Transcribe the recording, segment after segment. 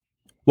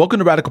Welcome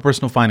to Radical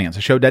Personal Finance,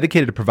 a show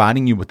dedicated to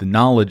providing you with the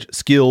knowledge,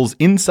 skills,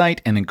 insight,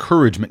 and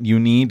encouragement you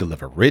need to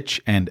live a rich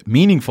and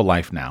meaningful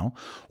life now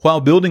while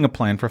building a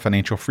plan for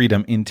financial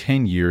freedom in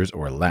 10 years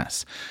or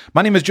less.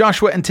 My name is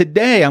Joshua, and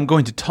today I'm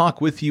going to talk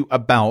with you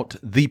about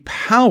the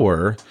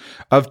power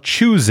of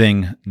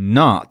choosing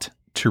not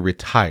to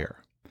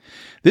retire.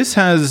 This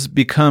has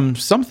become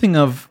something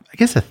of,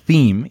 a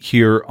theme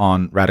here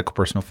on Radical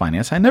Personal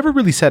Finance. I never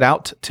really set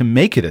out to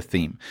make it a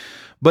theme,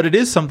 but it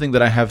is something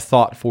that I have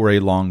thought for a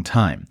long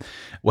time.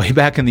 Way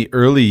back in the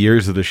early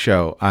years of the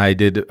show, I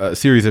did a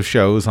series of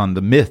shows on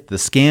the myth, the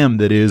scam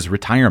that is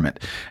retirement,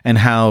 and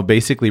how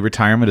basically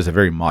retirement is a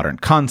very modern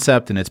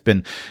concept, and it's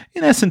been,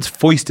 in essence,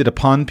 foisted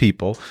upon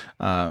people,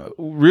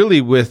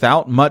 really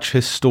without much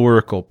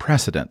historical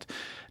precedent.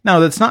 Now,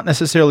 that's not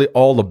necessarily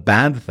all a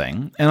bad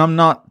thing,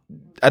 and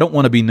I don't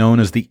want to be known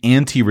as the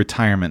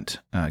anti-retirement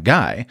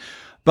guy,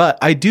 but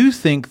I do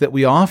think that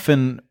we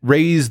often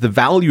raise the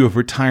value of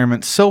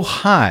retirement so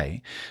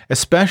high,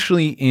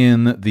 especially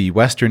in the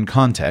Western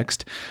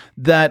context,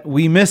 that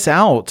we miss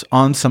out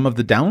on some of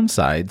the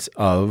downsides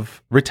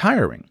of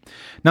retiring.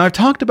 Now, I've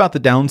talked about the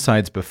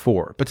downsides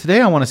before, but today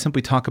I want to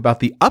simply talk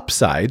about the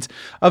upsides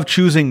of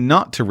choosing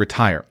not to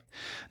retire.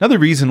 Another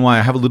reason why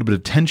I have a little bit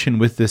of tension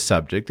with this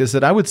subject is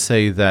that I would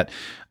say that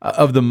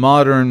of the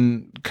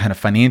modern kind of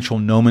financial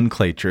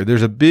nomenclature,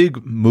 there's a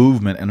big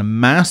movement and a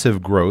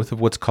massive growth of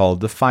what's called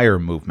the FIRE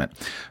movement.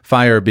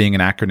 FIRE being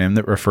an acronym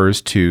that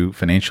refers to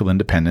financial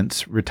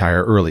independence,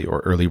 retire early, or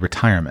early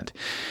retirement.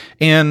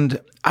 And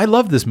I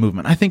love this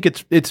movement. I think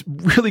it's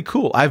really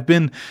cool. I've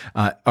been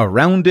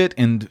around it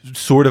and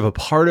sort of a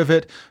part of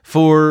it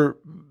for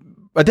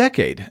a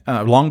decade.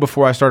 Long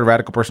before I started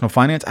Radical Personal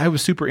Finance, I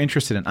was super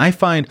interested in. I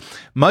find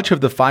much of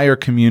the FIRE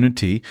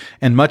community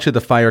and much of the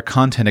FIRE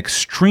content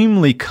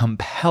extremely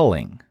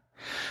compelling.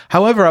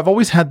 However, I've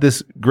always had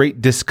this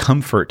great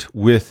discomfort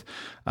with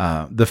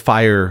the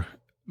FIRE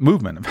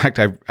movement. In fact,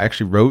 I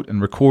actually wrote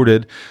and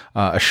recorded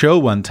a show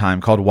one time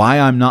called Why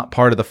I'm Not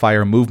Part of the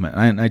FIRE Movement.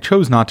 And I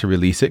chose not to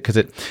release it because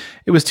it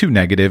was too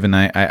negative, and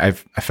I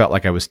felt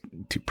like I was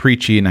too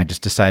preachy, and I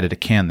just decided to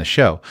can the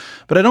show.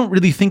 But I don't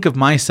really think of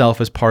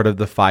myself as part of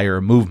the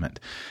FIRE movement.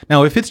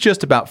 Now, if it's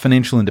just about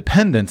financial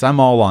independence, I'm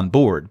all on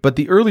board. But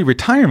the early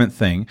retirement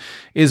thing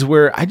is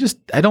where I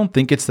don't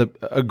think it's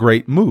a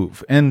great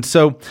move. And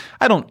so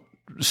I don't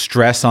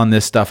stress on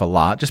this stuff a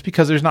lot just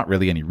because there's not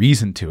really any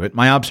reason to it.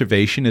 My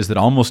observation is that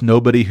almost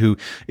nobody who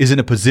is in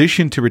a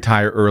position to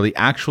retire early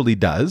actually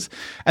does.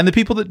 And the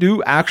people that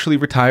do actually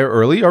retire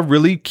early are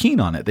really keen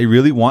on it. They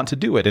really want to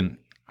do it. And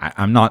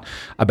I'm not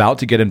about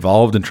to get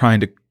involved in trying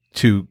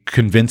to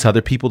convince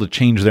other people to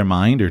change their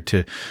mind or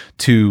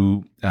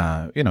to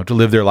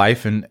live their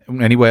life in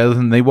any way other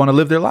than they want to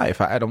live their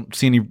life. I don't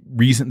see any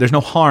reason. There's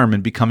no harm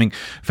in becoming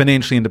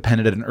financially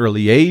independent at an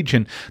early age,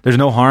 and there's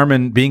no harm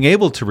in being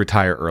able to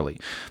retire early.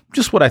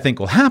 Just what I think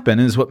will happen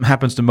is what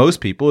happens to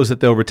most people is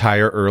that they'll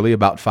retire early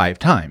about 5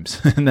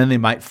 times, and then they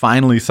might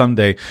finally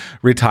someday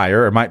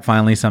retire or might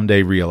finally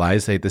someday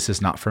realize, hey, this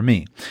is not for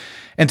me.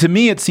 And to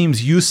me, it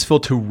seems useful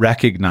to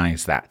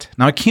recognize that.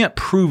 Now, I can't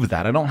prove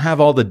that. I don't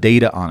have all the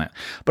data on it,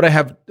 but I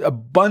have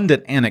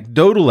abundant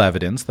anecdotal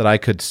evidence that I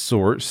could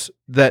source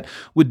that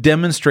would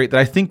demonstrate that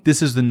I think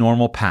this is the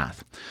normal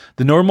path.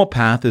 The normal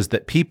path is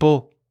that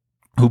people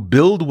who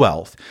build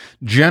wealth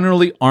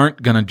generally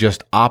aren't going to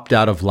just opt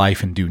out of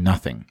life and do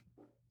nothing.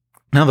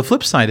 Now, the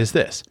flip side is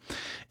this.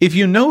 If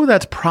you know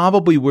that's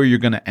probably where you're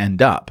going to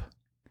end up,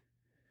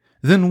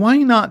 then why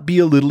not be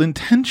a little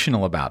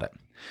intentional about it?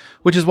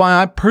 Which is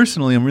why I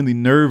personally am really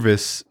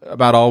nervous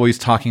about always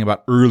talking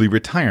about early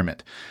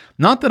retirement.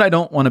 Not that I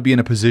don't want to be in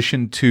a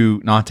position to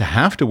not to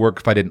have to work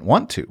if I didn't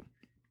want to.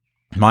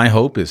 My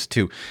hope is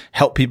to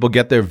help people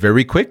get there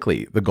very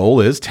quickly. The goal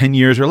is 10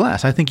 years or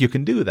less. I think you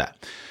can do that.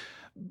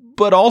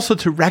 But also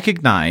to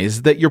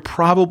recognize that you're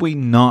probably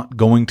not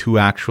going to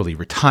actually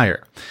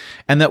retire.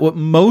 And that what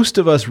most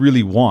of us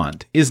really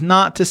want is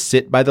not to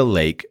sit by the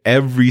lake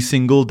every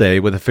single day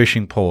with a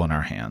fishing pole in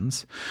our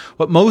hands.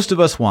 What most of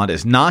us want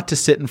is not to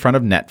sit in front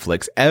of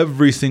Netflix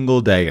every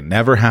single day and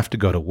never have to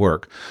go to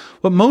work.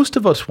 What most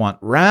of us want,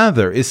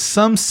 rather, is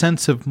some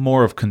sense of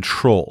more of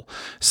control,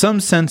 some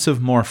sense of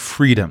more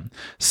freedom,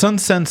 some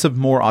sense of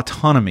more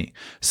autonomy,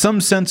 some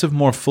sense of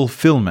more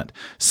fulfillment,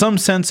 some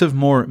sense of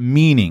more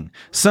meaning,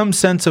 some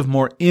sense of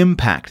more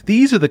impact.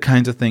 These are the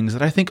kinds of things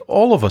that I think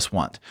all of us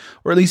want,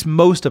 or at least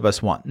most of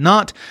us want.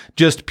 Not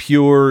just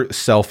pure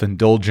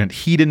self-indulgent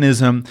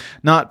hedonism,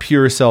 not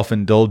pure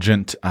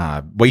self-indulgent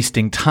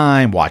wasting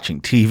time, watching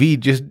TV,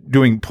 just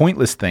doing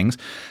pointless things,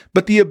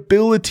 but the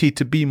ability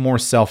to be more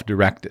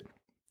self-directed.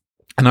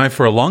 And I,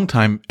 for a long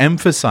time,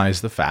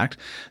 emphasized the fact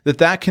that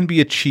that can be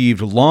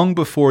achieved long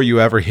before you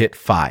ever hit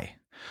FI,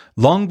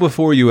 long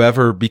before you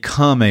ever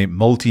become a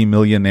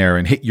multimillionaire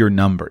and hit your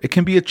number. It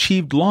can be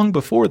achieved long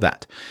before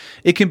that.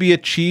 It can be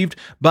achieved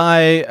by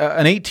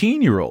an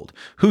 18-year-old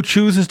who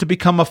chooses to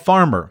become a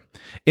farmer.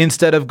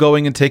 instead of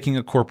going and taking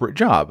a corporate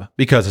job.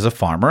 Because as a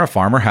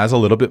farmer has a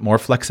little bit more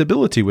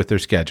flexibility with their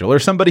schedule, or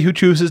somebody who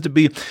chooses to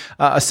be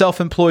a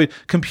self-employed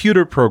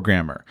computer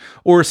programmer,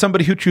 or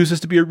somebody who chooses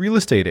to be a real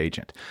estate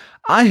agent.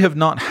 I have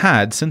not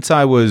had, since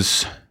I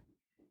was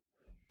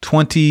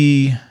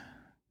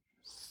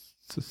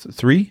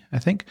 23, I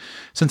think,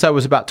 since I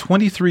was about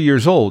 23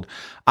 years old,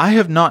 I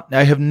have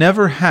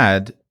never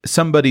had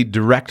somebody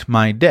direct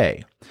my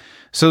day.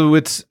 So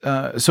it's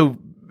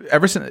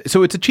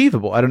it's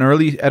achievable at an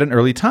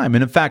early time.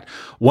 And in fact,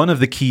 one of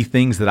the key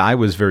things that I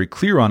was very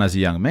clear on as a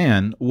young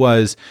man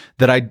was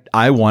that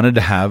I wanted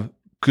to have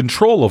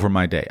control over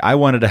my day. I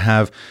wanted to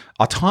have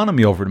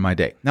autonomy over my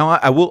day. Now,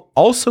 I will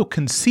also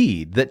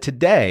concede that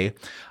today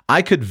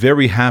I could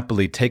very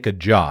happily take a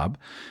job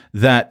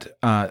that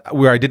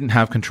where I didn't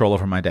have control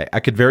over my day. I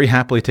could very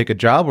happily take a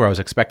job where I was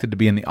expected to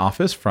be in the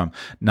office from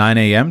 9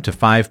 a.m. to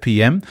 5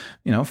 p.m.,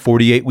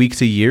 48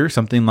 weeks a year,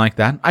 something like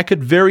that. I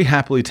could very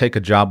happily take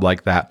a job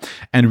like that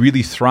and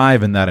really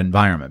thrive in that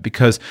environment,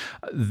 because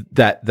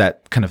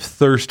that kind of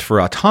thirst for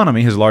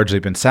autonomy has largely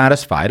been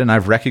satisfied. And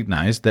I've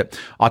recognized that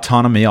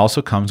autonomy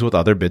also comes with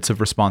other bits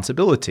of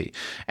responsibility.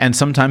 And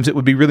sometimes it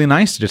would be really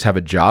nice to just have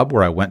a job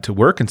where I went to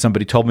work and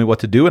somebody told me what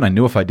to do, and I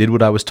knew if I did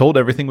what I was told,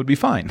 everything would be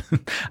fine.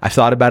 I've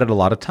thought about it a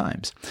lot of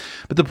times.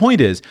 But the point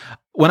is,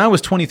 when I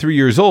was 23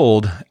 years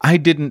old, I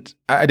didn't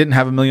have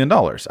 $1 million.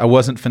 I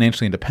wasn't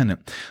financially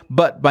independent.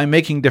 But by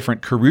making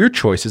different career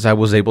choices, I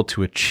was able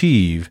to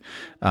achieve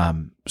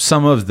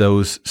some of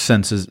those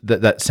senses,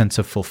 that sense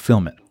of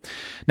fulfillment.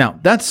 Now,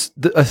 that's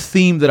a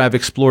theme that I've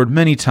explored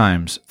many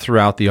times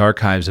throughout the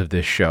archives of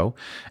this show,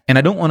 and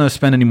I don't want to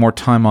spend any more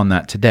time on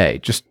that today,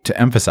 just to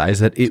emphasize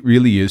that it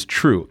really is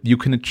true. You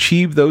can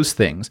achieve those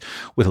things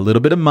with a little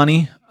bit of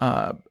money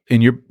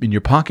in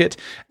your pocket,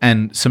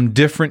 and some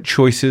different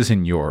choices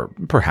in your,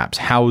 perhaps,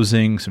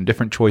 housing, some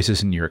different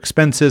choices in your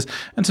expenses,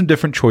 and some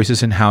different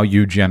choices in how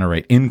you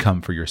generate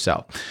income for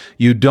yourself.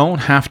 You don't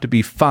have to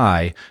be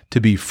FI to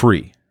be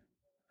free.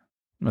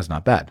 That's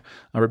not bad.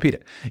 I'll repeat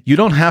it. You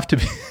don't have to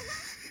be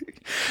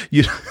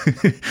you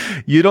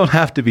don't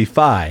have to be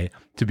FI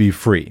to be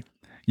free.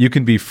 You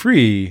can be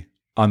free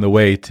on the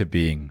way to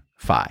being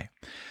FI.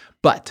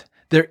 But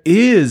there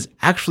is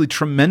actually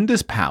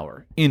tremendous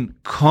power in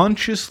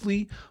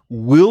consciously,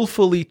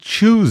 willfully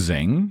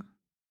choosing,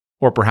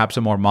 or perhaps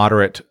a more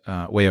moderate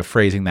way of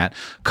phrasing that,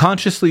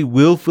 consciously,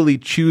 willfully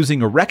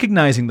choosing or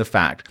recognizing the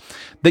fact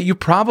that you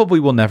probably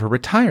will never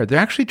retire. There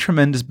are actually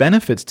tremendous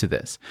benefits to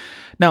this.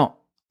 Now,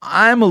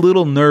 I'm a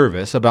little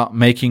nervous about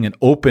making an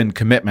open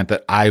commitment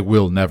that I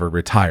will never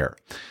retire.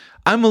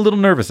 I'm a little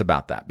nervous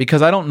about that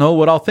because I don't know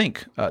what I'll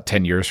think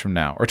 10 years from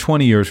now, or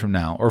 20 years from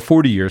now, or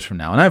 40 years from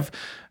now. And I've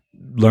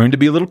learned to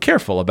be a little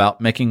careful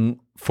about making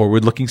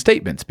forward-looking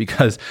statements,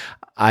 because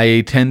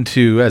I tend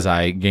to, as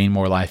I gain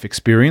more life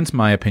experience,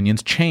 my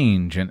opinions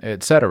change, and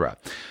etc.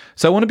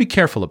 So I want to be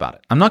careful about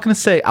it. I'm not going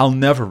to say I'll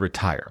never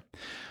retire.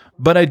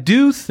 But I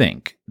do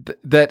think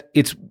that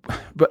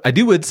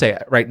would say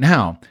right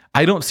now,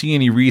 I don't see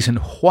any reason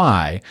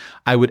why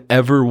I would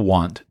ever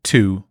want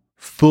to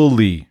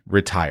fully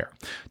retire,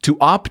 to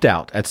opt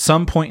out at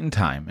some point in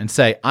time and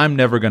say, I'm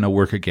never going to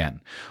work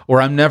again,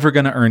 or I'm never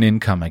going to earn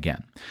income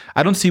again.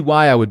 I don't see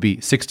why I would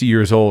be 60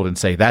 years old and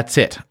say, that's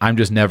it, I'm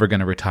just never going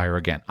to retire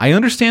again. I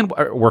understand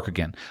work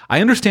again. I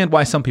understand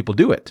why some people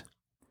do it.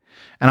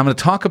 And I'm going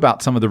to talk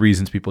about some of the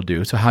reasons people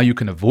do, so how you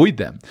can avoid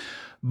them.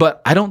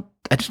 But I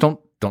just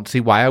don't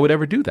see why I would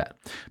ever do that.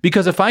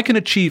 Because if I can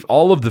achieve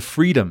all of the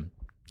freedom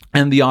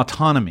and the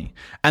autonomy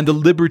and the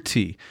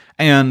liberty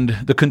and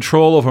the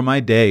control over my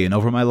day and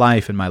over my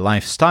life and my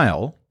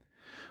lifestyle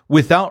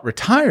without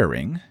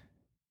retiring,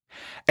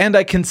 and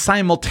I can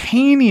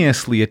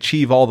simultaneously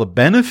achieve all the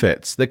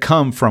benefits that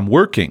come from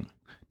working,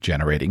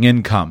 generating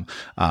income,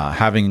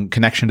 having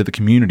connection to the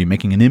community,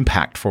 making an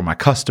impact for my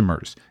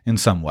customers in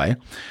some way,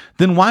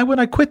 then why would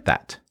I quit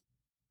that?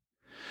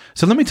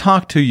 So let me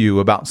talk to you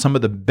about some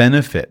of the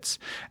benefits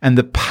and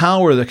the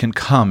power that can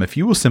come if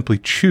you will simply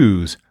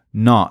choose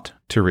not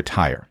to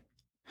retire.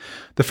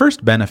 The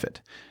first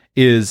benefit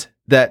is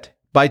that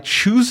by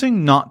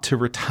choosing not to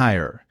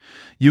retire,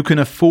 you can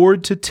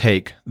afford to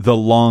take the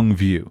long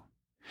view,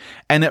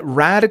 and it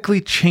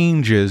radically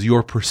changes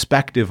your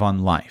perspective on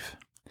life.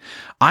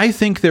 I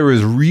think there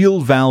is real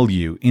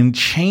value in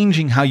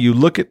changing how you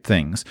look at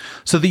things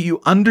so that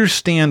you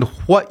understand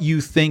what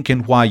you think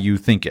and why you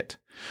think it.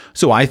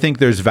 So I think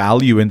there's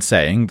value in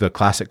saying the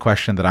classic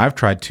question that I've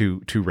tried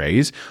to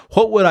raise,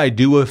 what would I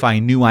do if I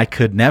knew I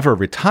could never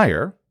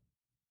retire?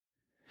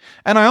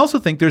 And I also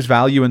think there's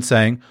value in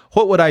saying,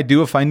 what would I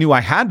do if I knew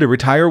I had to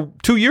retire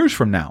 2 years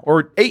from now,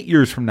 or 8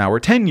 years from now, or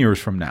 10 years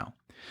from now?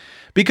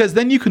 Because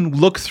then you can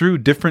look through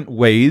different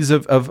ways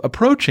of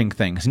approaching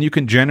things, and you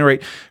can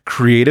generate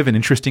creative and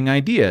interesting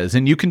ideas,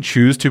 and you can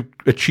choose to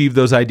achieve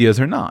those ideas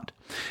or not.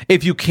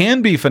 If you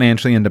can be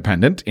financially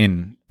independent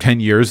in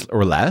 10 years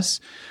or less,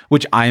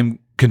 which I am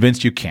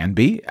convinced you can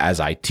be, as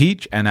I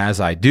teach and as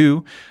I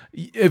do,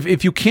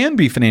 if you can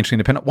be financially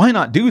independent, why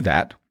not do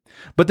that?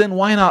 But then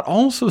why not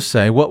also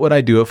say, what would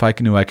I do if I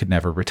knew I could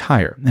never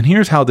retire? And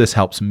here's how this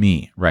helps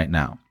me right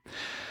now.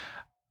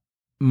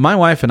 My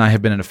wife and I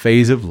have been in a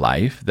phase of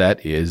life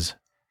that is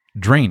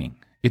draining.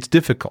 It's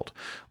difficult.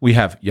 We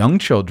have young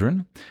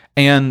children,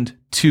 and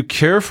to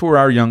care for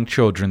our young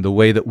children the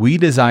way that we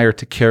desire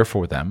to care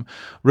for them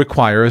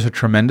requires a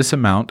tremendous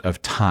amount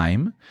of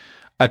time,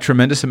 a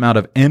tremendous amount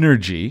of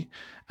energy,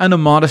 and a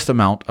modest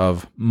amount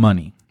of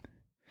money.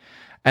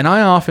 And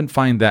I often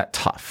find that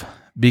tough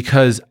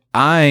because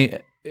I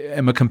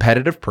am a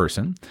competitive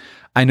person.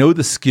 I know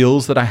the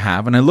skills that I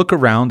have, and I look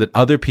around at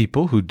other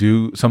people who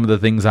do some of the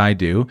things I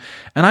do,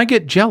 and I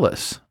get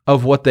jealous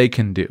of what they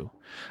can do.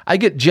 I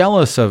get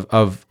jealous of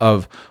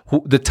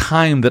the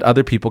time that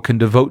other people can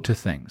devote to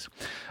things.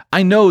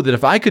 I know that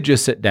if I could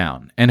just sit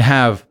down and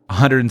have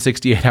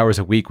 168 hours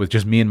a week with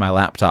just me and my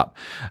laptop,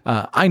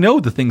 I know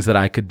the things that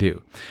I could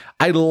do.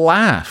 I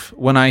laugh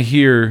when I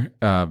hear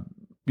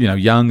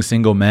young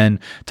single men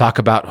talk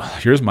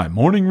about, here's my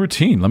morning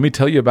routine. Let me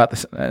tell you about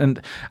this.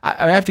 And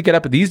I have to get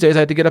up. These days, I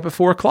have to get up at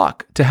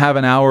 4:00 to have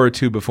an hour or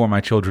two before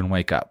my children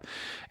wake up.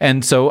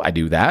 And so I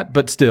do that.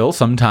 But still,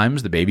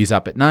 sometimes the baby's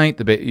up at night.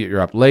 You're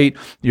up late.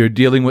 You're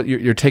dealing with,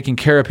 you're taking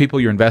care of people.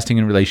 You're investing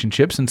in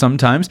relationships. And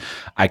sometimes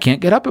I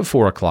can't get up at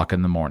 4:00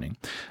 in the morning.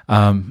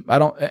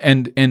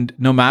 And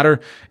no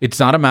matter, it's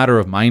not a matter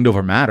of mind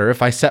over matter.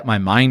 If I set my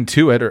mind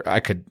to it, or I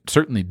could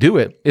certainly do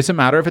it, it's a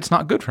matter of it's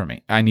not good for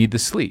me. I need the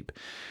sleep.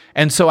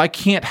 And so I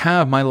can't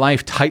have my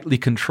life tightly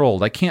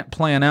controlled. I can't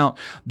plan out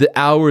the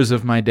hours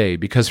of my day,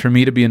 because for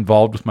me to be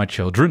involved with my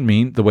children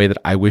the way that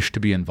I wish to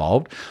be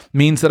involved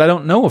means that I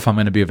don't know if I'm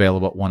going to be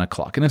available at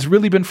 1:00. And it's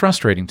really been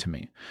frustrating to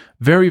me.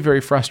 Very,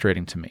 very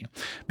frustrating to me.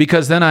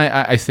 Because then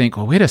I think,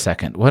 well, wait a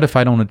second. What if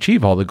I don't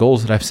achieve all the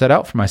goals that I've set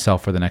out for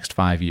myself for the next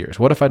 5 years?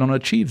 What if I don't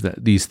achieve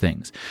these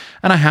things?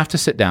 And I have to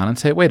sit down and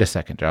say, wait a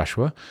second,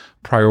 Joshua,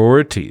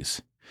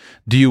 priorities.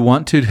 Do you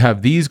want to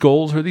have these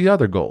goals or the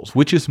other goals?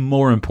 Which is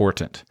more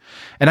important?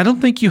 And I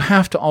don't think you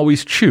have to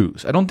always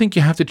choose. I don't think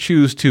you have to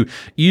choose to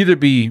either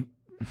be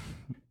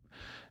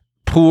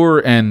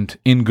poor and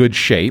in good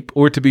shape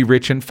or to be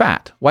rich and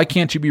fat. Why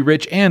can't you be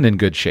rich and in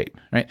good shape,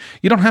 right?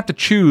 You don't have to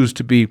choose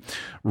to be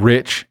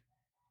rich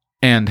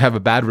and have a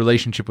bad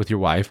relationship with your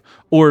wife,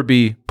 or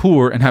be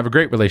poor and have a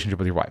great relationship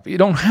with your wife. You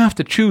don't have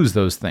to choose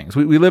those things.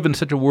 We live in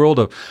such a world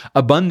of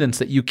abundance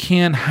that you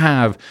can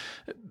have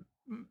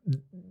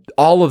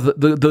all of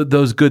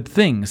those good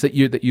things that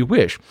you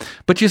wish,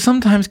 but you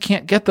sometimes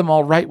can't get them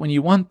all right when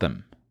you want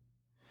them.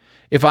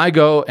 If I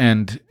go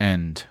and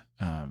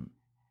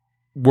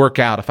work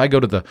out, if I go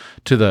to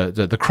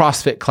the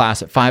CrossFit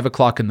class at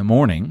 5:00 in the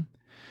morning,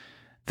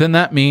 then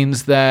that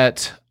means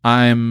that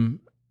I'm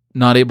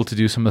not able to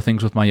do some of the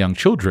things with my young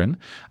children.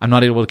 I'm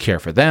not able to care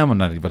for them. I'm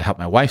not able to help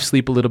my wife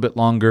sleep a little bit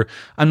longer.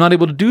 I'm not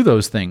able to do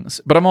those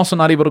things, but I'm also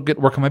not able to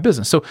work on my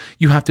business. So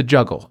you have to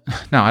juggle.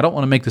 Now, I don't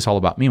want to make this all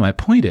about me. My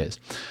point is,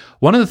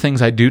 one of the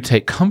things I do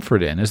take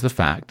comfort in is the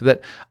fact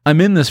that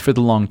I'm in this for the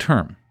long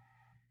term.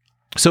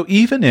 So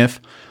even if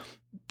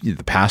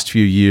the past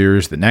few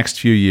years, the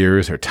next few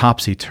years are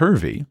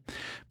topsy-turvy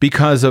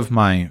because of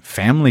my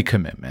family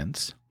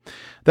commitments,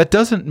 that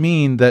doesn't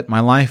mean that my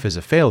life is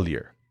a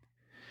failure.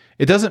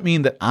 It doesn't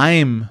mean that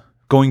I'm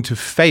going to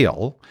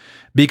fail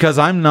because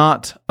I'm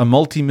not a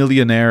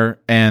multimillionaire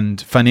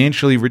and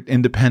financially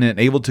independent,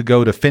 able to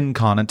go to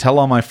FinCon and tell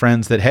all my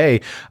friends that,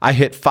 hey, I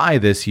hit FI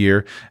this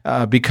year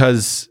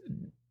because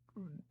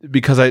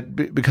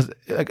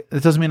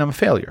it doesn't mean I'm a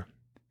failure.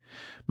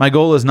 My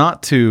goal is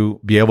not to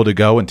be able to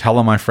go and tell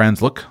all my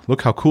friends,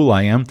 look how cool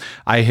I am.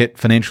 I hit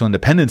financial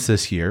independence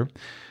this year.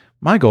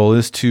 My goal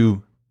is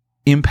to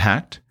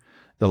impact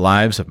the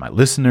lives of my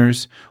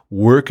listeners,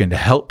 work and to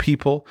help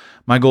people.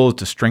 My goal is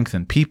to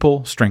strengthen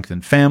people, strengthen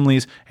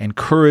families,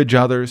 encourage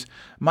others.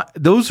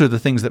 Those are the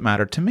things that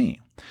matter to me.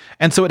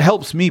 And so it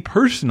helps me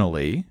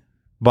personally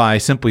by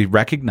simply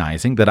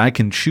recognizing that I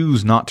can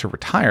choose not to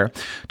retire,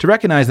 to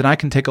recognize that I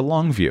can take a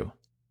long view.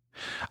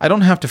 I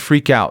don't have to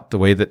freak out the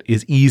way that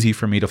is easy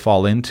for me to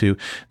fall into,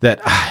 that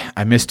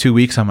I missed 2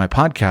 weeks on my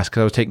podcast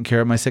because I was taking care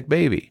of my sick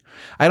baby.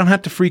 I don't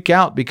have to freak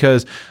out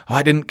because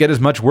I didn't get as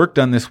much work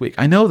done this week.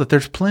 I know that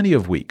there's plenty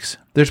of weeks,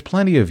 there's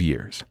plenty of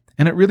years,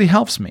 and it really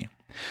helps me.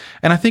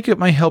 And I think it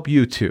might help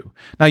you too.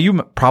 Now, you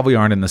probably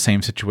aren't in the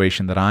same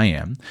situation that I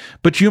am,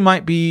 but you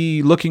might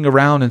be looking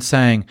around and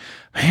saying,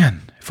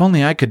 man, if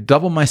only I could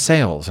double my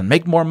sales and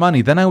make more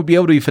money, then I would be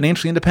able to be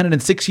financially independent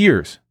in 6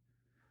 years.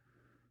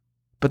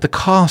 But the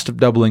cost of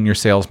doubling your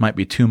sales might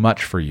be too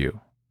much for you.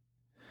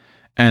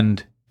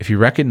 And if you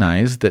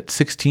recognize that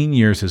 16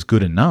 years is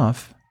good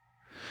enough,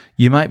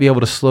 you might be able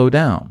to slow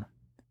down.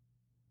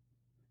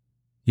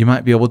 You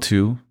might be able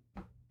to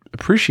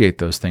appreciate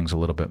those things a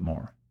little bit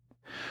more.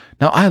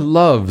 Now, I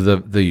love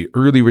the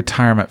early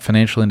retirement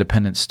financial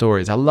independence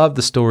stories. I love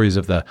the stories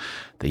of the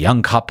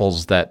young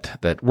couples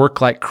that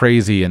work like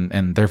crazy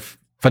and they're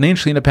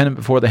financially independent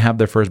before they have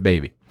their first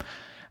baby.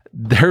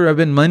 There have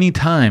been many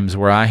times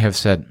where I have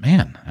said,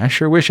 man, I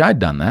sure wish I'd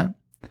done that,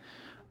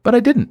 but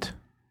I didn't.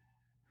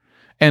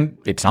 And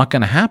it's not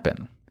going to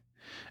happen.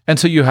 And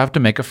so you have to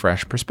make a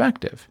fresh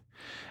perspective.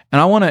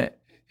 And I want to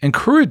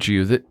encourage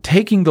you that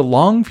taking the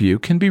long view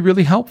can be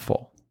really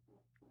helpful.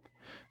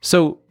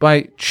 So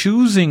by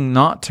choosing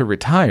not to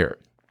retire,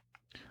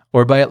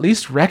 or by at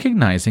least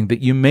recognizing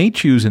that you may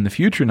choose in the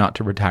future not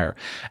to retire,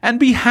 and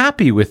be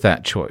happy with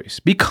that choice,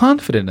 be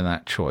confident in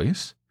that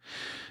choice,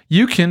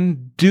 you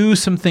can do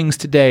some things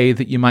today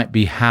that you might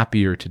be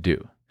happier to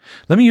do.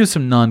 Let me use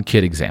some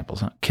non-kid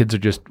examples. Kids are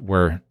just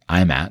where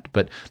I'm at,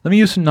 but let me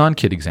use some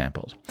non-kid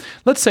examples.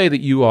 Let's say that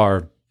you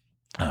are,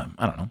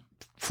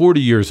 40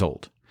 years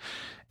old,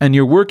 and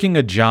you're working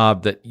a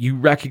job that you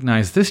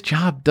recognize this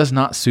job does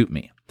not suit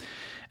me.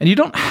 And you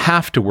don't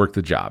have to work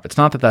the job. It's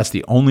not that that's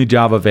the only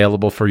job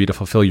available for you to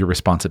fulfill your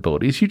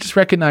responsibilities. You just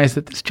recognize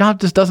that this job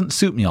just doesn't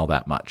suit me all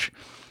that much.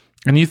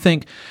 And you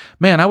think,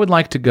 man, I would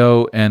like to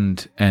go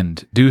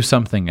and do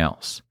something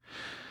else.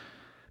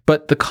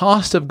 But the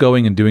cost of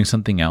going and doing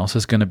something else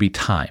is going to be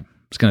time.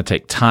 It's going to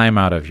take time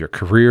out of your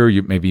career.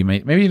 Maybe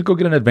you go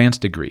get an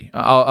advanced degree.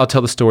 I'll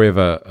tell the story of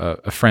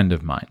a friend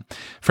of mine.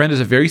 Friend is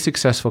a very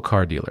successful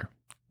car dealer.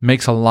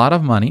 Makes a lot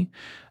of money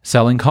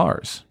selling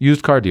cars,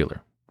 used car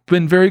dealer.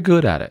 Been very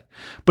good at it,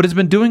 but has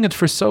been doing it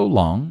for so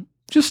long,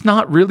 just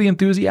not really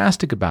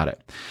enthusiastic about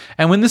it.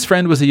 And when this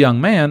friend was a young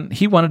man,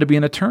 he wanted to be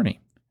an attorney.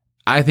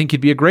 I think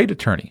he'd be a great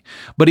attorney,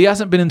 but he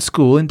hasn't been in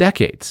school in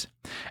decades.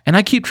 And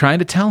I keep trying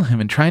to tell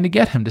him and trying to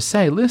get him to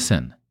say,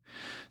 listen,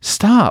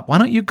 stop. Why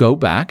don't you go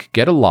back,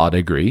 get a law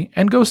degree,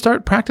 and go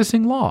start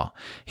practicing law?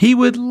 He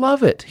would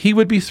love it. He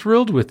would be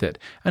thrilled with it.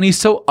 And he's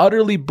so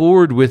utterly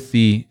bored with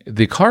the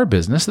car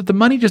business that the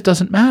money just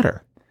doesn't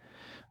matter.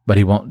 But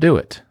he won't do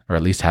it, or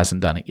at least hasn't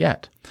done it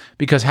yet.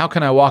 Because how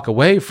can I walk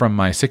away from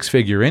my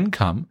 6-figure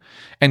income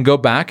and go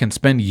back and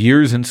spend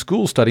years in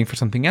school studying for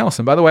something else?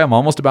 And by the way, I'm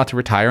almost about to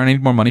retire and I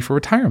need more money for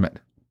retirement.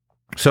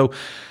 So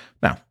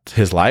now, it's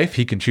his life.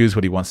 He can choose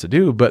what he wants to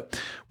do.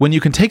 But when you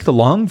can take the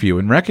long view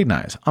and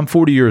recognize, I'm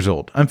 40 years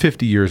old, I'm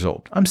 50 years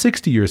old, I'm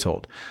 60 years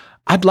old,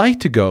 I'd like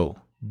to go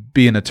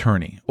be an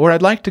attorney, or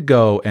I'd like to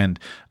go and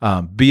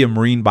be a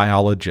marine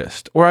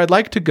biologist, or I'd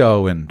like to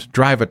go and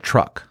drive a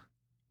truck.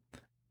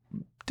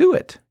 Do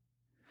it.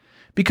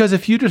 Because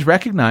if you just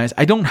recognize,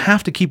 I don't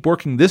have to keep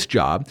working this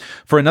job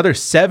for another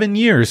 7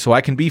 years so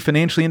I can be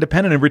financially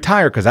independent and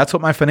retire because that's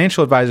what my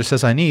financial advisor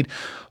says I need,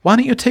 why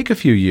don't you take a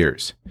few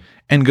years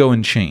and go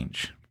and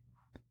change?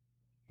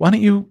 Why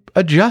don't you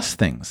adjust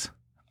things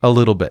a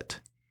little bit?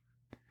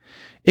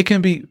 It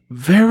can be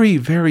very,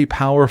 very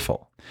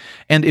powerful.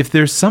 And if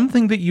there's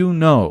something that you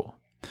know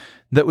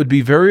that would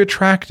be very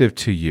attractive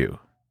to you,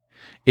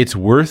 it's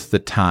worth the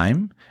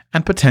time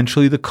and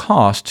potentially the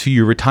cost to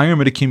your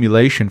retirement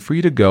accumulation for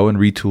you to go and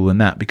retool in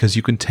that, because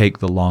you can take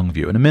the long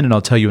view. In a minute,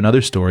 I'll tell you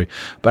another story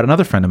about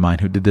another friend of mine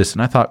who did this,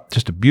 and I thought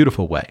just a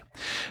beautiful way.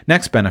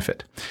 Next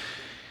benefit.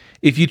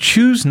 If you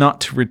choose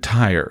not to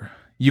retire,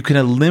 you can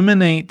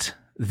eliminate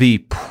the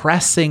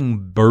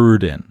pressing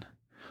burden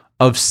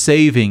of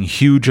saving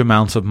huge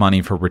amounts of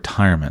money for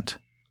retirement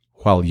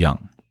while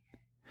young.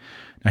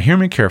 Now, hear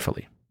me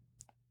carefully.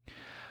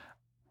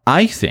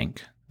 I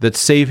think that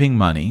saving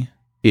money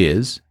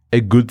is a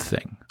good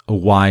thing, a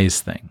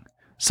wise thing,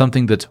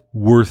 something that's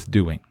worth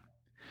doing.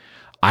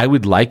 I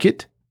would like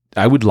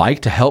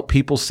to help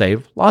people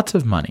save lots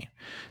of money.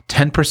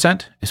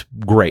 10% is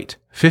great.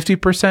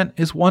 50%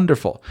 is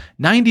wonderful.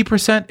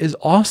 90% is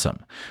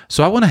awesome.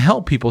 So I want to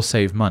help people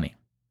save money.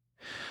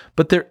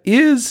 But there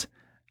is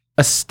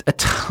a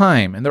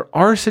time, and there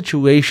are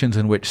situations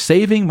in which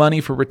saving money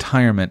for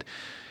retirement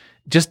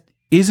just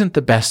isn't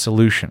the best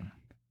solution.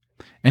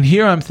 And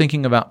here I'm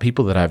thinking about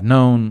people that I've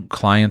known,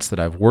 clients that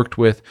I've worked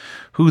with,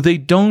 who they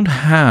don't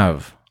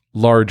have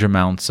large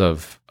amounts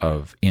of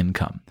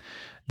income.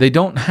 They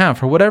don't have,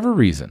 for whatever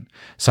reason.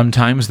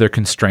 Sometimes they're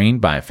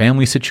constrained by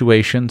family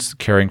situations,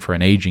 caring for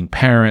an aging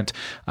parent,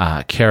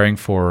 caring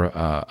for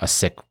a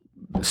sick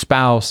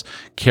spouse,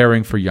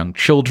 caring for young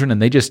children,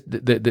 and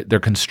they're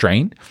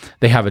constrained.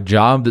 They have a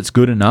job that's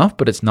good enough,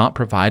 but it's not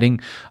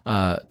providing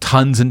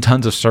tons and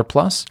tons of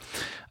surplus.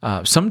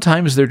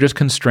 Sometimes they're just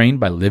constrained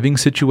by living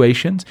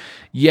situations.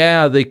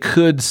 Yeah, they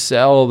could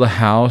sell the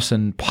house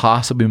and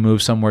possibly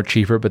move somewhere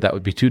cheaper, but that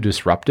would be too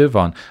disruptive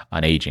on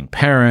an aging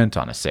parent,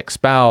 on a sick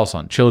spouse,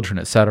 on children,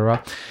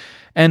 etc.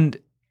 And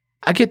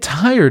I get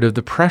tired of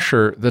the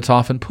pressure that's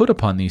often put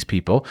upon these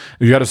people.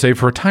 You got to save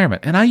for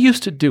retirement. And I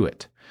used to do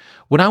it.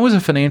 When I was a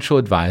financial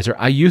advisor,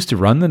 I used to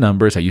run the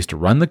numbers, I used to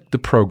run the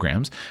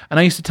programs, and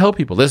I used to tell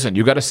people, listen,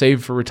 you got to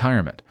save for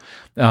retirement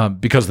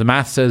because the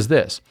math says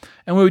this.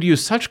 And we would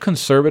use such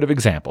conservative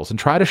examples and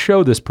try to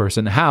show this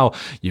person how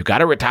you got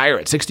to retire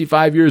at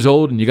 65 years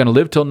old and you're going to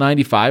live till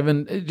 95.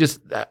 And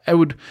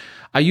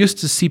I used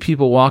to see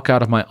people walk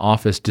out of my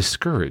office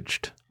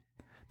discouraged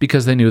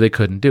because they knew they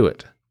couldn't do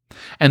it.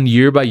 And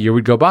year by year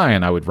would go by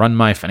and I would run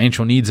my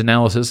financial needs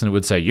analysis and it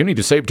would say, you need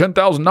to save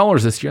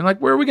 $10,000 this year. And like,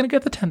 where are we going to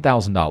get the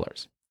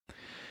 $10,000?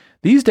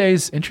 These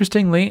days,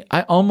 interestingly,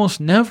 I almost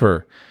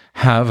never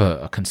have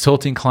a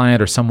consulting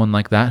client or someone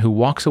like that who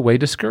walks away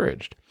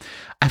discouraged.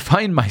 I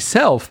find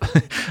myself,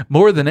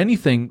 more than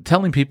anything,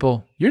 telling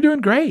people, you're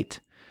doing great.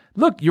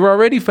 Look, you're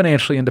already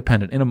financially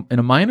independent in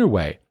a minor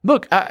way.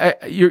 Look,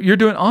 you're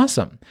doing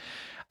awesome.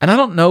 And I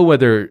don't know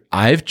whether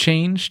I've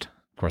changed.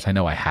 Of course, I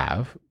know I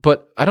have,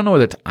 but I don't know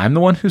whether I'm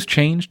the one who's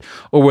changed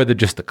or whether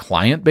just the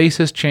client base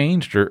has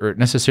changed or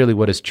necessarily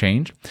what has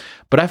changed.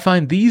 But I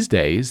find these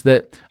days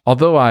that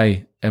although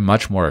I am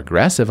much more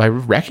aggressive, I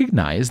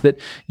recognize that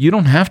you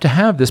don't have to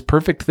have this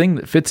perfect thing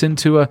that fits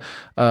into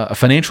a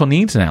financial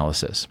needs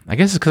analysis. I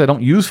guess it's because I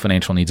don't use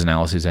financial needs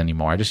analysis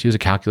anymore. I just use a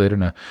calculator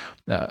and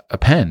a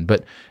pen,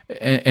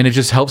 and it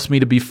just helps me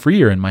to be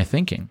freer in my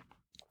thinking.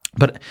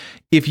 But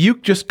if you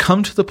just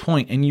come to the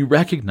point and you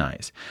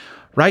recognize,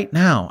 right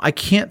now, I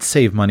can't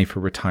save money for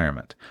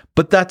retirement,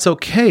 but that's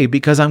okay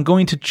because I'm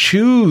going to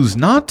choose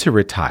not to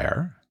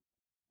retire.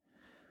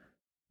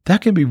 That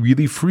can be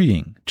really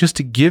freeing, just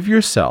to give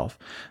yourself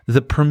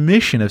the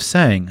permission of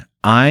saying,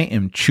 I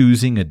am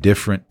choosing a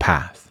different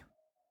path.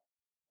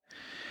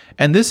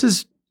 And this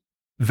is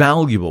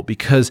valuable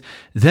because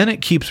then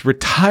it keeps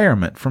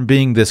retirement from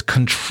being this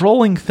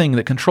controlling thing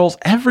that controls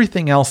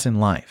everything else in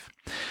life.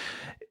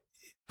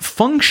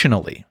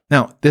 Functionally,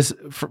 now this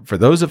for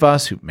those of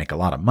us who make a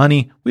lot of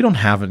money, we don't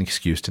have an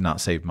excuse to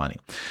not save money.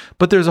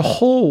 But there's a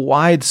whole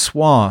wide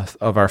swath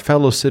of our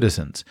fellow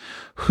citizens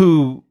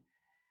who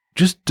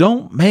just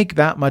don't make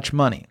that much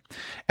money.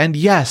 And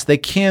yes, they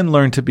can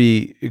learn to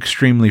be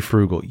extremely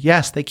frugal.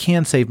 Yes, they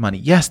can save money.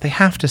 Yes, they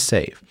have to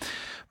save.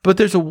 But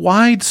there's a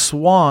wide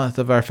swath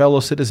of our fellow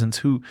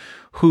citizens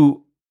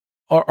who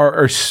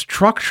are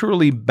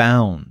structurally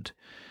bound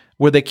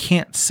where they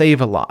can't save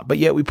a lot, but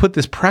yet we put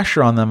this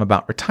pressure on them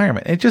about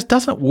retirement. It just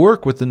doesn't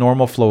work with the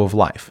normal flow of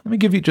life. Let me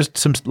give you just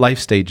some life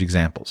stage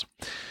examples.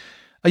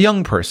 A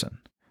young person,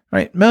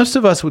 right? Most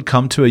of us would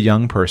come to a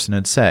young person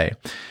and say,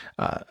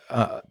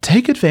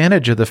 take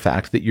advantage of the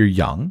fact that you're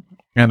young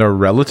and are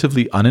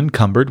relatively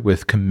unencumbered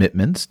with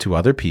commitments to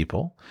other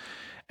people,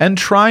 and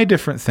try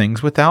different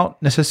things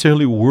without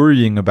necessarily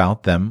worrying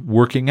about them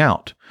working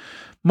out.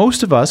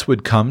 Most of us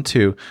would come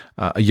to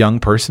a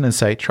young person and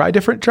say, try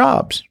different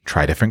jobs,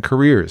 try different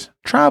careers,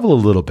 travel a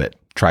little bit,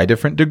 try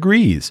different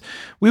degrees.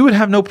 We would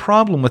have no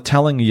problem with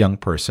telling a young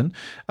person,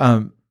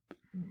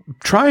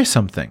 try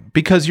something,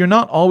 because you're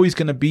not always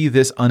going to be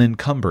this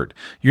unencumbered.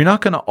 You're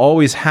not going to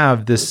always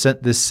have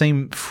this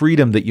same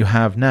freedom that you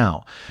have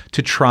now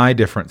to try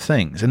different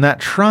things. And that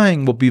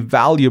trying will be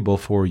valuable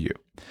for you.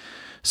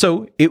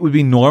 So it would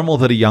be normal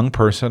that a young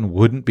person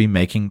wouldn't be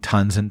making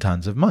tons and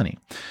tons of money.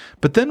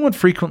 But then what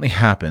frequently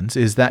happens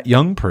is that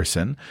young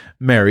person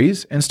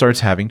marries and starts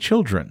having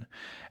children.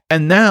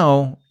 And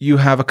now you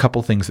have a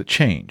couple things that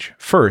change.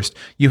 First,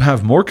 you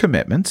have more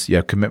commitments. You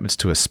have commitments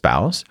to a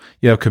spouse.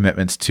 You have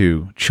commitments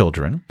to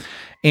children.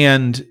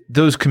 And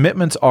those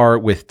commitments are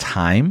with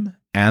time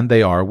and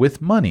they are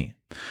with money.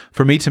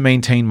 For me to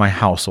maintain my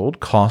household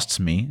costs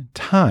me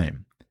time.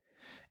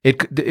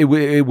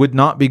 It would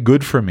not be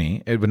good for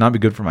me. It would not be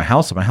good for my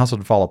household. My household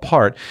would fall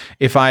apart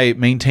if I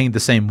maintained the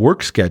same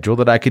work schedule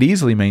that I could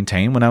easily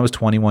maintain when I was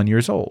 21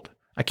 years old.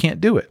 I can't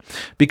do it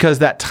because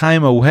that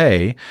time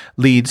away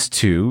leads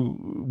to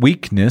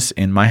weakness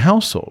in my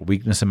household,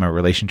 weakness in my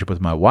relationship with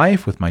my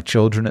wife, with my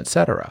children,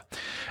 etc.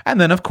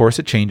 And then, of course,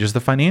 it changes the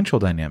financial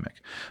dynamic.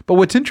 But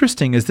what's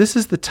interesting is this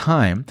is the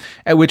time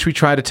at which we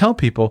try to tell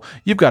people,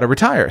 you've got to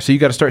retire, so you've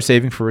got to start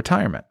saving for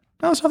retirement.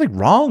 Now, there's nothing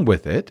wrong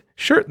with it.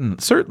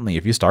 Certainly,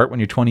 if you start when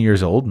you're 20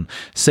 years old and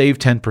save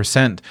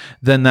 10%,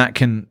 then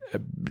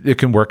it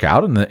can work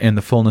out in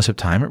the fullness of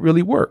time. It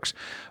really works.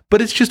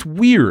 But it's just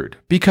weird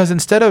because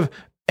instead of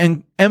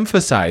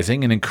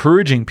emphasizing and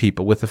encouraging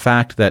people with the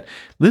fact that,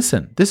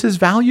 listen, this is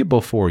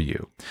valuable for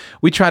you,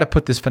 we try to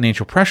put this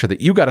financial pressure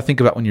that you got to think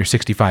about when you're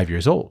 65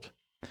 years old.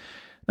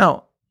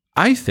 Now,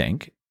 I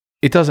think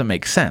it doesn't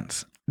make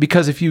sense.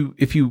 Because if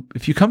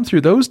you come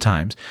through those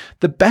times,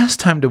 the best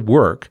time to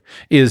work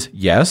is,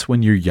 yes,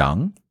 when you're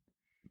young,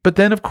 but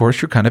then, of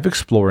course, you're kind of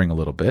exploring a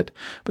little bit.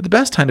 But the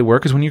best time to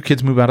work is when your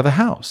kids move out of the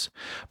house.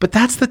 But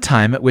that's the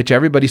time at which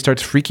everybody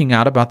starts freaking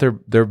out about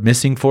their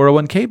missing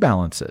 401k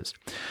balances.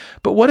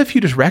 But what if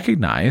you just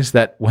recognize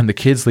that when the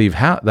kids leave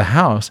the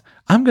house,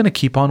 I'm going to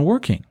keep on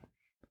working?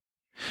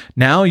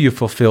 Now you've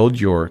fulfilled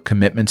your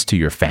commitments to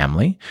your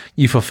family.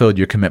 You fulfilled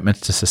your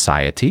commitments to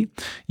society.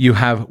 You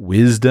have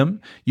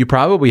wisdom. You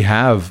probably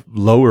have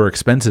lower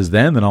expenses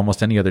then than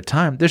almost any other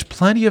time. There's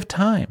plenty of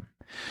time.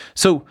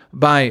 So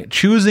by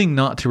choosing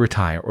not to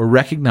retire or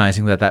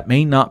recognizing that that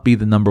may not be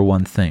the number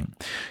one thing,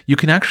 you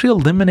can actually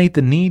eliminate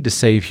the need to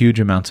save huge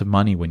amounts of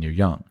money when you're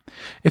young.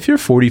 If you're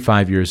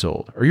 45 years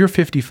old or you're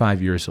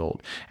 55 years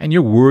old and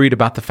you're worried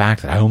about the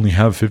fact that I only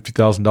have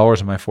 $50,000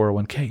 in my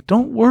 401k,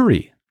 don't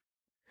worry.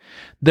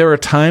 There are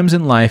times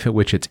in life at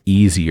which it's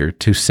easier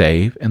to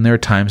save, and there are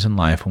times in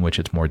life in which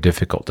it's more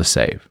difficult to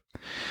save.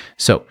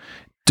 So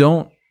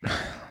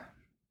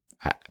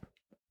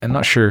I'm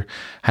not sure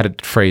how to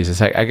phrase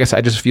this. I guess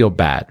I just feel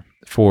bad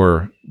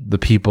for the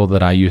people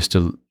that I used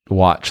to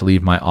watch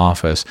leave my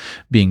office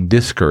being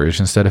discouraged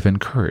instead of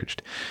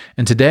encouraged.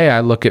 And today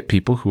I look at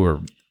people who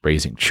are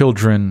raising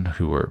children,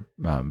 who are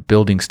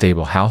building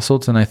stable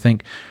households, and I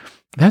think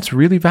that's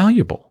really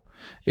valuable.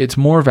 It's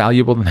more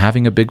valuable than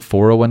having a big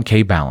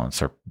 401k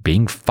balance or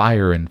being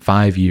FIRE in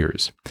 5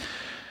 years.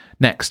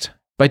 Next,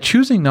 by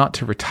choosing not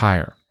to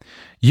retire,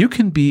 you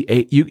can be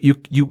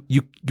you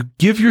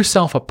give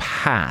yourself a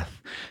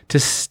path to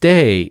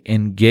stay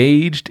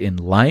engaged in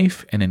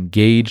life and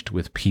engaged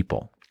with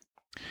people.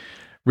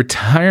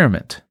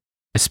 Retirement,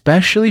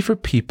 especially for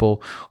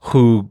people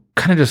who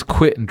kind of just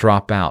quit and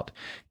drop out,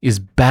 is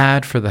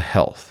bad for the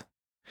health.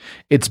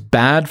 It's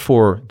bad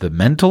for the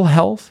mental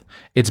health.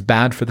 It's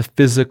bad for the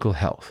physical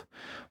health.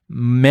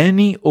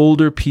 Many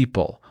older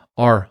people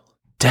are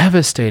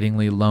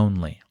devastatingly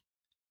lonely.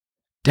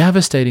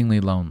 Devastatingly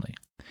lonely.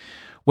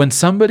 When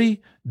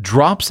somebody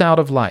drops out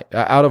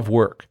of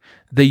work,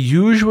 they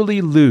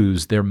usually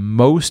lose their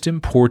most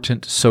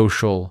important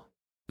social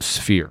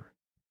sphere.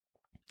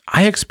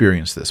 I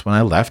experienced this when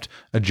I left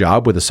a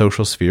job with a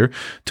social sphere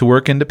to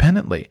work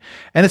independently.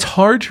 And it's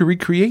hard to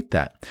recreate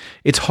that.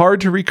 It's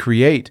hard to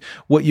recreate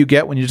what you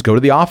get when you just go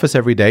to the office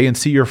every day and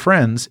see your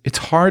friends. It's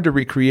hard to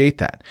recreate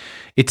that.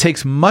 It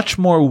takes much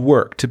more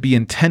work to be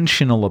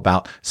intentional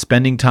about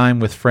spending time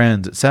with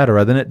friends,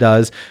 etc., than it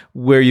does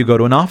where you go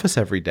to an office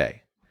every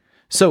day.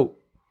 So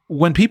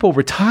when people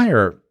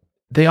retire,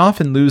 they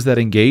often lose that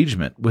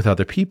engagement with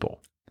other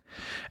people.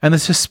 And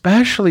this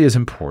especially is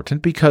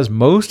important because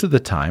most of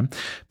the time,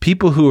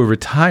 people who are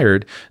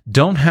retired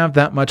don't have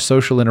that much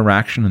social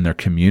interaction in their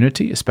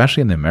community,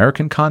 especially in the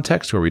American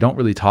context where we don't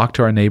really talk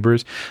to our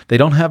neighbors. They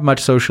don't have much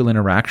social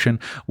interaction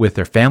with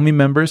their family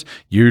members.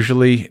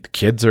 Usually the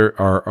kids are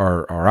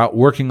out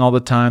working all the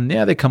time.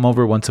 Yeah, they come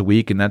over once a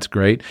week and that's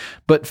great.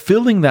 But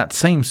filling that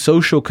same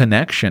social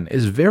connection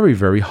is very,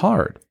 very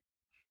hard.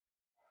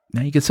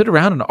 Now, you can sit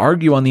around and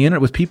argue on the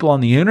internet with people on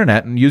the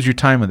internet and use your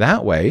time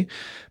that way,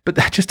 but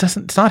that just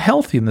it's not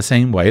healthy in the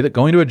same way that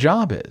going to a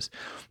job is.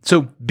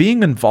 So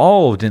being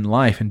involved in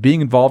life and being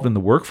involved in the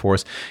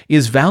workforce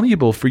is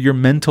valuable for your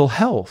mental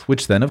health,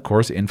 which then, of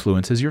course,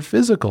 influences your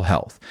physical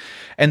health.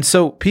 And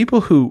so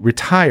people who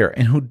retire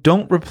and who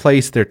don't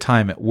replace their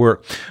time at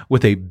work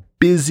with a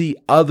busy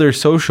other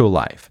social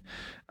life,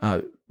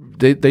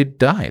 they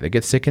die. They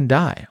get sick and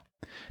die.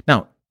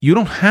 Now, you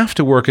don't have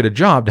to work at a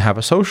job to have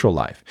a social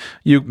life.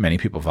 Many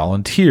people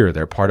volunteer.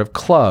 They're part of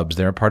clubs.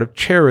 They're part of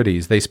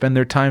charities. They spend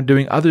their time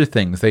doing other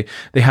things. They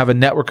have a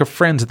network of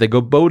friends that they go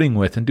boating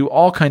with and do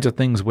all kinds of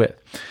things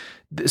with.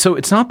 So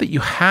it's not that you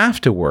have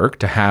to work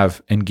to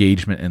have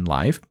engagement in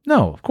life.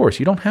 No, of course,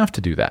 you don't have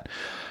to do that.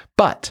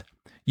 But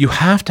you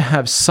have to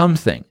have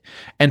something.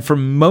 And for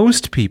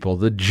most people,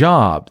 the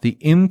job, the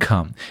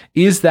income,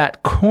 is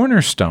that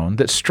cornerstone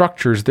that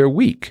structures their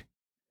week.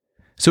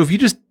 So if you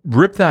just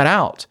rip that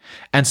out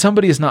and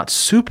somebody is not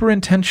super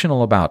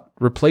intentional about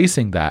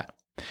replacing that,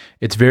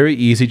 it's very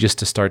easy just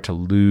to start to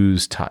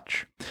lose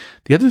touch.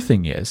 The other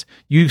thing is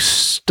you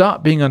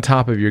stop being on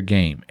top of your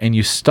game and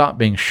you stop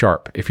being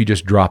sharp if you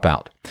just drop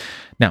out.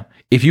 Now,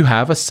 if you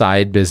have a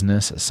side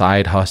business, a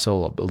side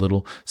hustle, a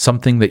little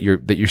something that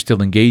you're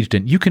still engaged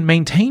in, you can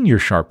maintain your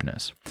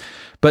sharpness.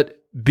 But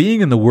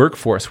being in the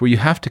workforce where you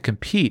have to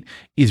compete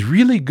is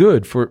really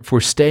good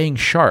for staying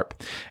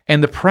sharp.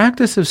 And the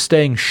practice of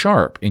staying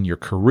sharp in your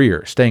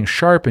career, staying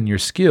sharp in your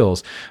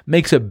skills,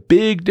 makes a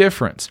big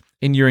difference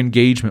in your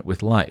engagement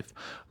with life.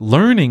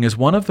 Learning is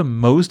one of the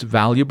most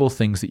valuable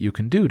things that you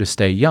can do to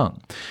stay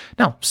young.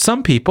 Now,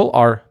 some people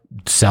are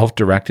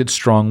self-directed,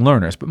 strong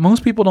learners, but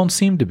most people don't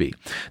seem to be.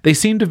 They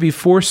seem to be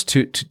forced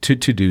to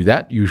do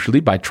that, usually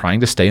by trying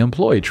to stay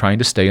employed, trying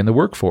to stay in the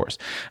workforce.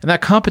 And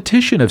that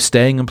competition of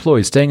staying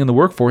employed, staying in the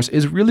workforce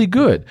is really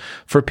good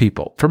for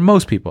people, for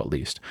most people at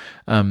least.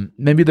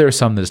 Maybe there are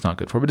some that it's not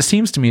good for, but it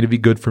seems to me to be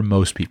good for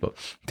most people,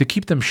 to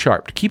keep them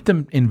sharp, to keep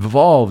them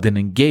involved and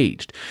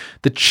engaged.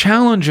 The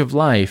challenge of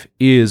life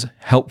is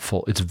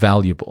helpful, it's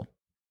valuable.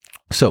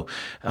 So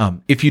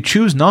if you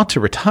choose not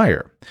to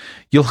retire,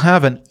 you'll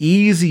have an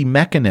easy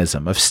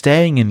mechanism of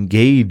staying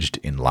engaged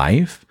in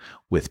life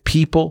with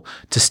people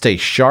to stay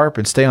sharp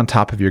and stay on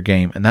top of your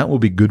game, and that will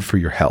be good for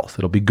your health.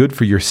 It'll be good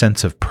for your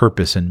sense of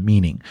purpose and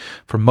meaning.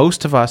 For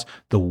most of us,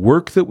 the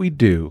work that we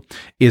do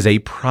is a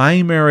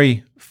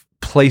primary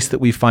place that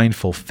we find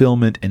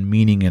fulfillment and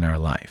meaning in our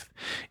life.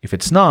 If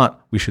it's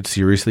not, we should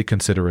seriously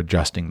consider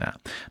adjusting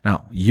that.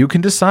 Now, you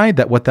can decide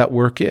what that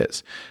work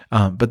is,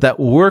 but that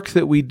work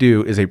that we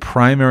do is a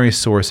primary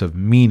source of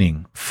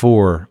meaning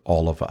for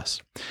all of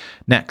us.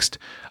 Next,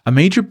 a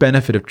major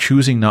benefit of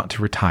choosing not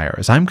to retire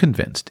is I'm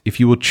convinced if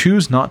you will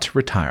choose not to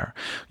retire,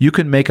 you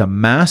can make a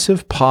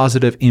massive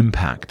positive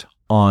impact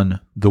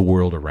on the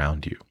world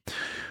around you.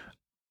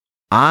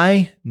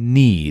 I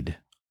need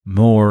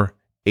more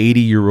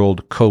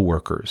 80-year-old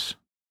coworkers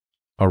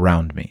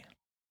around me.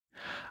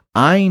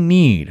 I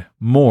need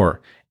more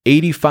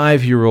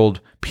 85-year-old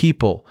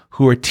people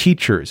who are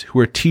teachers, who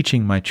are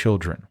teaching my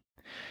children.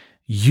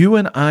 You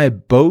and I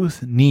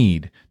both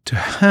need to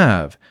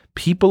have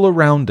people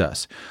around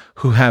us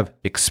who have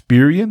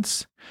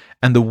experience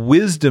and the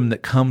wisdom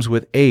that comes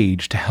with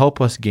age to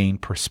help us gain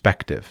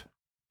perspective.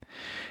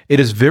 It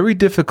is very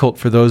difficult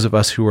for those of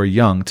us who are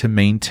young to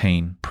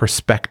maintain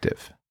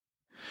perspective.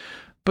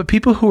 But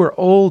people who are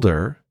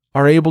older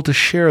are able to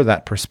share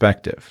that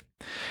perspective.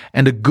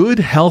 And a good,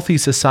 healthy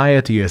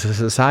society is a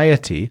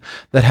society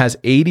that has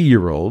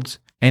 80-year-olds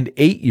and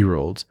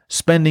 8-year-olds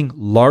spending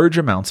large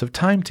amounts of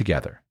time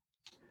together.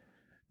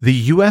 The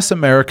U.S.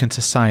 American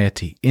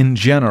society in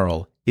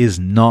general is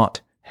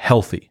not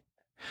healthy.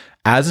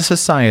 As a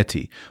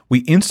society,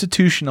 we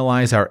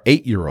institutionalize our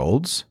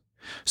 8-year-olds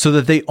so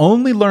that they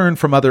only learn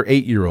from other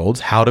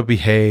 8-year-olds how to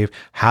behave,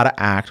 how to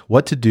act,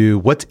 what to do,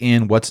 what's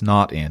in, what's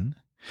not in.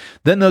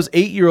 Then those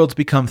 8-year-olds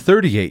become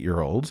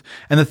 38-year-olds,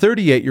 and the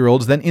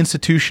 38-year-olds then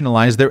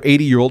institutionalize their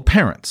 80-year-old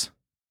parents.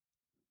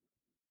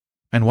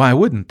 And why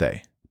wouldn't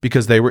they?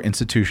 Because they were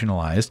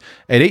institutionalized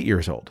at 8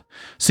 years old.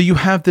 So you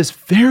have this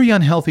very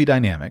unhealthy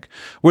dynamic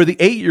where the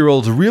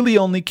 8-year-olds really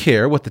only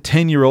care what the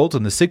 10-year-olds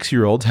and the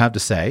 6-year-olds have to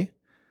say,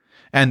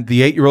 and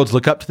the 8-year-olds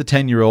look up to the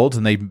 10-year-olds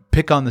and they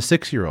pick on the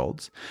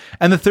 6-year-olds.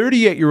 And the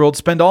 38-year-olds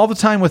spend all the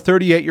time with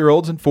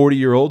 38-year-olds and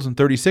 40-year-olds and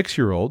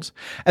 36-year-olds.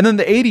 And then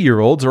the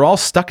 80-year-olds are all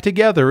stuck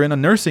together in a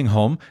nursing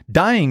home,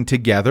 dying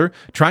together,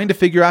 trying to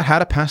figure out how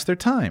to pass their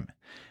time.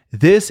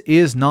 This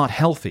is not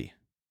healthy.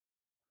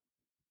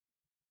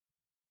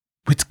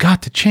 It's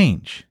got to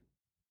change.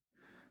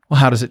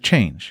 Well, how does it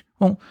change?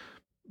 Well,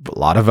 a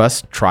lot of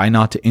us try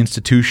not to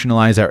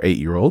institutionalize our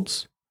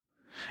 8-year-olds.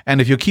 And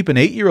if you keep an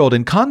 8-year-old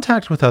in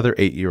contact with other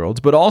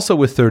 8-year-olds, but also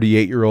with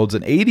 38-year-olds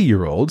and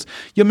 80-year-olds,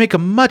 you'll make a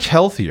much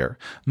healthier,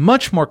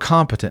 much more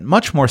competent,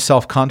 much more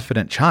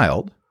self-confident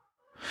child.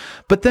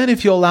 But then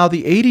if you allow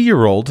the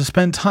 80-year-old to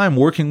spend time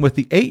working with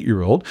the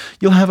 8-year-old,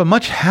 you'll have a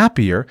much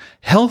happier,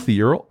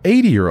 healthier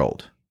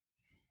 80-year-old.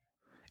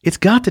 It's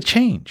got to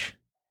change.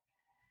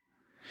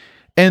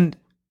 And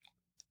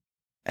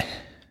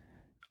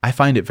I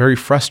find it very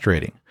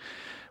frustrating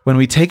when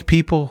we take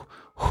people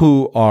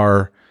who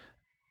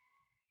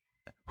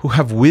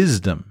have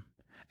wisdom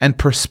and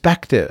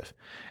perspective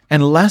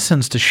and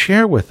lessons to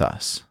share with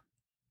us,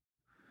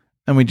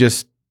 and we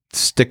just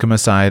stick them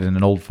aside in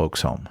an old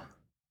folks' home.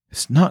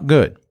 It's not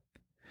good.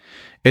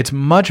 It's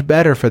much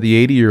better for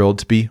the 80-year-old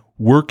to be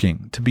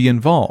working, to be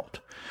involved.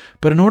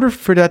 But in order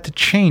for that to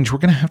change, we're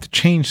going to have to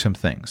change some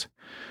things.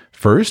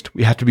 First,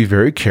 we have to be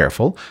very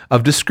careful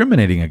of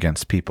discriminating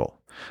against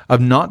people,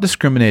 of not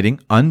discriminating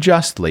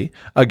unjustly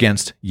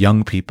against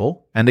young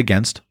people and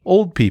against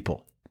old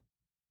people.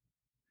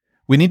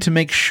 We need to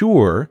make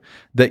sure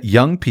that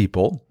young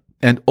people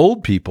and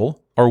old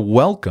people are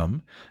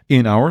welcome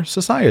in our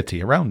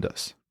society around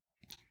us.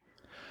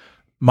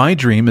 My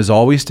dream is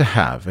always to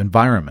have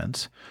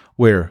environments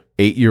where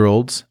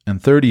 8-year-olds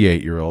and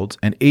 38-year-olds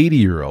and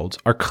 80-year-olds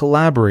are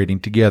collaborating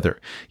together,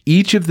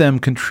 each of them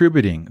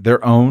contributing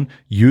their own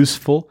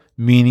useful,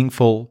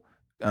 meaningful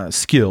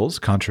skills,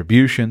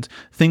 contributions,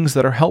 things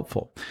that are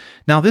helpful.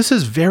 Now, this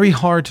is very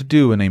hard to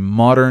do in a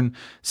modern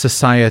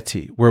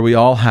society where we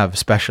all have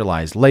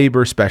specialized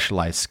labor,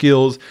 specialized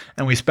skills,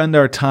 and we spend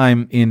our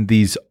time in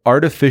these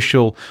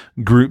artificial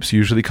groups,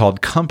 usually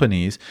called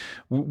companies,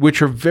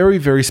 which are very,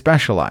 very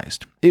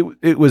specialized.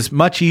 It was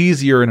much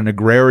easier in an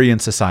agrarian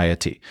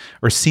society,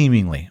 or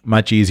seemingly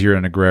much easier in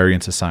an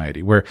agrarian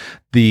society, where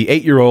the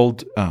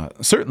 8-year-old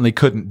certainly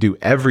couldn't do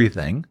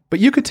everything, but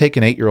you could take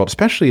an 8-year-old,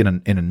 especially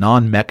in a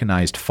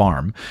non-mechanized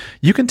farm,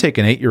 you can take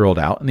an 8-year-old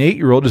out, and the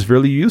 8-year-old is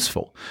really useful.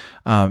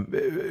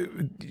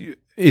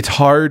 It's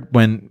hard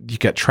when you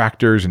get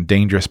tractors and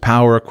dangerous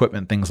power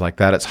equipment, things like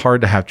that. It's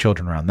hard to have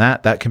children around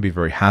that. That can be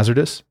very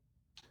hazardous.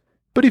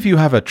 But if you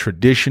have a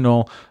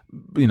traditional,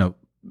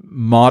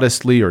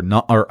 modestly or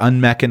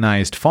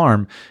unmechanized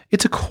farm,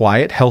 it's a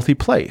quiet, healthy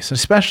place,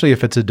 especially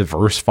if it's a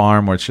diverse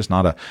farm where it's just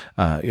not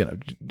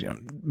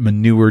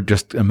manure,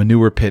 just a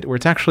manure pit, where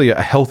it's actually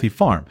a healthy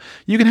farm.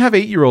 You can have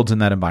 8-year-olds in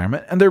that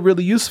environment, and they're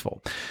really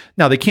useful.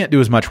 Now, they can't do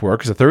as much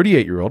work as a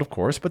 38-year-old, of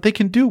course, but they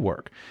can do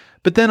work.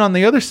 But then on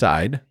the other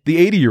side, the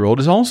 80-year-old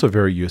is also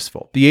very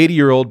useful. The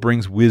 80-year-old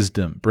brings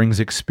wisdom, brings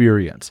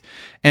experience.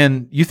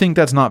 And you think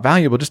that's not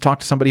valuable, just talk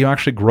to somebody who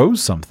actually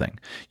grows something.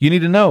 You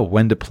need to know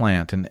when to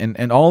plant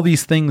and all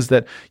these things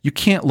that you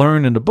can't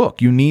learn in a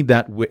book. You need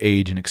that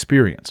age and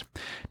experience.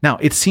 Now,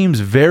 it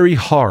seems very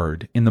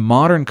hard in the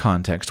modern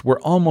context where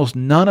almost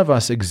none of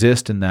us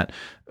exist in that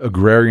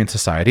agrarian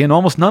society and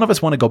almost none of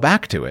us want to go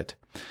back to it.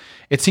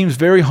 It seems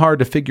very hard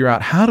to figure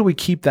out how do we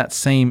keep that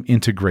same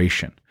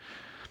integration.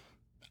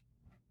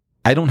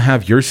 I don't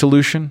have your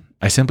solution.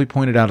 I simply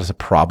point it out as a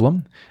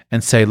problem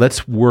and say,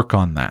 let's work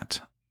on that.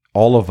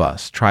 All of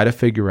us try to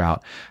figure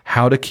out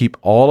how to keep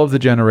all of the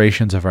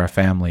generations of our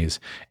families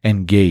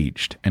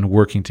engaged and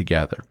working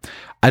together.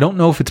 I don't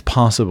know if it's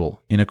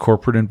possible in a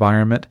corporate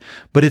environment,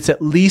 but it's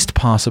at least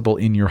possible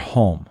in your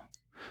home.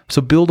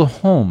 So build a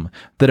home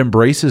that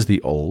embraces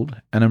the old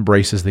and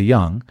embraces the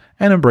young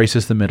and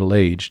embraces the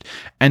middle-aged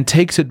and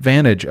takes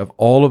advantage of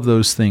all of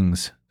those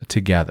things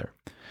together.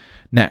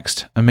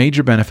 Next, a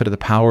major benefit of the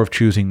power of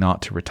choosing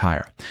not to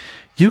retire.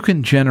 You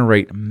can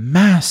generate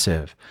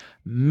massive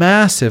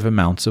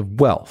amounts of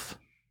wealth.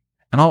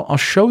 And I'll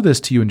show this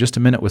to you in just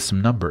a minute with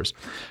some numbers.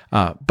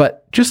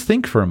 But just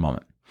think for a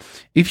moment.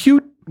 If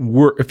you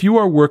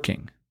are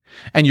working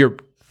and you're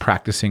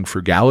practicing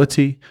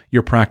frugality,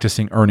 you're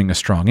practicing earning a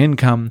strong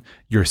income,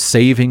 you're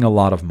saving a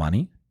lot of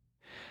money.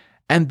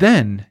 And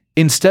then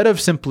instead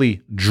of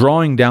simply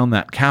drawing down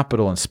that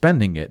capital and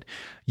spending it,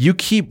 you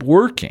keep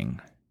working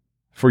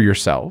for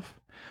yourself,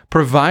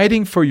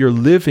 providing for your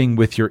living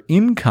with your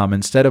income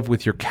instead of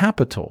with your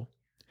capital.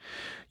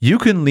 You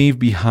can leave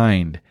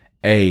behind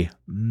a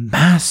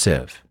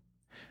massive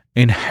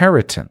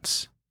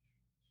inheritance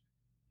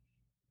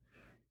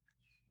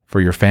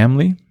for your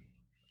family,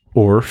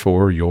 or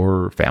for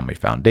your family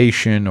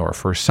foundation, or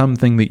for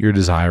something that you're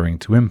desiring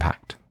to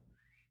impact.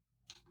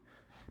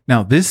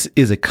 Now, this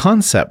is a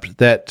concept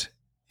that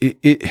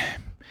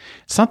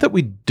it's not that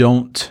we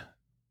don't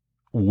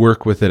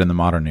work with it in the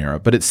modern era,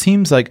 but it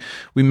seems like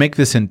we make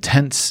this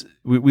intense,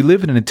 we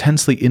live in an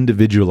intensely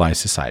individualized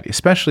society,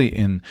 especially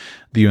in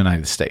the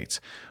United States,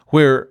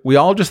 where we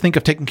all just think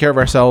of taking care of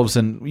ourselves,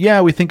 and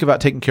we think about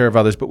taking care of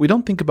others, but we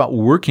don't think about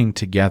working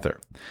together.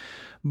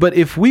 But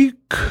if we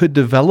could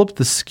develop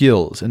the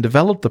skills and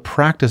develop the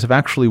practice of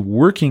actually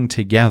working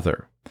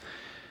together,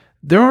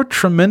 there are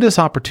tremendous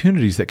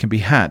opportunities that can be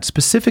had.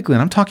 Specifically,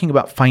 and I'm talking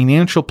about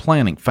financial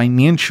planning,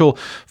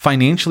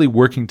 financially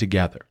working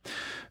together.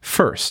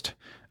 First,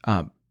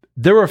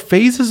 there are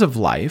phases of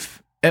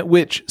life at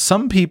which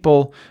some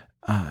people,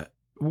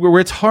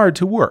 where it's hard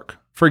to work.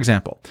 For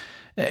example,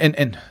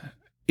 and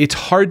it's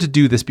hard to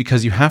do this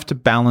because you have to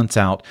balance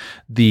out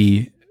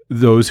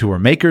those who are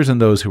makers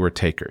and those who are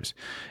takers.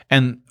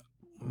 And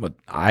what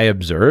I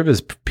observe is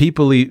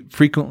people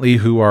frequently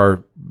who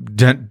are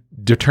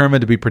determined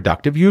to be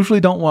productive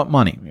usually don't want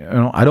money.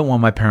 I don't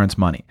want my parents'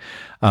 money.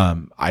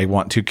 I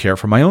want to care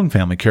for my own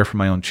family, care for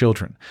my own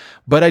children.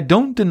 But I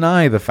don't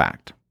deny the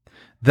fact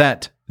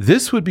that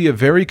this would be a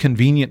very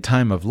convenient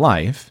time of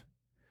life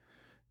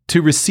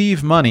to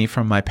receive money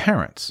from my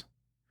parents.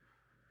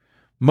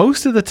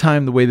 Most of the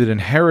time, the way that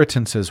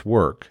inheritances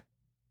work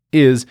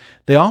is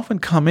they often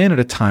come in at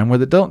a time where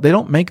they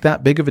don't make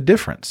that big of a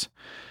difference.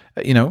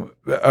 An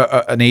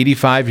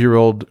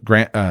 85-year-old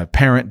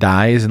parent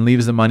dies and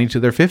leaves the money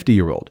to their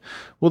 50-year-old.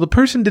 Well, the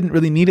person didn't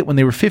really need it when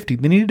they were 50.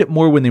 They needed it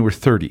more when they were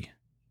 30.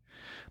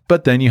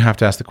 But then you have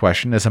to ask the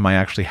question, am I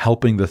actually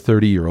helping the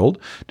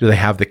 30-year-old? Do they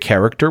have the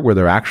character where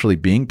they're actually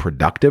being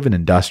productive and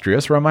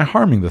industrious, or am I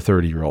harming the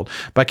 30-year-old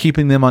by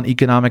keeping them on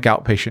economic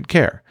outpatient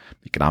care?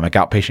 Economic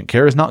outpatient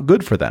care is not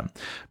good for them.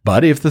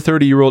 But if the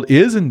 30-year-old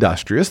is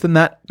industrious, then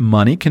that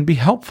money can be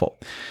helpful.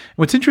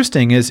 What's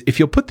interesting is if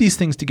you'll put these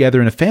things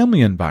together in a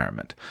family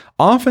environment,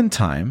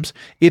 oftentimes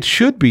it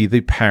should be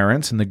the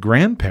parents and the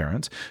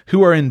grandparents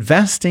who are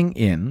investing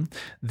in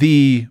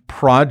the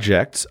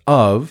projects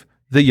of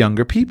the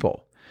younger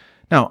people.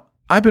 Now,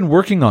 I've been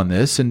working on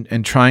this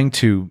and trying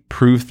to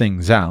prove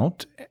things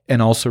out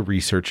and also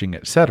researching,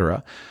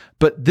 etc.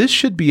 But this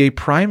should be a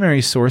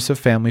primary source of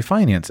family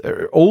finance.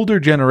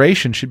 Older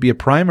generation should be a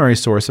primary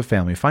source of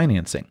family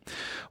financing.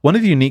 One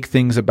of the unique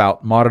things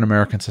about modern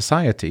American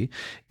society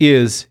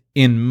is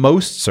in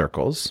most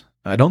circles,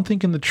 I don't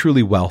think in the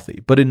truly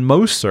wealthy, but in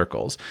most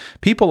circles,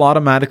 people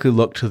automatically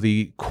look to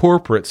the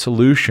corporate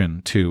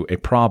solution to a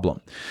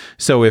problem.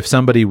 So if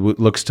somebody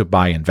looks to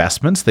buy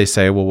investments, they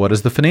say, well, what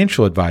does the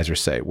financial advisor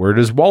say? What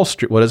does Wall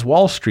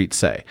Street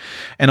say?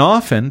 And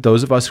often,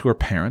 those of us who are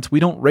parents, we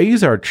don't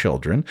raise our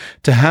children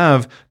to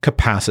have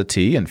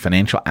capacity and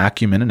financial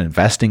acumen and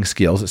investing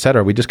skills, et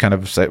cetera. We just kind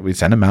of we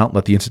send them out,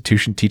 let the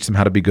institution teach them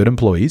how to be good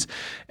employees.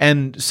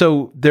 And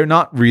so they're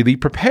not really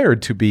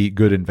prepared to be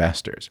good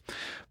investors.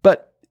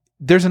 But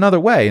there's another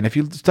way. And if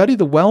you study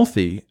the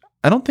wealthy,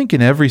 I don't think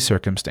in every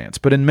circumstance,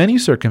 but in many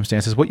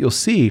circumstances, what you'll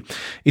see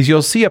is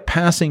a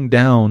passing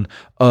down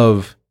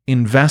of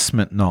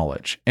investment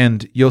knowledge,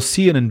 and you'll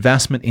see an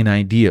investment in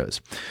ideas.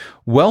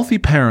 Wealthy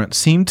parents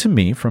seem to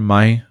me, from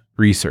my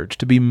research,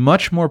 to be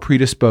much more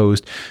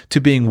predisposed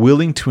to being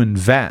willing to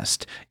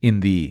invest in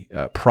the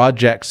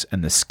projects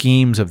and the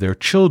schemes of their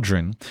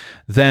children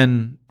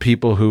than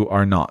people who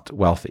are not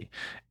wealthy.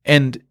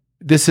 And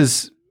this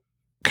is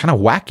kind of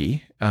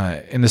wacky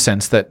in the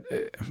sense that,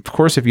 of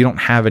course, if you don't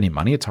have any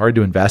money, it's hard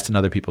to invest in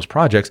other people's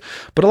projects.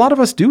 But a lot of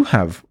us do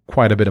have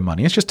quite a bit of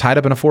money. It's just tied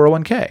up in a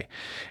 401k.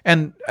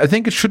 And I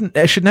think it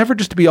should never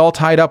just be all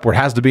tied up where it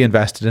has to be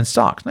invested in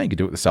stocks. Now you can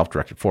do it with a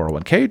self-directed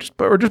 401k,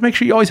 or just make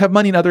sure you always have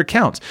money in other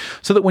accounts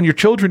so that when your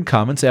children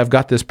come and say, I've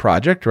got this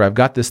project or I've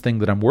got this thing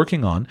that I'm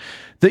working on,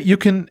 that you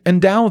can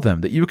endow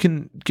them, that you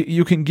can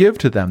give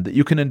to them, that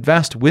you can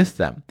invest with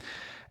them.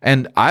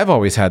 And I've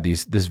always had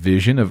this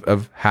vision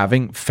of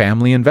having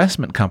family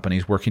investment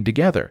companies working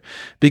together,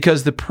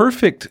 because the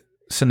perfect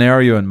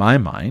scenario in my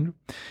mind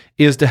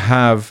is to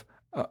have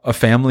a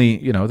family,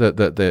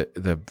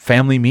 the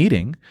family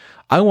meeting.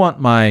 I want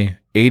my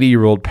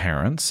 80-year-old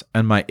parents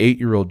and my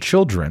 8-year-old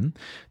children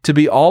to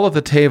be all at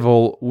the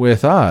table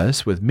with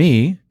us, with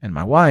me and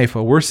my wife,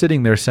 while we're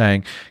sitting there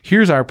saying,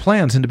 here's our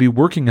plans, and to be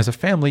working as a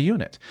family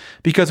unit.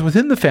 Because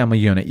within the family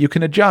unit, you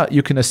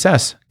can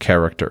assess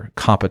character,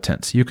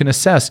 competence, you can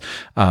assess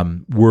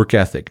work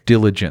ethic,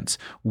 diligence,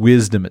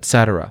 wisdom,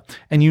 etc.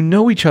 And you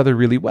know each other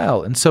really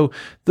well. And so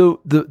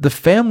the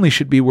family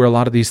should be where a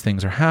lot of these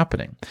things are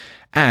happening.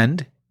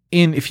 And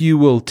if you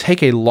will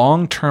take a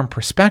long-term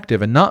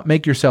perspective and not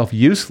make yourself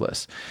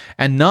useless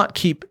and not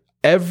keep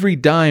every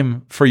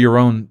dime for your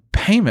own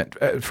payment,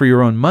 for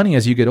your own money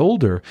as you get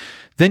older,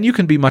 then you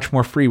can be much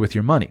more free with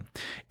your money.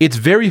 It's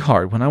very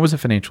hard. When I was a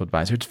financial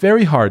advisor, it's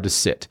very hard to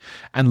sit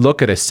and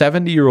look at a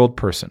 70-year-old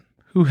person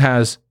who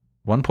has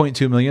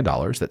 $1.2 million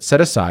that's set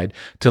aside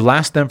to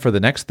last them for the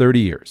next 30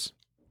 years.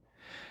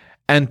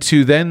 And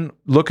to then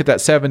look at that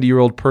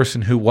 70-year-old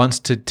person who wants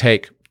to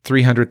take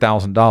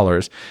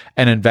 $300,000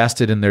 and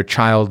invest it in their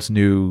child's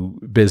new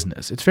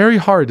business. It's very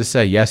hard to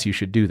say, yes, you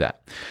should do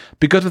that.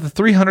 Because if the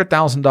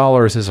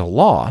 $300,000 is a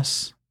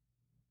loss,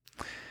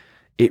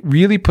 it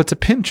really puts a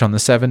pinch on the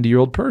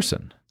 70-year-old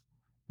person.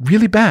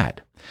 Really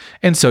bad.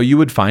 And so you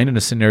would find in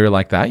a scenario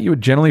like that, you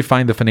would generally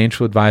find the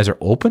financial advisor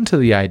open to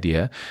the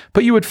idea,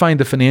 but you would find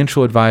the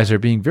financial advisor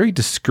being very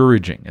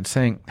discouraging and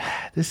saying,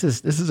 this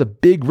is a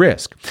big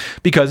risk.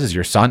 Because is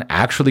your son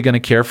actually going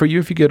to care for you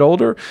if you get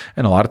older?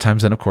 And a lot of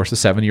times then, of course, the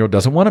 70-year-old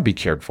doesn't want to be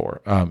cared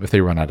for if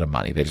they run out of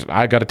money.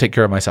 I got to take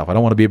care of myself. I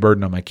don't want to be a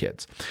burden on my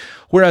kids.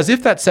 Whereas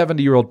if that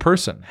 70-year-old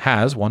person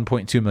has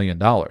 $1.2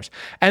 million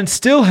and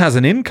still has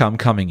an income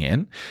coming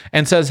in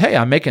and says, hey,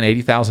 I'm making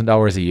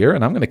 $80,000 a year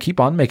and I'm going to keep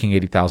on making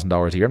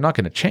 $80,000 a year. I'm not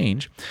going to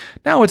change.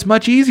 Now it's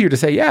much easier to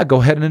say, yeah,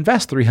 go ahead and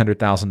invest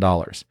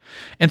 $300,000.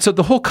 And so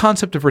the whole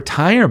concept of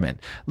retirement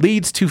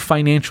leads to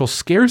financial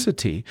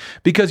scarcity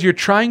because you're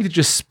trying to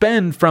just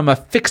spend from a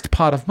fixed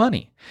pot of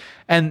money.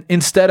 And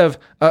instead of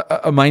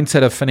a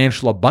mindset of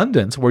financial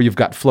abundance where you've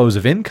got flows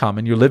of income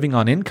and you're living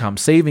on income,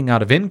 saving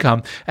out of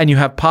income, and you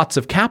have pots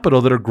of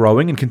capital that are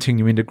growing and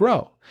continuing to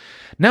grow.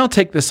 Now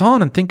take this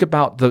on and think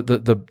about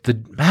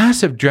the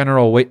massive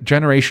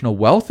generational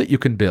wealth that you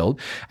can build.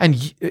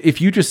 And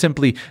if you just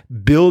simply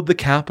build the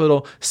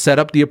capital, set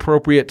up the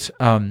appropriate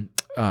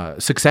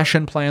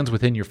succession plans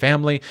within your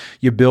family,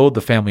 you build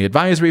the family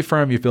advisory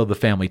firm, you build the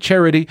family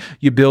charity,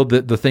 you build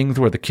the things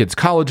where the kids'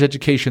 college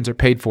educations are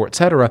paid for,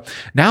 etc.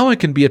 Now it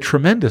can be a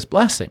tremendous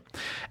blessing.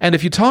 And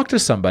if you talk to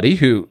somebody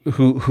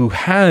who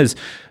has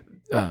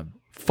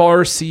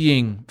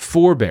far-seeing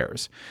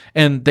forebears,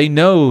 and they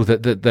know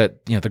that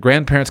the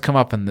grandparents come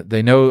up and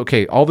they know,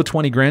 okay, all the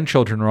 20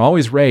 grandchildren are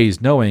always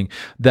raised knowing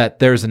that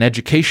there's an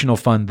educational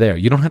fund there.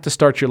 You don't have to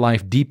start your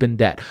life deep in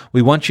debt.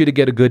 We want you to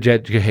get a good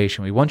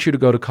education. We want you to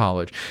go to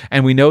college,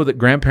 and we know that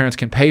grandparents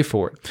can pay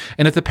for it.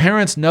 And if the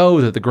parents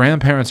know that the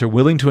grandparents are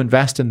willing to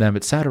invest in them,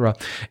 etc.,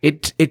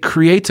 it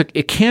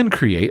can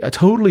create a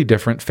totally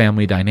different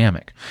family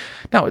dynamic.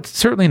 Now, it's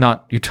certainly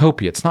not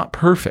utopia. It's not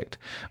perfect,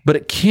 but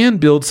it can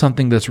build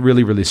something that's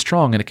really, really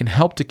strong, and it can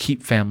help to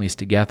keep families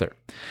together.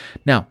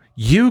 Now,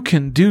 you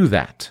can do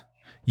that.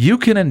 You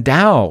can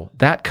endow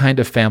that kind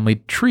of family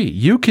tree.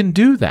 You can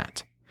do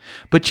that.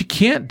 But you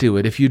can't do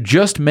it if you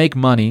just make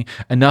money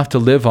enough to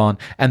live on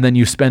and then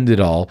you spend it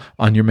all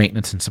on your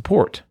maintenance and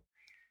support.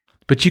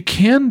 But you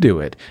can do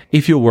it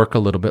if you work a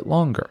little bit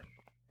longer.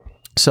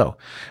 So,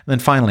 then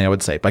finally, I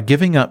would say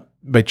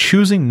by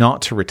choosing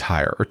not to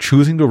retire or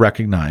choosing to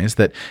recognize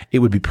that it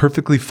would be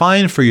perfectly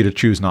fine for you to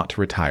choose not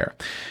to retire,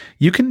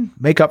 you can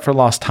make up for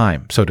lost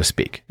time, so to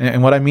speak.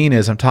 And what I mean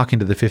is I'm talking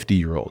to the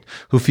 50-year-old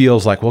who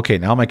feels like, well, okay,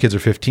 now my kids are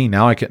 15,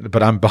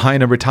 but I'm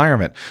behind in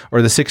retirement,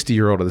 or the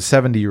 60-year-old or the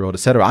 70-year-old, et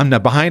cetera. I'm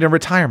not behind in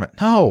retirement.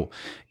 No.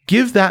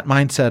 Give that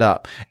mindset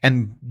up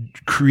and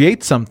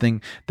create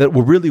something that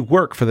will really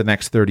work for the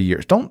next 30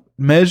 years. Don't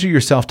measure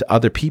yourself to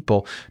other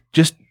people.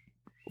 Just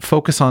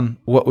focus on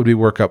what would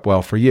work up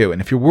well for you. And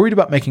if you're worried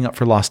about making up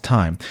for lost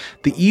time,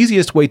 the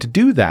easiest way to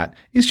do that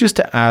is just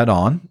to add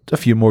on a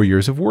few more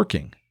years of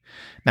working.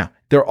 Now,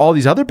 there are all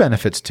these other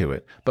benefits to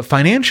it, but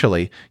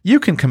financially, you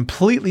can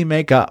completely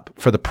make up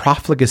for the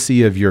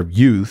profligacy of your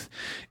youth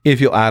if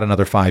you'll add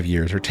another 5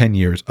 years or 10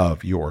 years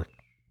of your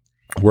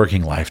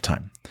working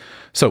lifetime.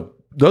 So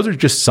those are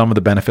just some of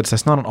the benefits.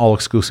 That's not an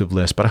all-exclusive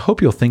list, but I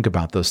hope you'll think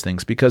about those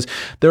things because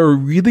there are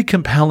really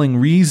compelling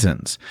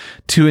reasons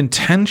to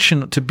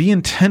be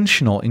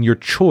intentional in your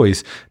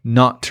choice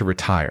not to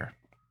retire.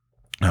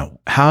 Now,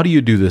 how do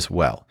you do this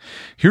well?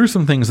 Here are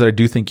some things that I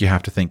do think you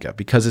have to think of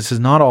because this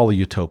is not all a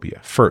utopia.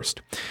 First,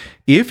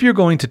 if you're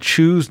going to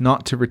choose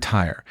not to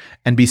retire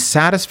and be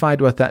satisfied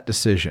with that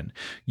decision,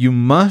 you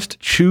must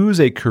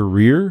choose a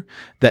career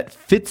that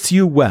fits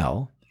you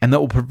well and that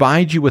will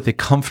provide you with a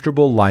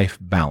comfortable life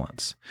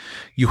balance.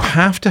 You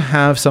have to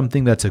have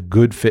something that's a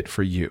good fit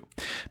for you.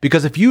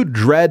 Because if you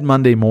dread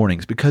Monday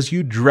mornings, because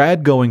you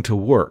dread going to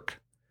work,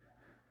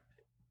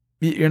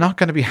 you're not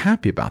going to be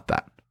happy about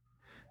that.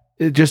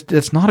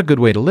 It's not a good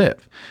way to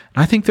live.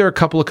 And I think there are a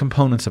couple of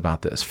components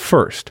about this.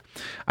 First,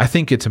 I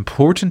think it's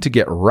important to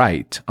get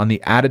right on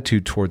the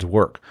attitude towards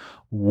work.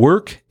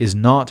 Work is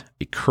not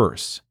a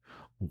curse.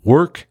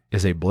 Work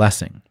is a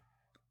blessing.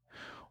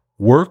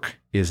 Work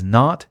is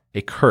not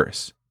a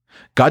curse.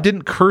 God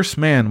didn't curse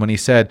man when he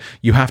said,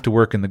 you have to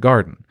work in the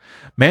garden.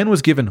 Man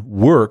was given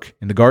work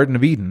in the Garden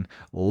of Eden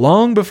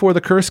long before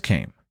the curse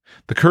came.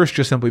 The curse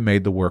just simply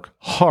made the work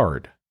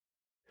hard.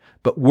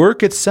 But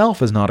work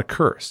itself is not a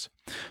curse.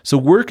 So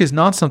work is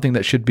not something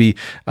that should be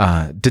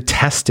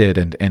detested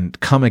and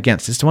come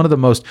against. It's one of the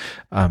most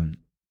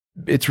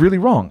It's really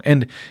wrong.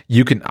 And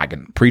I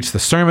can preach the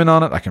sermon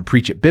on it. I can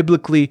preach it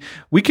biblically.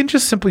 We can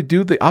just simply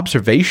do the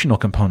observational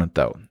component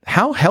though.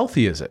 How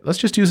healthy is it? Let's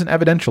just use an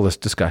evidentialist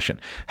discussion.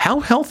 How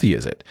healthy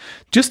is it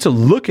just to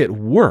look at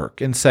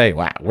work and say,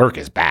 wow, work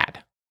is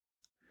bad?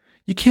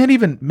 You can't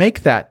even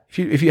make that.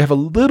 If you have a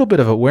little bit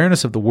of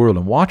awareness of the world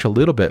and watch a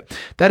little bit,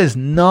 that is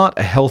not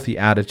a healthy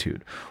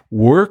attitude.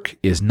 Work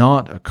is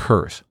not a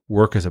curse.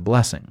 Work is a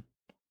blessing.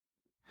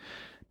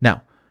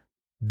 Now,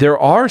 there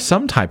are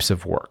some types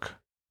of work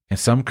and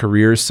some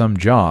careers, some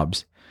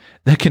jobs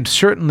that can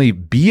certainly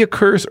be a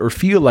curse or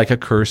feel like a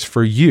curse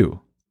for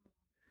you.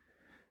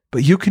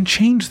 But you can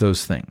change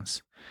those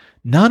things.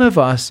 None of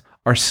us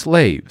are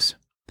slaves.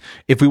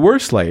 If we were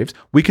slaves,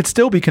 we could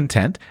still be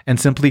content and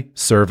simply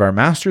serve our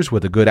masters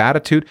with a good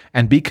attitude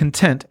and be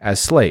content as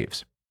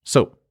slaves.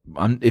 So,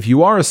 if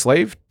you are a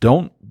slave,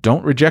 don't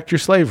reject your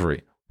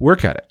slavery.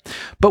 Work at it.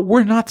 But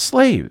we're not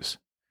slaves.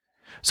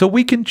 So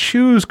we can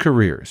choose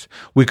careers.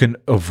 We can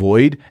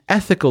avoid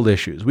ethical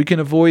issues. We can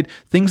avoid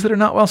things that are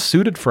not well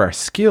suited for our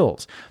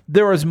skills.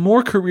 There is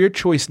more career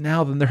choice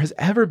now than there has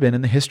ever been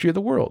in the history of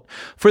the world.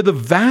 For the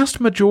vast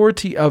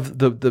majority of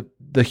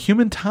the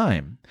human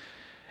time,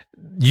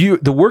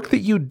 the work that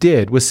you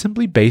did was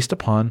simply based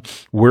upon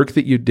work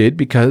that you did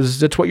because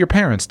that's what your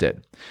parents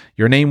did.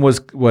 Your name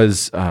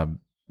was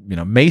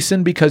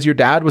Mason because your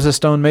dad was a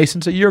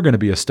stonemason, so you're going to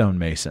be a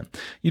stonemason.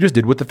 You just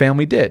did what the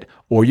family did.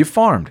 Or you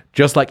farmed,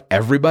 just like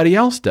everybody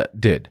else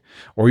did.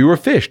 Or you were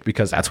fished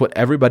because that's what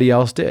everybody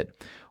else did.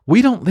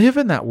 We don't live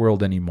in that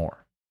world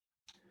anymore.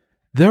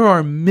 There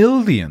are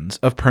millions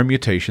of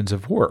permutations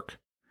of work.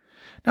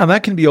 Now,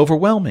 that can be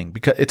overwhelming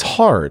because it's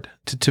hard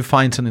to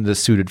find something that's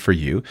suited for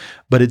you,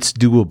 but it's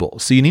doable.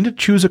 So you need to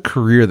choose a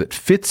career that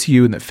fits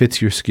you and that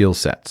fits your skill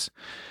sets.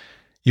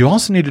 You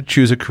also need to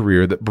choose a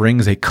career that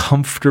brings a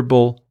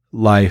comfortable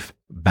life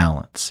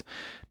balance.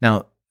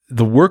 Now,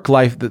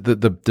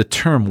 the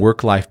term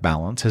work-life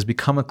balance has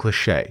become a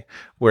cliche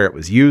where it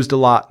was used a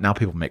lot. Now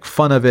people make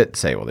fun of it,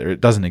 say, well,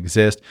 it doesn't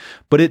exist.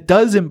 But it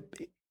does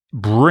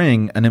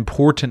bring an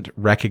important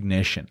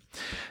recognition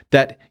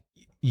that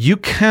you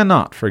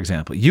cannot, for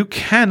example,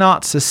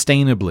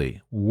 sustainably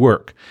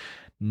work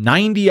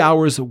 90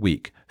 hours a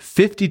week,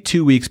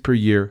 52 weeks per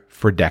year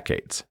for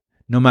decades.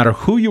 No matter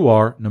who you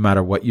are, no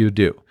matter what you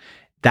do.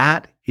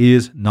 That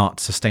is not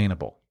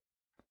sustainable.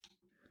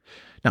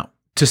 Now,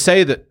 to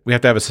say that we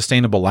have to have a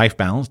sustainable life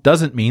balance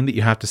doesn't mean that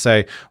you have to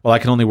say, well, I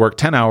can only work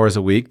 10 hours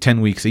a week,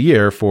 10 weeks a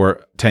year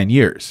for 10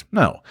 years.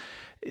 No,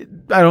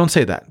 I don't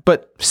say that.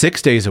 But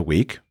 6 days a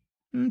week,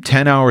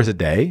 10 hours a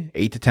day,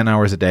 8 to 10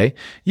 hours a day,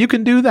 you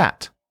can do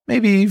that.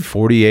 Maybe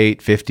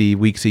 48, 50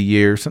 weeks a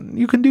year.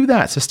 You can do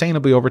that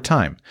sustainably over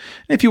time.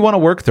 And if you want to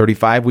work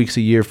 35 weeks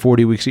a year,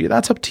 40 weeks a year,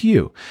 that's up to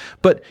you.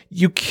 But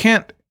you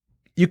can't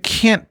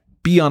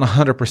be on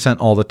 100%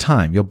 all the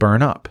time. You'll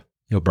burn up.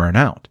 You'll burn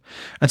out.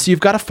 And so you've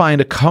got to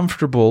find a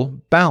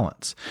comfortable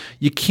balance.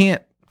 You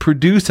can't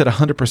produce at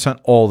 100%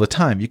 all the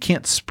time. You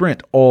can't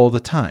sprint all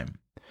the time.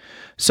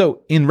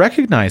 So in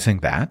recognizing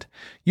that,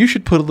 you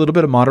should put a little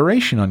bit of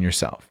moderation on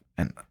yourself.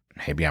 And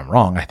maybe I'm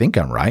wrong. I think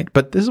I'm right.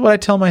 But this is what I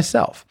tell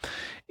myself.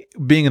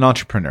 Being an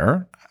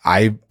entrepreneur,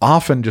 I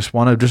often just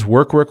want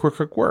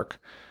to work.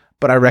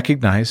 But I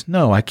recognize,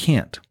 no, I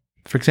can't.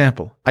 For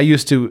example, I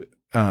used to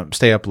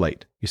stay up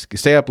late.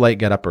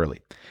 Get up early.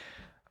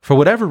 For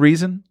whatever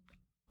reason,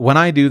 when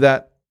I do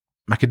that,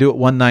 I could do it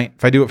one night.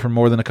 If I do it for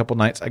more than a couple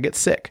nights, I get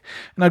sick.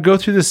 And I'd go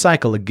through this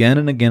cycle again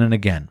and again and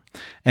again.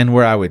 And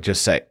where I would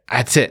just say,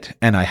 that's it.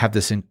 And I have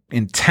this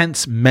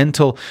intense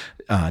mental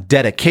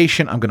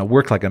dedication. I'm going to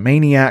work like a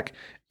maniac.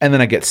 And then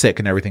I get sick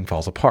and everything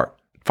falls apart.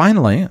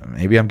 Finally,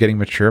 maybe I'm getting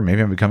mature.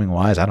 Maybe I'm becoming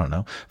wise. I don't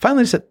know.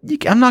 Finally, I said,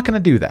 I'm not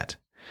going to do that.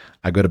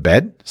 I go to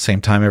bed, same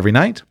time every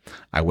night.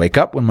 I wake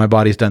up when my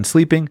body's done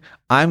sleeping.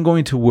 I'm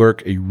going to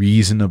work a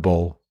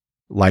reasonable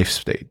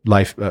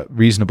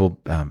reasonable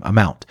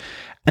amount.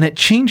 And it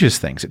changes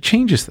things.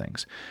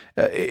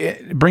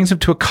 It brings them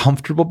to a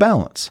comfortable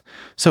balance.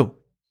 So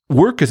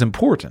work is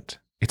important.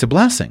 It's a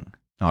blessing,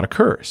 not a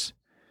curse.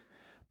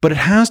 But it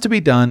has to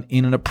be done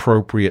in an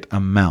appropriate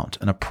amount,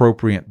 an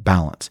appropriate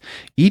balance.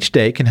 Each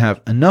day can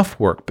have enough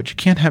work, but you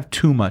can't have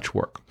too much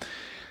work.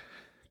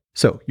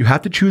 So you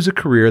have to choose a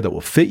career that will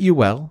fit you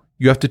well.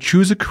 You have to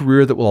choose a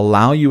career that will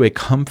allow you a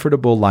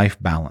comfortable life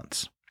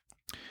balance.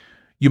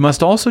 You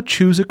must also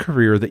choose a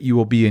career that you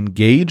will be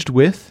engaged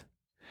with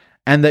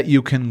and that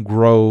you can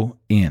grow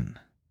in.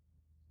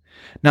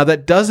 Now,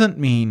 that doesn't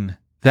mean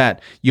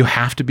that you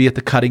have to be at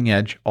the cutting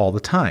edge all the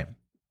time.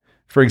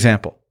 For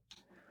example,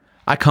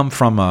 I come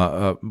from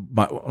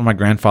one of my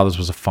grandfathers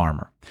was a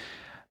farmer.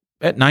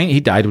 He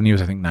died when he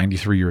was, I think,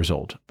 93 years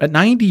old. At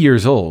 90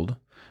 years old,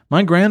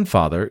 my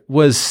grandfather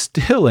was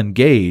still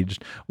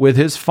engaged with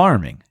his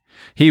farming.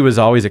 He was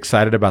always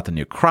excited about the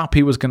new crop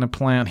he was going to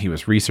plant. He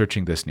was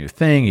researching this new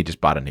thing. He just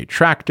bought a new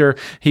tractor.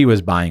 He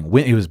was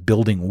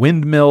building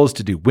windmills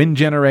to do wind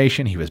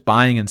generation. He was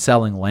buying and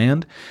selling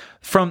land.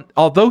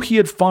 Although he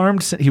had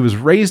farmed, he was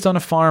raised on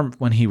a farm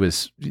when he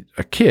was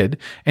a kid,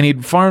 and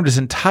he'd farmed his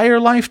entire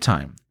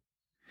lifetime.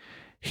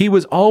 he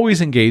was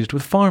always engaged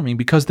with farming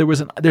because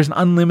there's an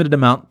unlimited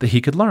amount that he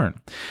could learn.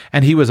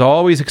 And he was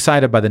always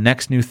excited by the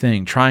next new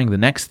thing, trying the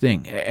next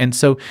thing. And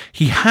so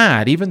he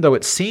had, even though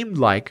it seemed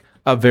like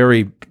a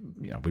very,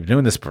 we've been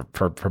doing this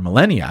for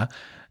millennia,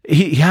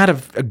 he had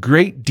a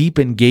great deep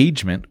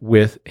engagement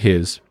with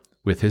his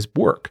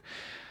work.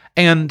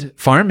 And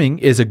farming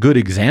is a good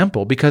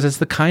example because it's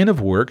the kind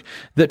of work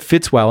that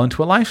fits well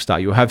into a lifestyle.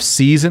 You have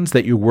seasons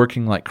that you're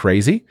working like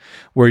crazy,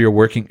 where you're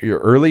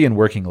early and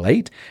working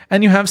late,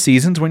 and you have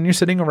seasons when you're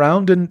sitting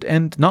around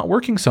and not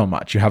working so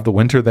much. You have the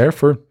winter there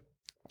for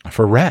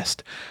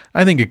rest.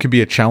 I think it could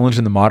be a challenge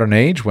in the modern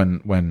age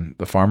when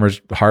the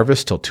farmers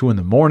harvest till 2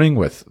 a.m.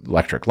 with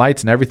electric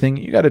lights and everything.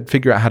 You got to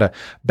figure out how to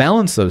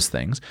balance those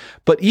things.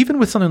 But even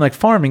with something like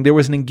farming, there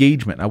was an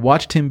engagement. I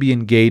watched him be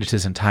engaged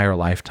his entire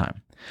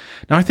lifetime.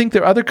 Now, I think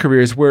there are other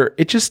careers where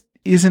it just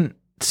isn't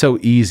so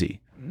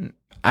easy.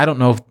 I don't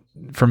know if,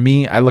 for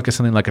me, I look at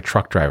something like a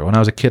truck driver. When I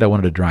was a kid, I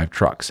wanted to drive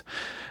trucks.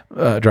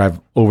 Drive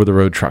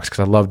over-the-road trucks because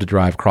I love to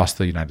drive across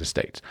the United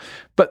States.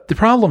 But the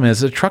problem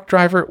is, as a truck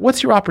driver,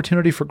 what's your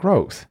opportunity for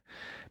growth?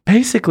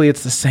 Basically,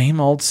 it's the same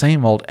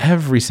old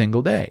every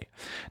single day.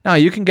 Now,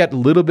 you can get a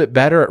little bit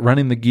better at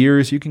running the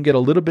gears. You can get a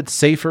little bit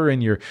safer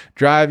in your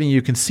driving.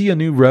 You can see a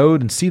new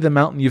road and see the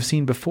mountain you've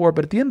seen before.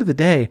 But at the end of the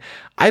day,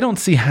 I don't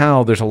see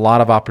how there's a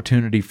lot of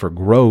opportunity for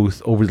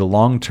growth over the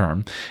long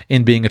term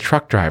in being a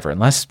truck driver,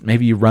 unless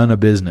maybe you run a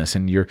business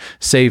and you're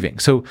saving.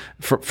 So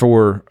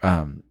for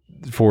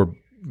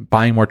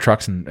buying more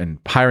trucks and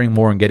hiring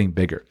more and getting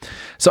bigger.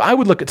 So I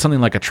would look at something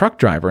like a truck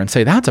driver and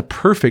say, that's a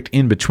perfect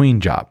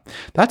in-between job.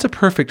 That's a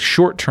perfect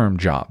short-term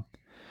job.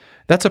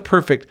 That's a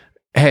perfect,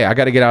 hey, I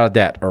got to get out of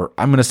debt, or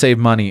I'm going to save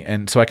money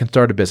and so I can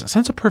start a business.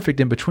 That's a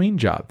perfect in-between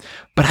job.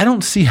 But I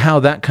don't see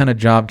how that kind of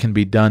job can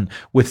be done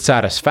with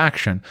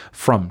satisfaction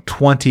from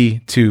 20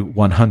 to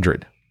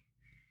 100.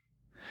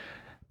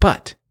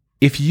 But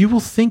if you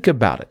will think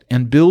about it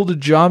and build a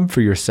job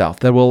for yourself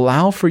that will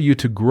allow for you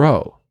to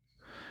grow,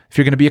 if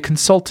you're going to be a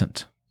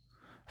consultant,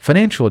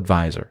 financial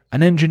advisor,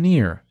 an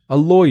engineer, a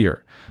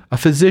lawyer, a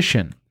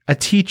physician, a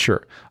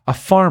teacher, a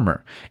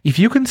farmer, if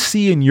you can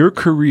see in your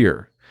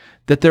career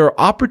that there are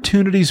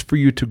opportunities for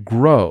you to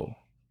grow,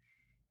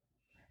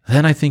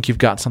 then I think you've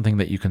got something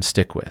that you can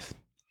stick with.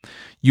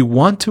 You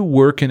want to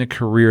work in a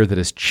career that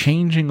is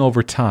changing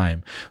over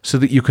time so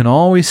that you can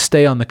always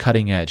stay on the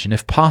cutting edge, and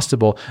if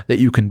possible, that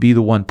you can be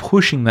the one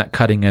pushing that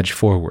cutting edge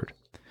forward.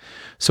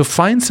 So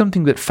find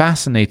something that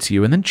fascinates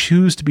you and then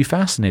choose to be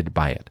fascinated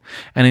by it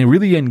and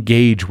really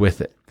engage with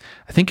it.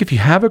 I think if you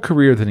have a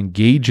career that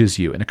engages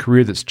you and a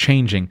career that's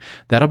changing,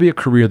 that'll be a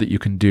career that you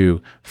can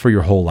do for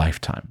your whole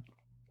lifetime.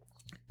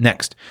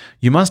 Next,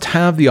 you must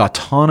have the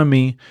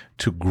autonomy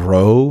to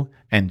grow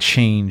and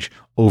change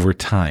over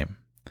time.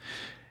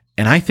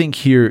 And I think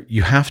here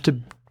you have to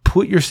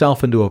put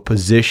yourself into a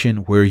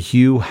position where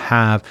you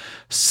have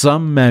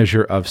some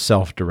measure of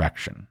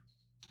self-direction.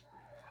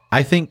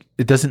 I think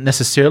it doesn't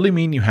necessarily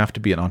mean you have to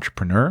be an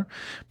entrepreneur,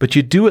 but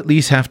you do at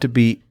least have to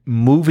be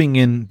moving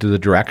into the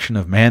direction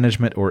of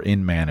management or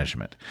in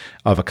management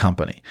of a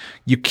company.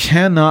 You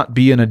cannot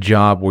be in a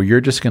job where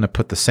you're just going to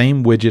put the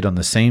same widget on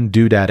the same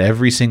doodad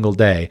every single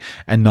day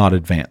and not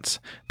advance,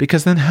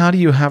 because then how do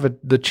you have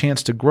the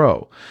chance to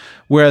grow?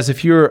 Whereas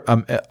if you're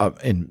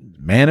in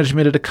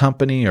management at a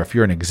company, or if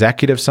you're an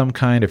executive of some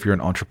kind, if you're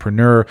an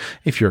entrepreneur,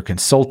 if you're a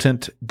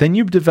consultant, then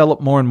you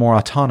develop more and more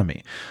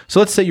autonomy. So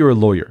let's say you're a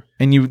lawyer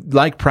and you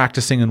like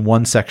practicing in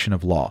one section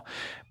of law,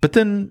 but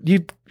then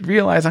you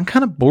realize, I'm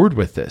kind of bored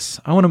with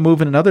this. I want to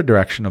move in another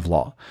direction of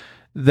law.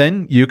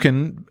 Then you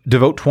can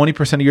devote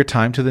 20% of your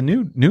time to the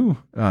new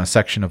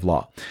section of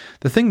law.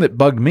 The thing that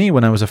bugged me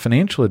when I was a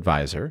financial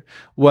advisor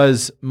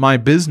was my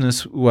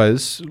business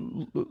was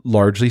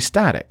largely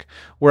static,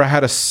 where I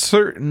had a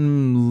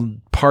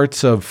certain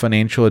parts of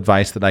financial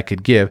advice that I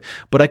could give,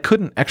 but I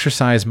couldn't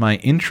exercise my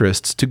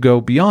interests to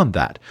go beyond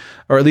that,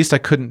 or at least I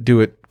couldn't do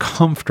it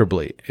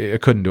comfortably. I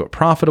couldn't do it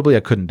profitably.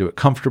 I couldn't do it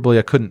comfortably.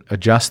 I couldn't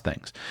adjust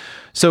things.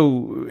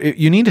 So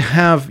you need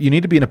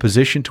to be in a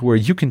position to where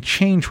you can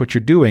change what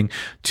you're doing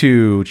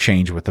to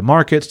change with the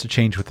markets, to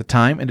change with the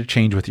time, and to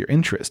change with your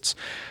interests.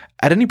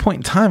 At any point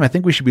in time, I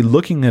think we should be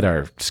looking at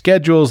our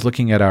schedules,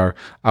 looking at our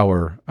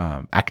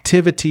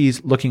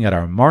activities, looking at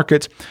our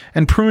markets,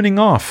 and pruning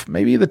off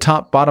maybe the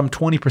bottom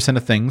 20%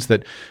 of things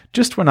that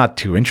just we're not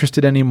too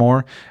interested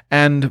anymore,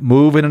 and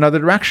move in another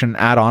direction,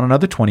 add on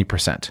another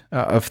 20%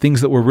 of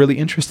things that we're really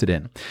interested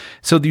in.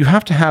 So you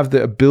have to have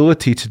the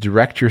ability to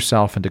direct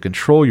yourself and to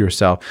control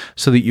yourself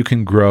so that you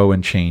can grow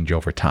and change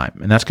over time.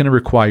 And that's going to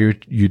require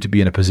you to be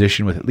in a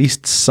position with at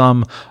least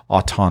some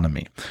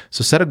autonomy.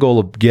 So set a goal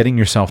of getting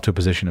yourself to a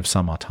position of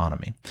some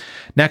autonomy.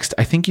 Next,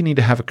 I think you need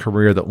to have a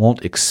career that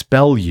won't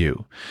expel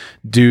you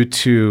due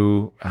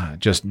to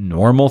just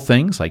normal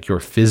things like you're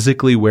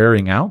physically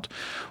wearing out,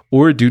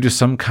 or due to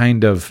some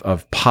kind of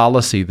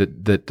policy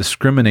that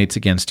discriminates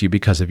against you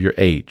because of your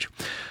age.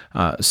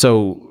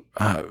 Example,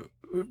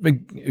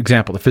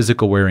 the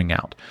physical wearing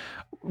out.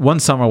 One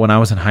summer when I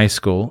was in high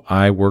school,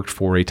 I worked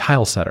for a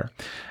tile setter,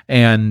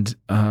 and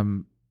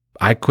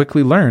I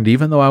quickly learned,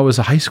 even though I was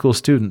a high school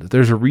student, that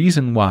there's a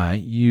reason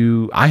why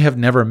I have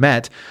never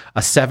met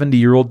a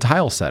 70-year-old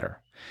tile setter.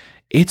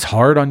 It's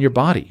hard on your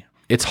body.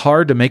 It's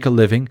hard to make a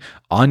living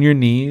on your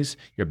knees,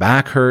 your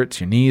back hurts,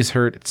 your knees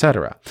hurt,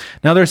 etc.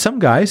 Now, there are some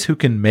guys who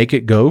can make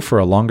it go for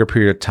a longer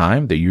period of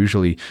time. They're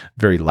usually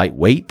very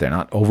lightweight. They're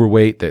not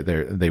overweight.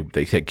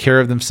 They take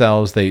care of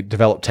themselves. They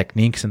develop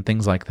techniques and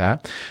things like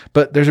that.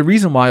 But there's a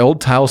reason why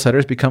old tile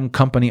setters become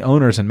company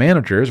owners and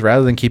managers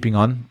rather than keeping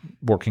on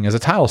working as a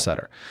tile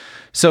setter.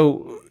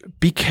 So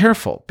be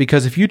careful,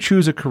 because if you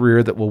choose a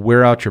career that will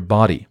wear out your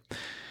body,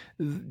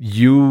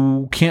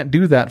 you can't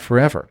do that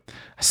forever.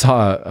 I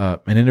saw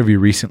an interview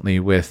recently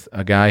with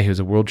a guy who's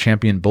a world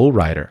champion bull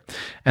rider,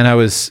 and I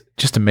was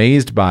just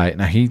amazed by it.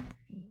 Now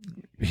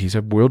he's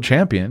a world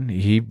champion.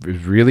 He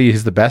really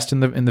is the best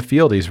in the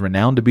field. He's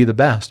renowned to be the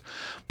best.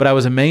 But I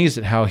was amazed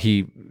at how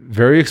he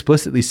very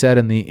explicitly said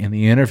in the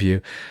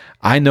interview,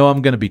 "I know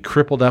I'm going to be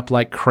crippled up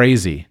like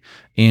crazy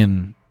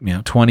in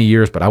 20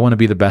 years, but I want to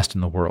be the best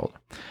in the world."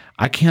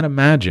 I can't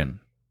imagine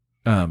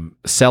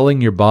selling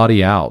your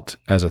body out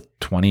as a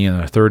 20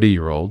 and a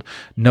 30-year-old,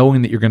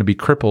 knowing that you're going to be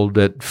crippled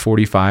at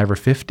 45 or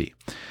 50.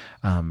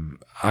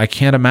 I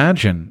can't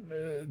imagine,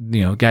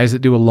 guys that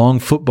do a long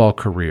football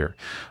career,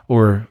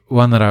 or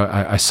one that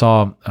I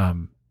saw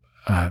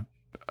a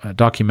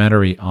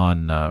documentary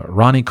on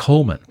Ronnie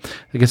Coleman.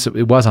 I guess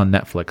it was on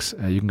Netflix.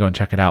 You can go and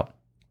check it out.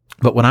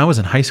 But when I was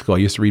in high school, I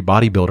used to read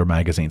bodybuilder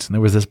magazines, and there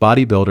was this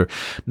bodybuilder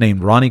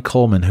named Ronnie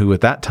Coleman who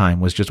at that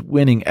time was just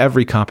winning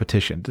every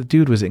competition. The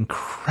dude was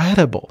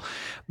incredible,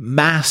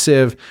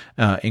 massive,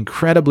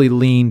 incredibly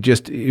lean.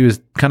 He was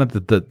kind of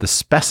the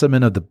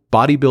specimen of the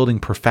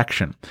bodybuilding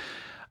perfection.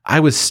 I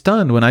was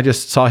stunned when I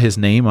just saw his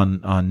name on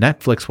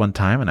Netflix one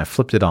time, and I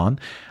flipped it on.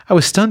 I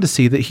was stunned to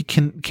see that he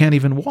can't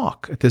even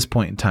walk at this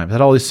point in time. He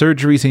had all these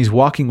surgeries, and he's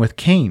walking with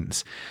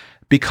canes,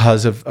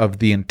 because of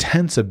the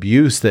intense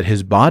abuse that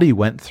his body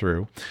went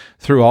through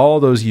all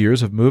those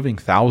years of moving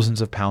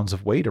thousands of pounds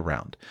of weight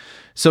around.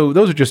 So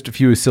those are just a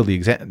few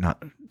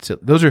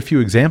those are a few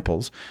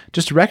examples,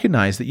 just to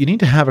recognize that you need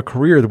to have a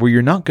career where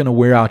you're not going to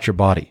wear out your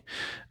body.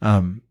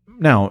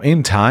 Now,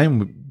 in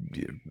time,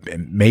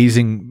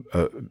 amazing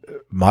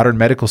modern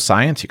medical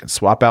science, you can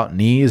swap out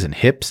knees and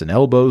hips and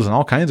elbows and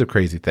all kinds of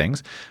crazy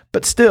things,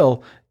 but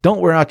still,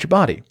 don't wear out your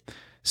body.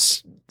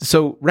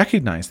 So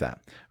recognize that.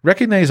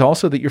 Recognize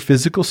also that your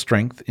physical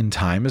strength in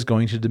time is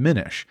going to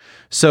diminish.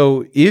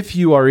 So if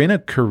you are in a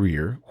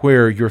career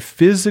where your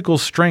physical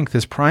strength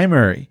is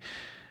primary,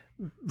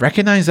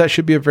 recognize that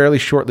should be a fairly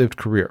short-lived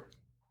career.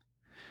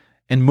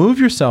 And move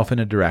yourself in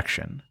a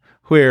direction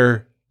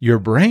where your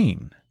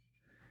brain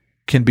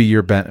can be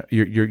your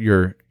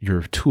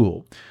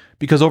tool.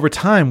 Because over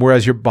time,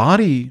 whereas your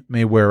body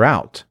may wear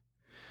out,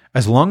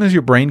 as long as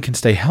your brain can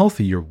stay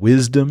healthy, your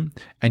wisdom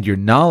and your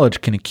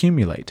knowledge can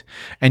accumulate,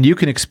 and you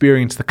can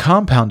experience the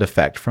compound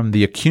effect from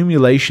the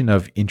accumulation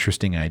of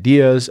interesting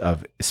ideas,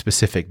 of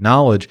specific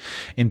knowledge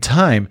in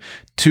time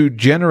to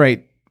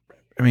generate,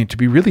 to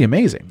be really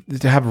amazing,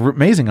 to have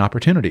amazing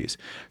opportunities.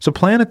 So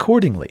plan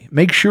accordingly.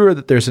 Make sure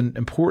that there's an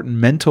important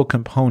mental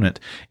component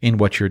in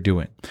what you're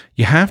doing.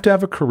 You have to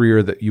have a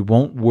career that you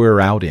won't wear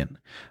out in,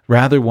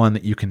 rather one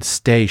that you can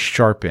stay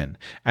sharp in,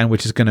 and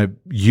which is going to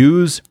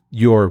use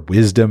your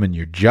wisdom and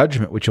your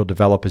judgment, which you'll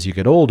develop as you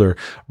get older,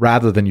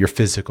 rather than your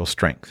physical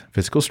strength.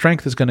 Physical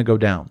strength is going to go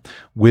down.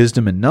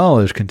 Wisdom and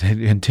knowledge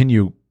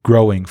continue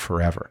growing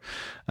forever.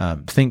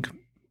 Think,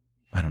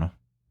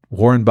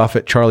 Warren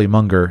Buffett, Charlie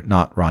Munger,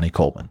 not Ronnie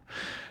Coleman.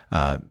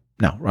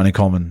 Now, Ronnie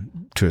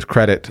Coleman, to his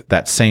credit,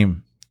 that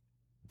same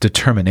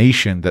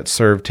determination that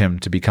served him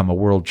to become a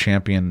world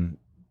champion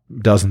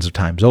dozens of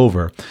times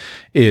over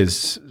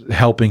is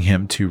helping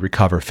him to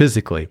recover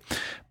physically.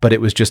 But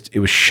it was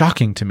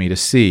shocking to me to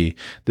see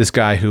this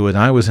guy who, when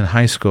I was in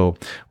high school,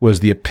 was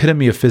the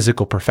epitome of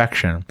physical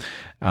perfection,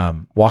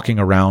 walking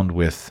around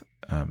with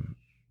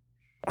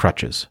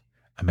crutches.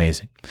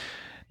 Amazing.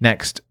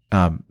 Next,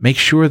 make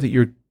sure that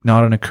you're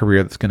not in a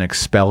career that's going to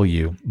expel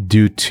you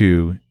due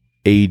to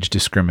age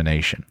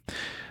discrimination.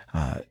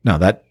 Now,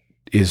 that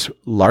is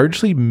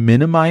largely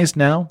minimized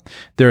now.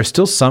 There are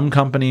still some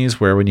companies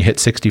where when you hit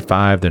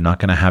 65, they're not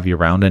going to have you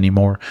around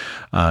anymore.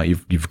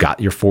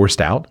 You're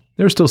forced out.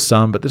 There's still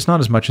some, but there's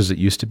not as much as it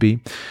used to be.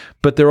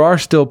 But there are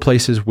still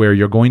places where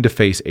you're going to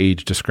face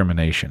age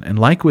discrimination. And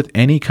like with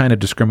any kind of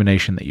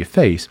discrimination that you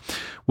face,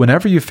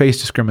 whenever you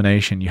face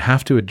discrimination, you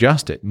have to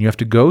adjust it. And you have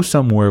to go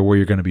somewhere where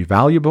you're going to be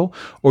valuable,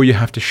 or you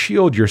have to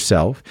shield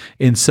yourself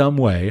in some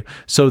way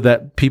so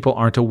that people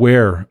aren't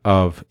aware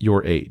of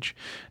your age.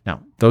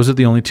 Now, those are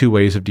the only two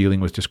ways of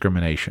dealing with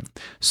discrimination.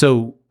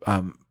 So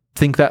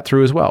think that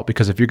through as well,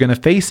 because if you're going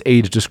to face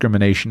age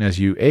discrimination as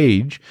you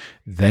age,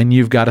 then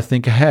you've got to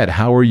think ahead.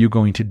 How are you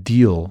going to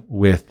deal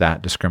with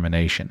that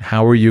discrimination?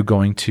 How are you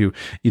going to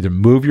either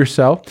move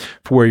yourself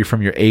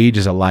from your age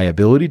as a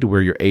liability to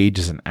where your age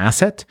is an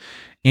asset?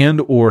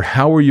 And or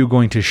how are you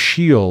going to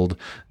shield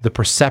the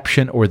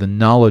perception or the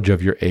knowledge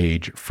of your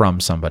age from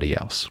somebody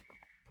else?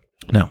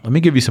 Now, let me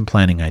give you some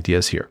planning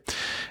ideas here.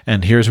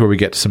 And here's where we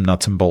get to some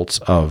nuts and bolts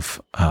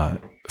of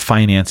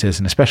finances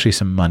and especially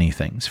some money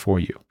things for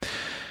you.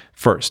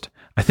 First,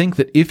 I think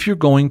that if you're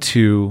going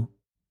to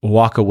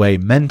walk away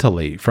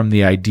mentally from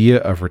the idea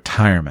of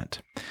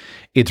retirement,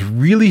 it's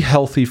really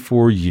healthy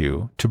for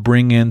you to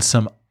bring in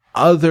some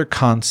other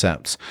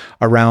concepts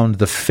around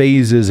the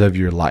phases of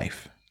your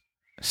life.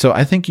 So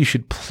I think you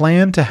should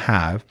plan to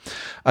have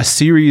a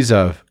series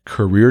of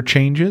career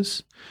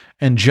changes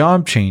and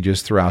job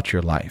changes throughout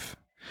your life.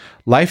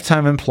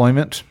 Lifetime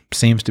employment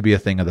seems to be a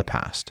thing of the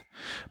past,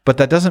 but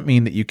that doesn't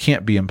mean that you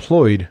can't be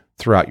employed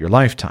throughout your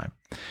lifetime.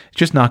 It's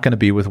just not going to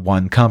be with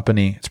one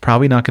company. It's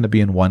probably not going to be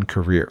in one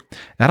career. And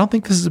I don't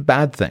think this is a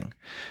bad thing,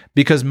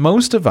 because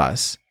most of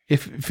us,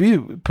 if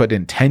you put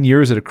in 10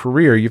 years at a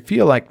career, you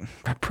feel like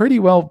I pretty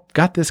well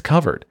got this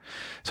covered.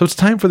 So it's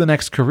time for the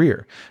next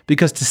career,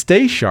 because to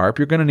stay sharp,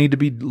 you're going to need to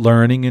be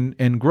learning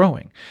and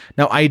growing.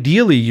 Now,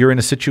 ideally, you're in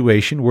a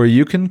situation where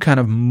you can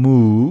kind of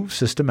move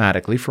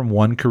systematically from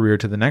one career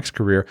to the next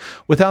career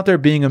without there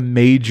being a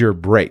major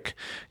break.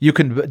 You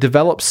can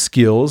develop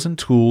skills and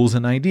tools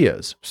and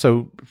ideas.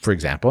 So, for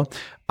example,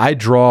 I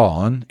draw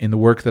on, in the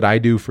work that I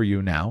do for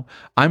you now,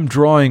 I'm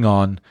drawing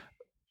on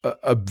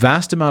a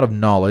vast amount of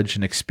knowledge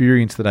and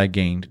experience that I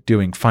gained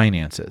doing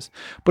finances.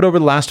 But over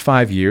the last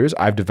 5 years,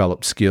 I've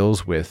developed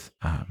skills with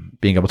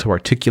being able to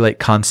articulate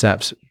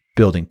concepts,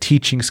 building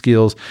teaching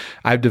skills.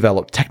 I've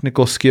developed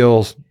technical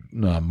skills,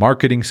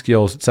 marketing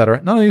skills,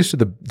 etc. Not only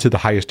to the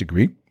highest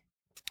degree,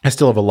 I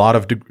still have a lot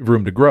of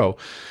room to grow,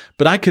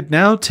 but I could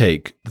now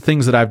take the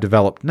things that I've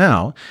developed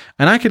now,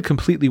 and I could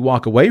completely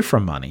walk away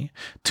from money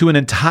to an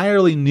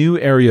entirely new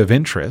area of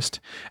interest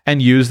and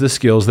use the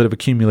skills that have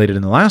accumulated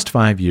in the last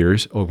 5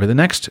 years over the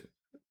next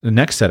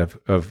set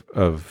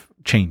of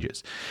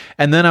changes.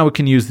 And then I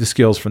can use the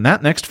skills from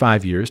that next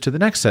 5 years to the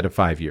next set of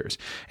 5 years.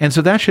 And so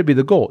that should be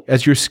the goal.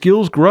 As your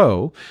skills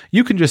grow,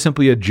 you can just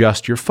simply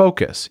adjust your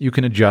focus. You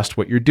can adjust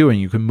what you're doing.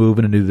 You can move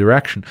in a new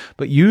direction,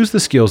 but use the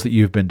skills that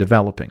you've been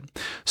developing.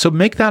 So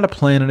make that a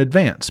plan in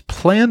advance.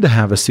 Plan to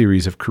have a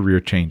series of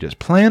career changes.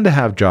 Plan to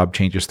have job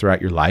changes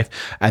throughout your life,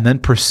 and then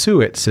pursue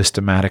it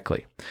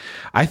systematically.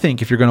 I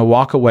think if you're going to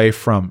walk away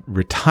from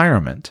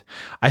retirement,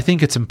 I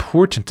think it's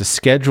important to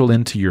schedule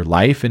into your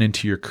life and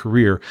into your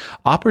career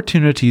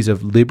opportunities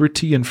of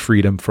liberty and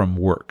freedom from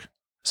work.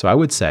 So I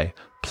would say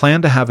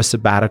plan to have a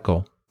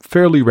sabbatical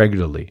fairly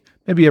regularly,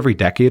 maybe every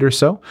decade or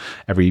so,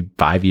 every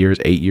 5 years,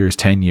 8 years,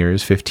 10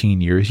 years,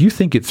 15 years. You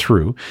think it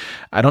through.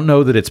 I don't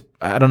know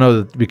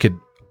that we could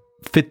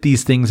fit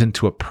these things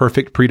into a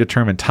perfect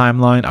predetermined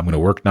timeline. I'm going to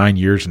work 9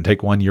 years and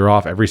take 1 year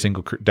off every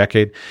single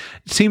decade.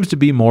 It seems to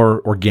be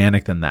more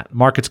organic than that.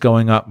 Market's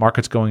going up,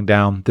 market's going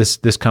down.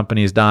 This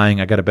company is dying.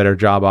 I got a better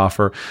job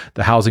offer.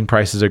 The housing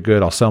prices are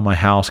good. I'll sell my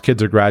house.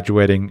 Kids are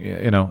graduating.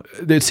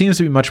 It seems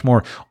to be much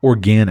more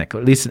organic.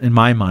 At least in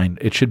my mind,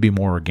 it should be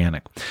more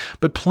organic.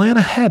 But plan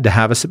ahead to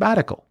have a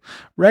sabbatical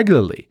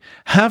regularly.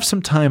 Have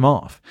some time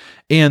off.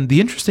 And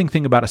the interesting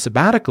thing about a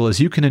sabbatical is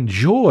you can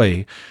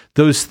enjoy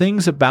those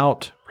things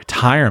about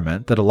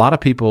retirement that a lot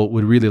of people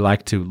would really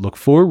like to look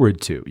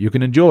forward to. You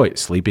can enjoy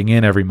sleeping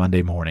in every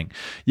Monday morning.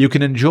 You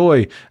can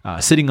enjoy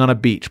sitting on a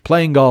beach,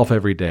 playing golf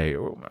every day,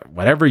 or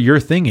whatever your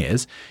thing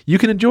is. You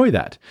can enjoy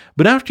that.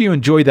 But after you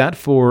enjoy that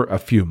for a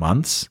few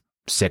months,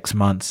 6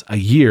 months, a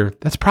year,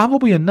 that's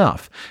probably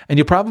enough. And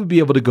you'll probably be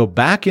able to go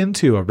back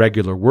into a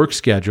regular work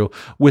schedule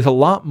with a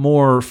lot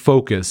more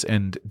focus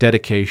and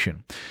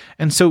dedication.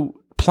 And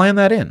so plan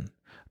that in.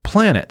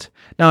 Plan it.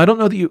 Now, I don't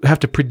know that you have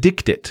to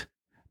predict it,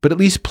 but at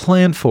least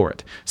plan for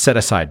it. Set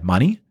aside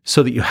money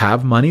so that you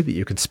have money that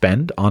you can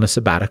spend on a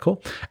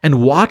sabbatical,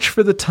 and watch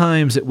for the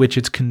times at which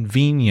it's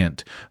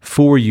convenient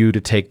for you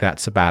to take that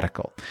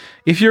sabbatical.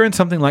 If you're in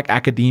something like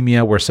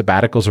academia where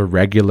sabbaticals are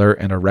regular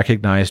and are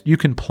recognized, you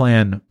can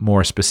plan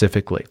more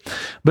specifically.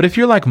 But if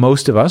you're like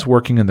most of us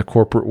working in the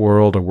corporate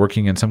world or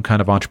working in some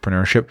kind of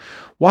entrepreneurship,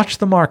 watch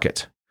the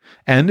market.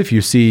 And if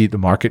you see the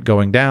market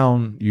going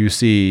down, you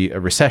see a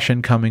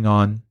recession coming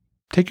on,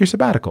 take your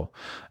sabbatical.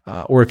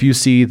 Or if you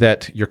see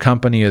that your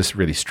company is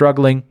really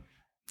struggling,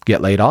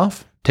 get laid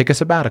off, take a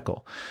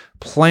sabbatical.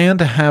 Plan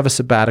to have a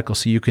sabbatical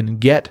so you can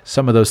get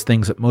some of those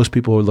things that most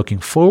people are looking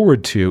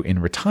forward to in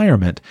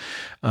retirement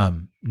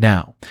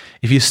now.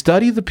 If you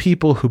study the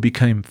people who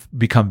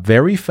become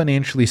very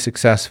financially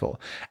successful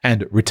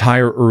and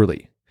retire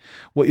early,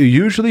 what you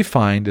usually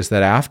find is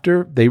that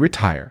after they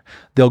retire,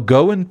 they'll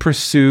go and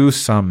pursue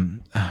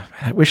some,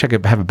 I wish I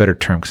could have a better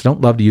term because I don't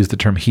love to use the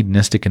term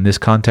hedonistic in this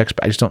context,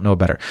 but I just don't know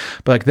better.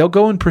 But like they'll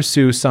go and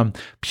pursue some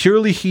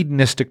purely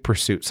hedonistic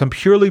pursuit, some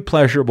purely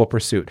pleasurable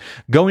pursuit,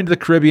 going to the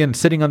Caribbean,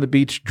 sitting on the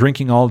beach,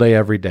 drinking all day,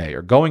 every day,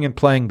 or going and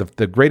playing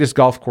the greatest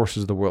golf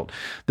courses of the world.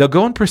 They'll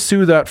go and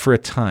pursue that for a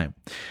time.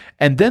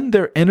 And then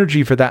their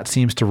energy for that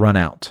seems to run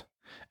out.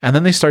 And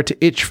then they start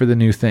to itch for the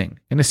new thing.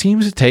 And it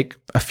seems to take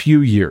a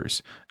few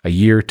years, a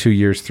year, 2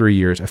 years, 3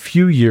 years, a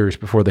few years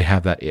before they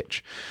have that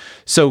itch.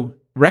 So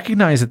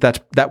recognize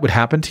that would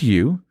happen to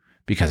you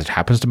because it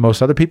happens to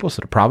most other people.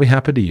 So it'll probably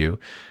happen to you,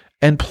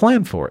 and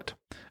plan for it.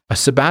 A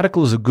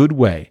sabbatical is a good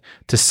way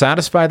to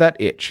satisfy that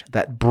itch,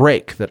 that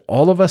break that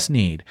all of us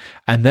need,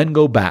 and then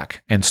go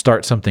back and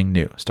start something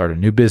new, start a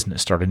new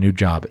business, start a new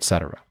job,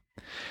 etc.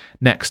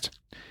 Next,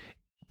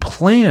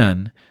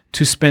 plan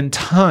to spend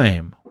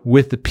time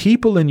with the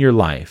people in your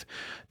life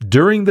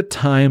during the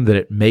time that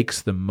it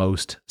makes the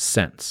most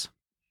sense.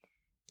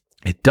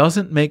 It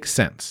doesn't make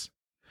sense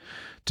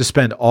to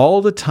spend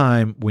all the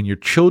time when your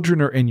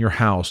children are in your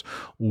house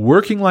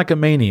working like a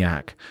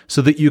maniac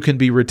so that you can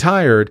be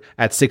retired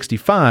at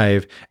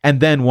 65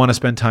 and then want to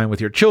spend time with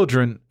your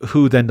children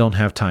who then don't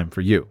have time for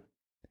you.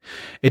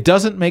 It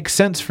doesn't make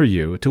sense for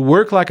you to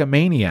work like a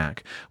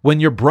maniac when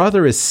your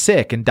brother is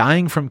sick and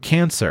dying from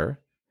cancer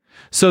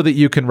so that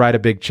you can write a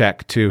big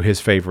check to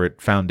his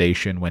favorite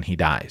foundation when he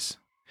dies.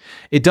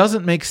 It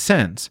doesn't make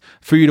sense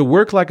for you to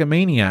work like a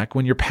maniac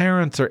when your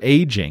parents are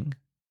aging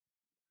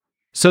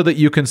so that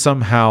you can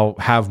somehow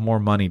have more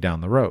money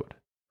down the road.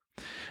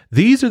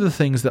 These are the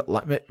things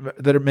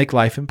that make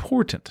life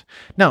important.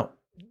 Now,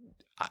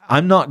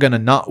 I'm not going to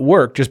not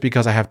work just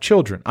because I have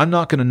children. I'm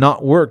not going to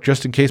not work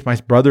just in case my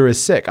brother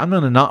is sick. I'm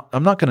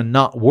not going to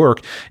not work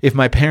if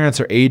my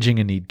parents are aging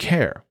and need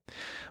care.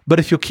 But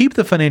if you'll keep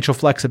the financial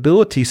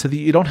flexibility so that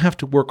you don't have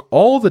to work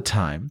all the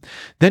time,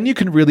 then you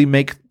can really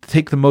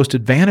take the most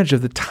advantage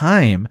of the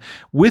time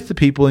with the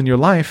people in your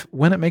life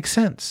when it makes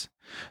sense.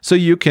 So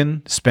you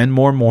can spend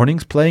more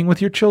mornings playing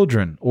with your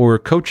children or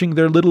coaching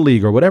their little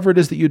league or whatever it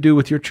is that you do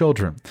with your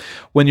children.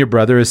 When your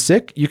brother is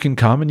sick, you can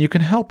come and you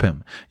can help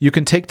him. You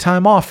can take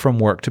time off from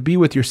work to be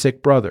with your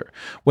sick brother.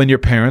 When your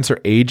parents are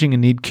aging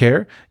and need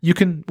care, you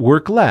can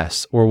work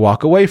less or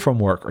walk away from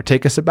work or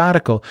take a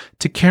sabbatical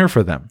to care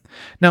for them.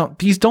 Now,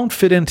 these don't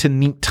fit into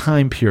neat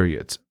time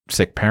periods.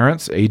 Sick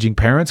parents, aging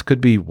parents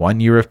could be 1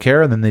 year of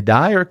care and then they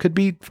die, or it could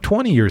be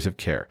 20 years of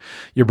care.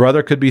 Your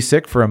brother could be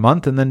sick for a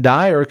month and then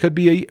die, or it could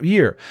be a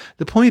year.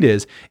 The point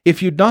is,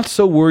 if you're not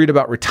so worried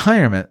about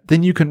retirement,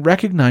 then you can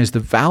recognize the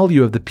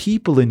value of the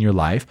people in your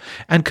life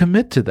and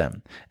commit to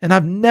them. And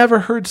I've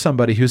never heard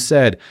somebody who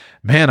said,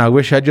 man, I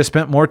wish I'd just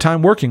spent more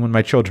time working when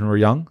my children were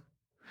young.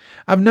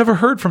 I've never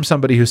heard from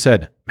somebody who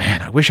said,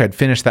 man, I wish I'd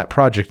finished that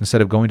project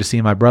instead of going to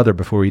see my brother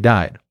before he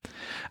died.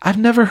 I've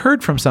never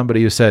heard from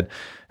somebody who said,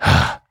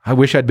 I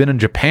wish I'd been in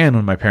Japan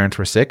when my parents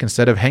were sick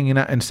instead of hanging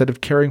out, instead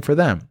of caring for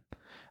them.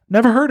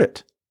 Never heard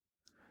it.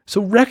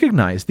 So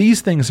recognize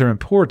these things are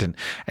important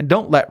and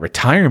don't let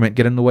retirement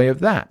get in the way of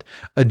that.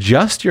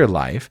 Adjust your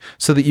life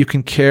so that you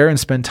can care and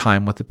spend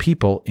time with the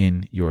people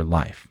in your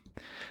life.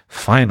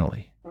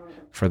 Finally,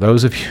 for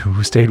those of you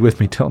who stayed with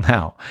me till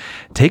now,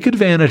 take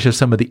advantage of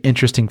some of the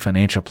interesting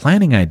financial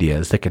planning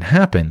ideas that can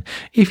happen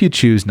if you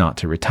choose not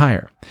to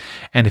retire,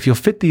 and if you'll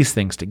fit these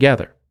things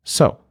together.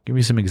 So, give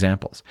me some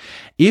examples.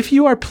 If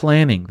you are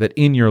planning that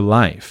in your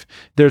life,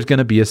 there's going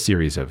to be a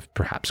series of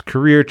perhaps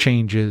career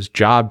changes,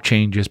 job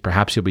changes,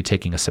 perhaps you'll be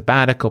taking a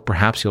sabbatical,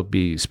 perhaps you'll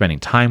be spending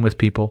time with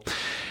people,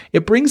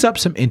 it brings up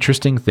some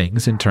interesting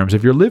things in terms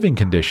of your living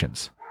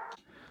conditions.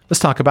 Let's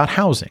talk about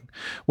housing.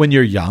 When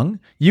you're young,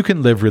 you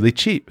can live really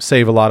cheap,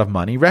 save a lot of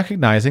money,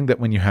 recognizing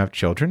that when you have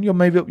children,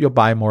 you'll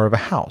buy more of a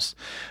house.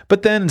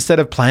 But then instead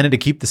of planning to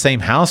keep the same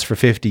house for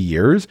 50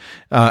 years,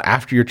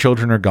 after your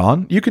children are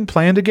gone, you can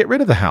plan to get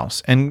rid of the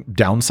house and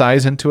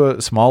downsize into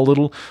a small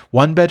little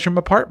one-bedroom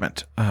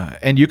apartment.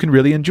 And you can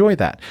really enjoy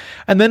that.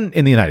 And then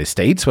in the United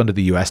States, under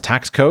the U.S.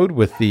 tax code,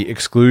 with the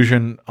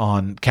exclusion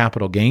on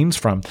capital gains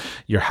from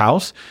your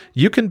house,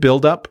 you can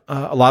build up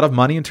a lot of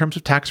money in terms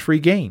of tax-free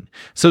gain.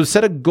 So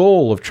set a goal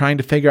of trying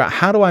to figure out,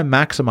 how do I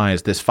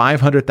maximize this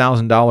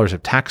 $500,000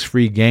 of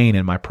tax-free gain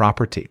in my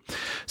property?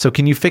 So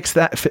can you fix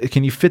that?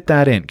 Can you fit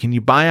that in? Can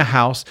you buy a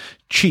house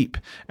cheap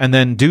and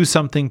then do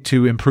something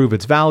to improve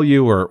its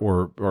value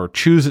or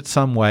choose it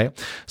some way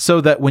so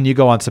that when you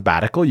go on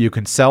sabbatical, you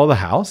can sell the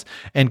house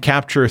and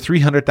capture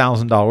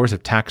 $300,000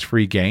 of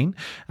tax-free gain,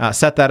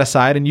 set that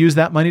aside and use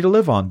that money to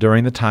live on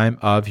during the time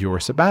of your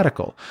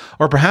sabbatical.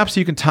 Or perhaps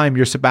you can time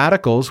your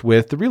sabbaticals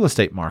with the real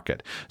estate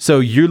market. So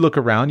you look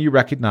around, you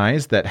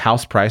recognize that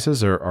house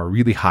prices are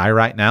really high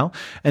right now,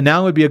 and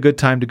now would be a good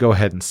time to go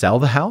ahead and sell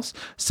the house,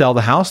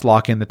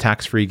 lock in the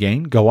tax-free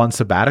gain, go on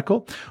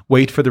sabbatical,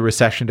 wait for the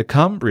recession to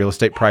come, real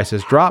estate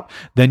prices drop,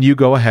 then you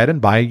go ahead and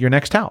buy your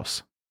next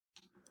house.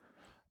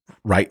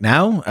 Right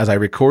now, as I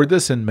record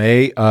this in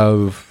May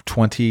of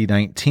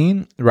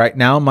 2019, right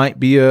now might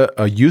be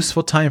a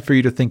useful time for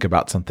you to think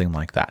about something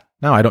like that.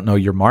 Now, I don't know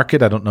your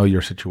market, I don't know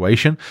your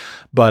situation,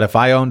 but if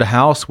I owned a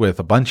house with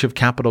a bunch of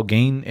capital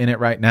gain in it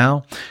right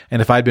now,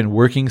 and if I'd been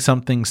working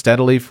something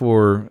steadily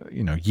for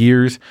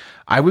years,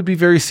 I would be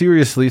very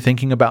seriously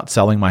thinking about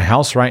selling my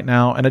house right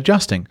now and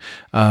adjusting,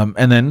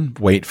 and then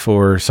wait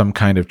for some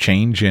kind of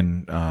change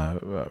in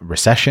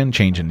recession,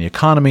 change in the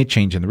economy,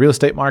 change in the real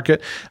estate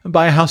market, and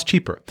buy a house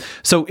cheaper.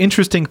 So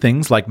interesting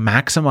things like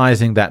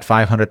maximizing that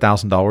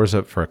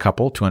 $500,000 for a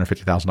couple,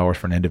 $250,000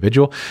 for an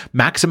individual,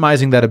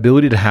 maximizing that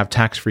ability to have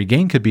tax-free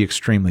gain could be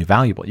extremely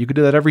valuable. You could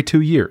do that every 2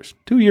 years.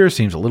 2 years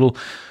seems a little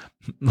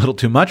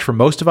too much for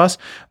most of us,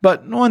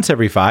 but once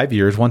every 5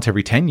 years, once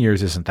every 10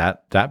 years isn't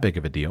that big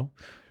of a deal.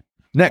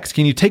 Next,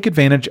 can you take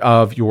advantage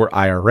of your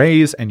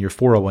IRAs and your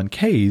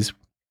 401ks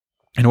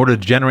in order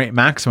to generate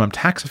maximum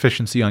tax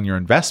efficiency on your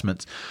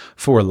investments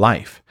for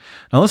life?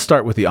 Now, let's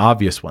start with the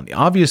obvious one. The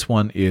obvious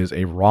one is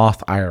a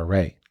Roth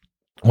IRA.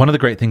 One of the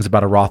great things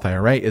about a Roth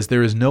IRA is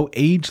there is no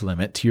age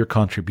limit to your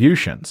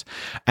contributions,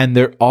 and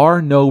there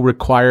are no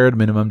required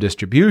minimum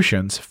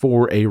distributions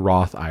for a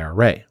Roth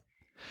IRA.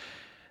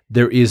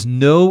 There is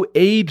no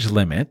age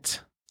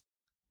limit,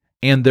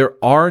 and there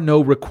are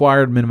no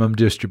required minimum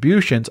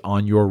distributions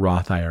on your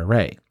Roth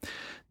IRA.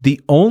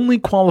 The only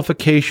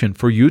qualification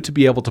for you to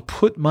be able to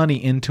put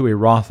money into a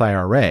Roth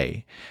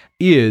IRA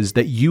is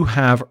that you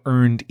have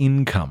earned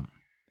income.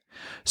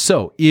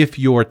 So if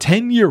your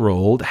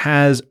 10-year-old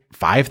has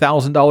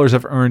 $5,000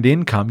 of earned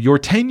income, your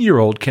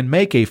 10-year-old can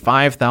make a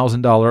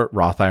 $5,000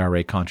 Roth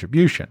IRA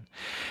contribution.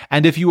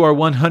 And if you are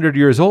 100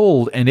 years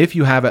old and if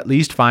you have at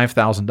least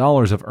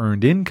 $5,000 of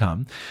earned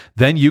income,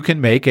 then you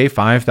can make a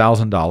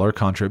 $5,000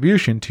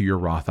 contribution to your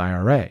Roth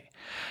IRA.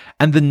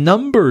 And the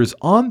numbers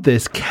on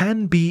this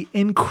can be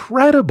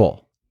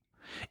incredible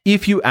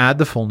if you add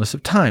the fullness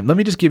of time. Let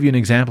me just give you an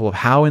example of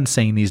how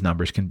insane these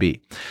numbers can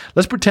be.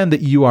 Let's pretend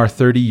that you are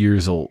 30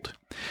 years old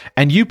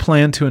and you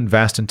plan to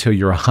invest until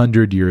you're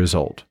 100 years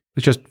old.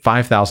 It's just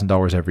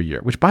 $5,000 every year,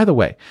 which, by the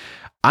way,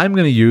 I'm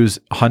going to use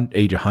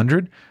age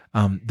 100.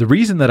 The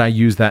reason that I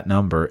use that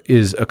number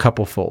is a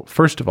couple-fold.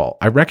 First of all,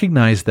 I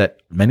recognize that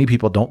many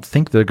people don't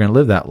think they're going to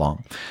live that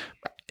long.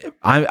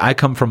 I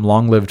come from a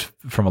long-lived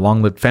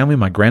family.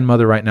 My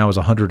grandmother right now is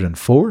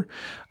 104.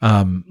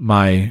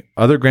 My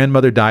other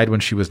grandmother died when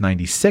she was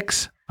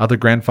 96. Other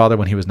grandfather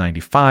when he was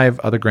 95.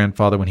 Other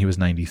grandfather when he was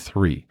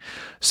 93.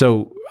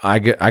 So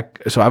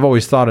I've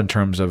always thought in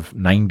terms of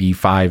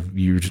 95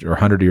 years or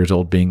 100 years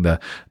old being the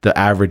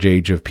average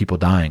age of people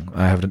dying.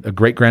 I have a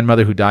great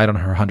grandmother who died on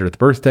her 100th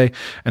birthday,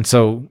 and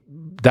so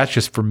that's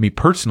just for me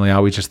personally. I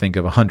always just think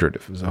of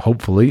 100.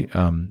 Hopefully,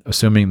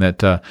 assuming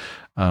that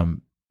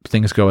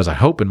things go as I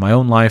hope in my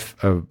own life,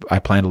 I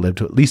plan to live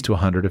to at least to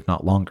 100, if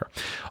not longer.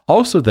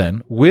 Also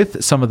then,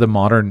 with some of the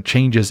modern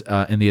changes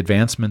in the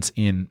advancements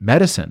in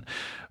medicine,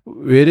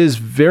 it is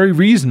very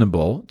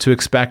reasonable to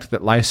expect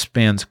that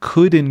lifespans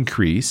could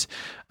increase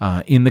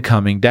in the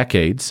coming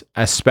decades,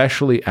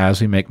 especially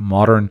as we make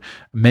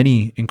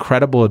many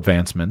incredible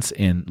advancements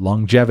in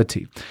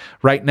longevity.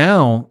 Right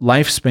now,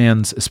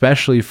 lifespans,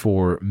 especially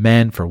for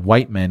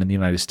white men in the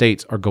United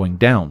States, are going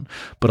down.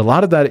 But a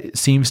lot of that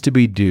seems to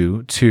be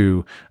due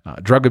to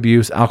drug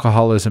abuse,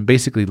 alcoholism,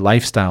 basically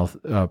lifestyle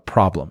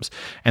problems.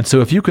 And so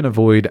if you can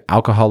avoid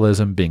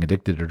alcoholism, being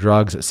addicted to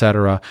drugs,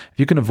 etc., if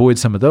you can avoid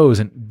some of those,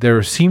 and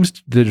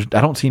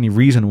I don't see any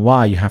reason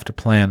why you have to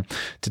plan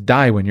to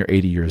die when you're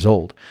 80 years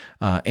old.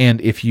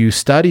 And if you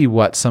study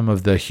what some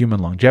of the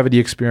human longevity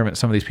experiments,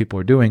 some of these people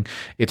are doing,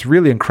 it's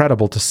really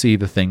incredible to see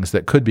the things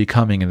that could be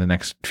coming in the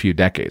next few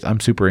decades.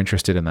 I'm super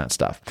interested in that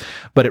stuff.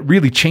 But it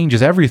really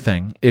changes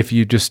everything if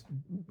you just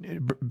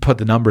put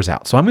the numbers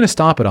out. So I'm going to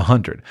stop at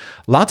 100.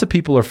 Lots of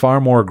people are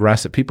far more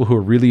aggressive. People who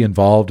are really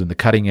involved in the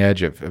cutting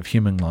edge of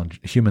human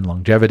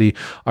longevity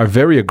are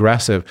very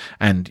aggressive,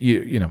 and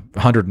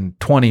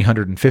 120,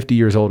 150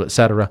 years old,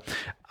 etc.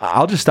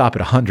 I'll just stop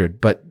at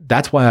 100, but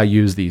that's why I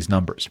use these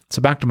numbers.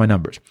 So back to my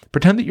numbers.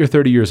 Pretend that you're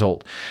 30 years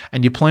old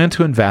and you plan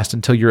to invest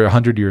until you're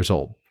 100 years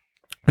old.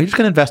 You're just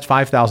going to invest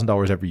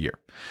 $5,000 every year.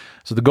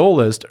 So the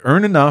goal is to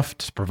earn enough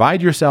to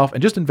provide yourself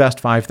and just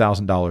invest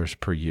 $5,000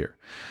 per year.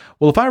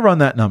 Well, if I run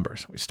that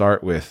numbers, we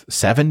start with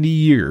 70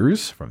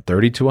 years from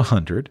 30 to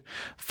 100,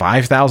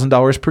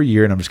 $5,000 per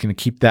year, and I'm just going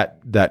to keep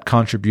that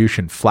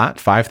contribution flat,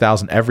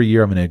 $5,000 every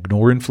year. I'm going to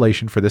ignore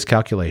inflation for this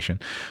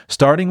calculation,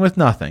 starting with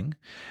nothing.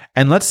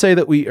 And let's say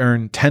that we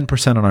earn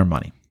 10% on our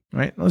money,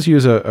 right? Let's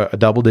use a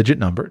double-digit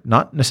number,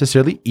 not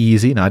necessarily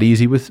easy, not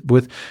easy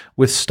with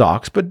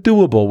stocks, but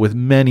doable with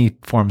many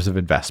forms of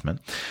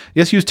investment.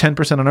 Let's use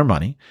 10% on our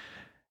money.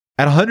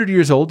 At 100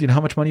 years old, you know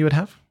how much money you would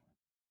have?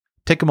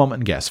 Take a moment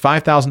and guess.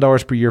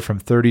 $5,000 per year from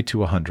 30 to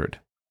 100.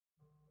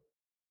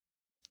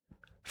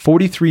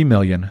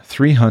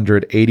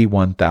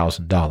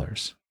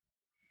 $43,381,000.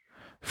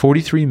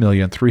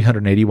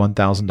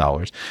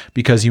 $43,381,000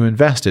 because you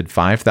invested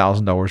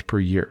 $5,000 per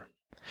year.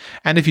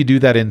 And if you do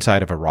that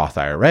inside of a Roth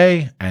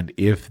IRA, and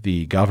if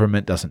the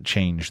government doesn't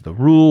change the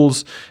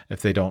rules,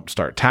 if they don't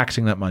start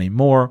taxing that money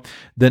more,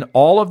 then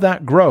all of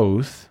that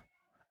growth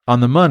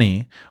on the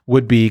money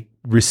would be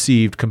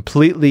received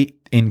completely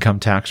income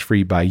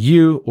tax-free by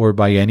you or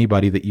by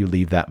anybody that you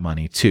leave that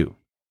money to.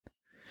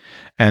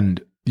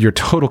 And your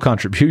total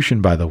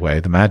contribution, by the way,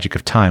 the magic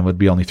of time, would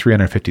be only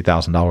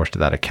 $350,000 to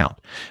that account.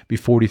 It'd be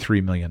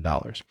 $43 million.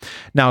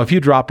 Now, if you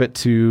drop it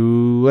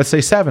to, let's say,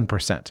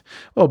 7%,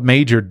 well,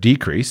 major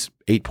decrease,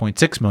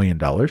 $8.6 million,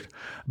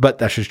 but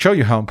that should show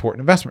you how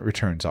important investment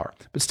returns are.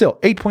 But still,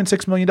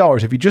 $8.6 million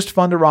if you just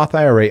fund a Roth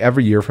IRA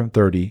every year from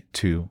 30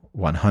 to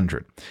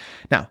 100.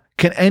 Now,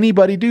 can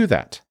anybody do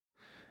that?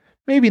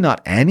 Maybe not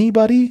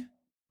anybody,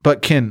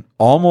 but can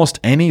almost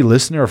any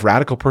listener of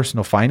Radical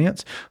Personal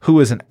Finance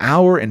who is an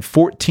hour and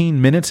 14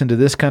 minutes into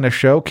this kind of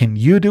show, can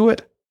you do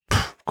it?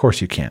 Of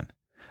course you can.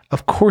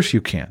 Of course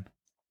you can.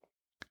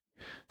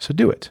 So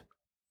do it.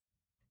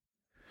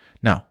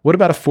 Now, what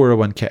about a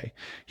 401k?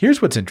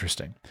 Here's what's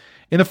interesting.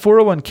 In a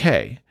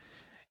 401k,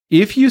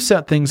 if you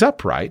set things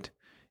up right,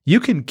 you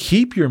can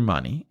keep your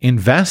money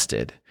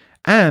invested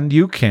and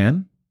you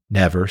can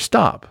never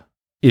stop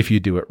if you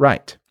do it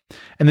right.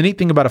 And the neat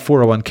thing about a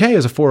 401k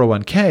is a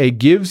 401k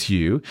gives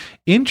you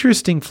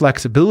interesting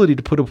flexibility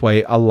to put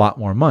away a lot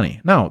more money.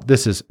 Now,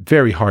 this is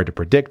very hard to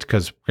predict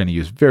because we're going to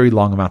use very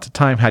long amounts of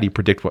time. How do you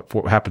predict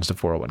what happens to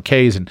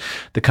 401ks in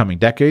the coming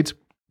decades?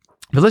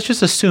 But let's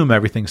just assume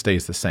everything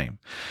stays the same.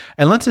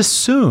 And let's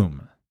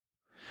assume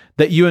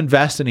that you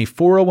invest in a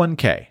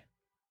 401k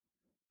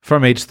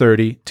from age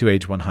 30 to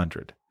age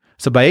 100.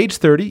 So by age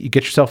 30, you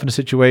get yourself in a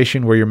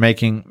situation where you're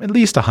making at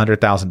least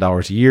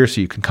 $100,000 a year, so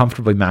you can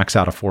comfortably max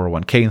out a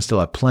 401k and still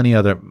have plenty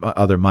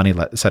other money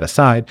set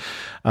aside.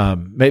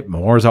 Maybe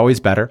more is always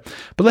better.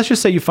 But let's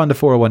just say you fund a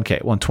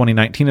 401k. Well, in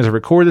 2019, as I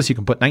record this, you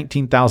can put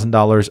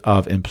 $19,000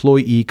 of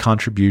employee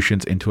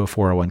contributions into a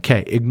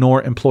 401k.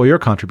 Ignore employer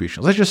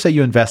contributions. Let's just say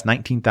you invest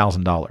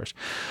 $19,000.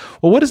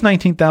 Well, what is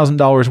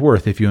 $19,000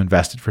 worth if you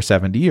invested for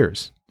 70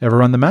 years? Ever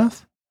run the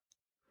math?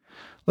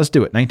 Let's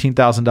do it.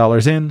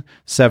 $19,000 in,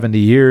 70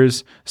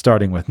 years,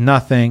 starting with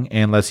nothing,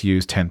 and let's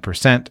use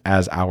 10%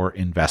 as our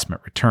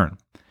investment return.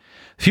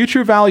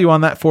 Future value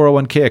on that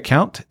 401k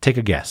account, take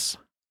a guess.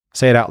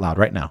 Say it out loud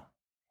right now.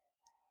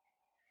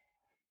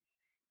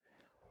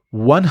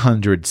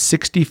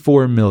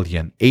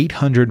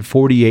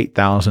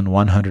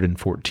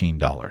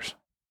 $164,848,114.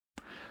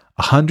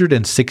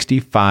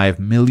 $165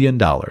 million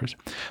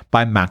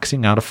by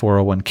maxing out a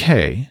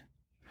 401k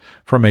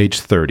from age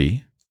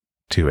 30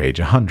 to age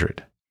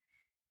 100.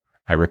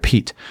 I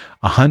repeat,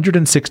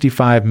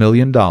 $165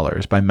 million by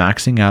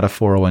maxing out a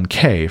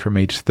 401k from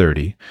age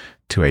 30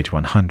 to age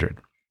 100.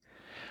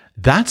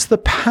 That's the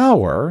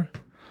power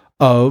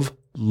of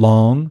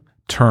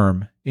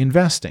long-term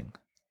investing.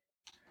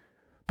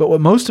 But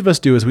what most of us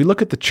do is we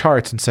look at the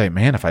charts and say,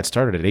 man, if I'd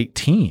started at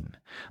 18,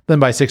 then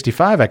by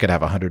 65, I could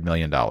have $100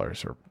 million, or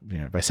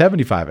by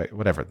 75,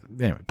 whatever.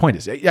 Anyway, the point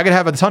is, I could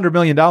have this $100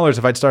 million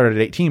if I'd started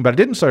at 18, but I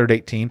didn't start at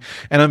 18,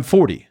 and I'm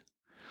 40.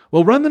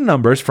 Well, run the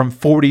numbers from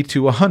 40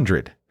 to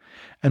 100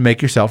 and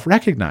make yourself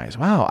recognize,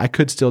 wow, I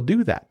could still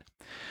do that.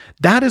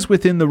 That is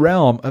within the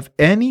realm of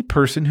any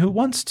person who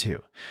wants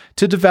to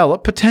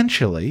develop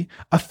potentially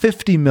a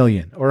 $50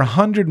 million or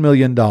 $100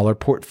 million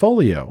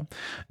portfolio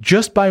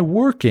just by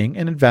working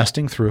and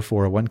investing through a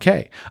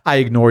 401k. I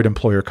ignored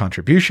employer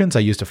contributions. I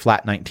used a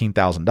flat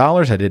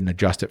 $19,000. I didn't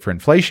adjust it for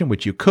inflation,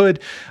 which you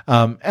could.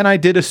 And I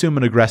did assume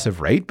an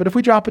aggressive rate. But if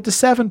we drop it to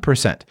 7%,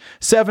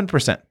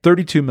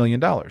 $32 million.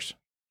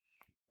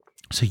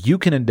 So you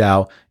can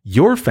endow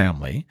your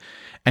family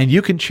and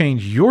you can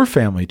change your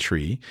family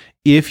tree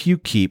if you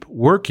keep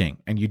working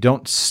and you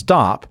don't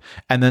stop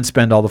and then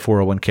spend all the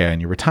 401k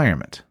on your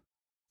retirement.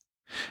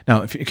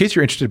 Now, in case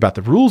you're interested about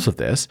the rules of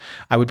this,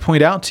 I would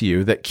point out to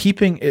you that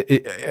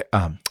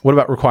what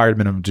about required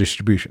minimum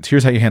distributions?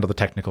 Here's how you handle the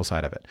technical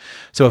side of it.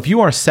 So if you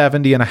are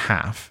 70 and a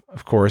half,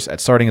 of course,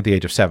 starting at the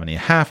age of 70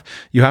 and a half,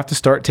 you have to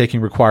start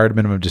taking required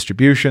minimum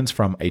distributions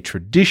from a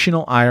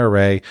traditional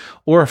IRA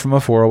or from a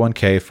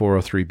 401k,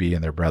 403b,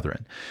 and their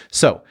brethren.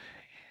 So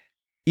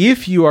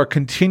if you are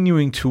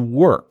continuing to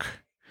work,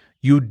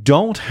 you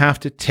don't have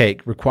to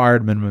take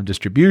required minimum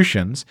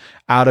distributions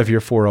out of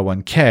your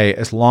 401k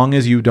as long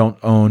as you don't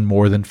own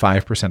more than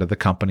 5% of the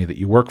company that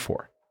you work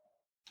for.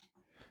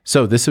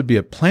 So this would be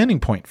a planning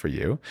point for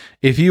you.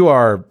 If you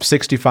are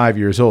 65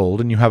 years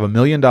old and you have $1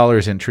 million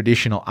in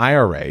traditional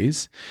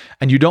IRAs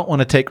and you don't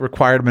want to take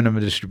required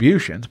minimum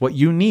distributions, what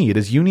you need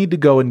is you need to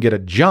go and get a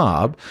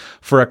job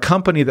for a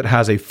company that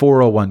has a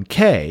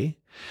 401k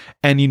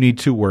and you need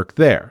to work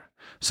there,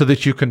 so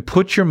that you can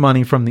put your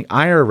money from the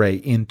IRA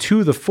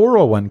into the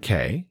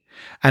 401k.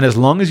 And as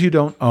long as you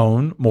don't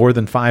own more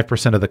than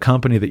 5% of the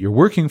company that you're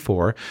working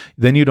for,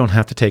 then you don't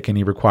have to take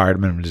any required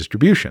minimum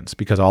distributions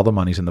because all the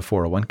money's in the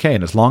 401k.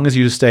 And as long as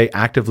you stay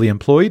actively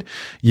employed,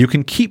 you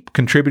can keep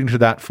contributing to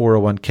that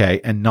 401k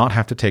and not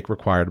have to take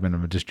required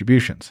minimum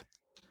distributions.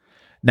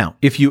 Now,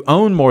 if you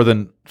own more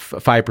than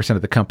 5%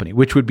 of the company,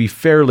 which would be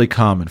fairly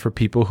common for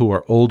people who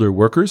are older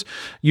workers,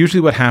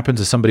 usually what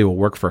happens is somebody will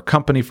work for a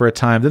company for a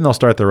time, then they'll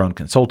start their own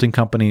consulting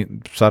company,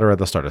 et cetera.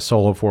 They'll start a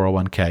solo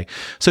 401k.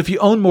 So if you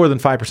own more than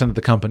 5% of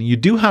the company, you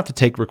do have to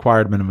take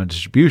required minimum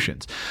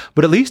distributions.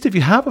 But at least if you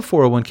have a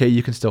 401k,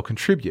 you can still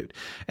contribute.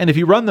 And if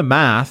you run the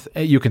math,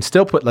 you can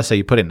still put, let's say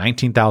you put in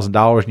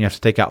 $19,000 and you have to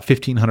take out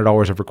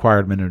 $1,500 of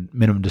required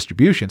minimum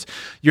distributions,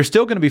 you're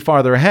still going to be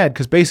farther ahead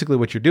because basically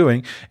what you're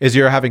doing is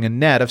you're having a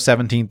net of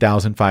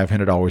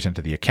 $17,500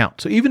 into the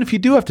account. So even if you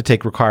do have to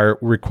take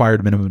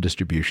required minimum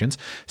distributions,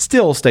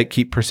 still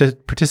keep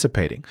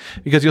participating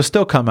because you'll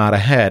still come out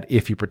ahead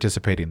if you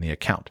participate in the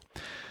account.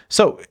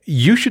 So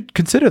you should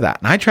consider that.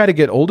 And I try to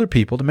get older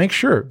people to make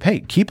sure, hey,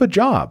 keep a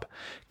job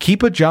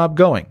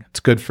going. It's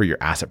good for your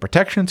asset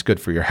protection. It's good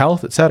for your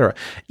health, etc.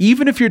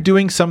 Even if you're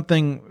doing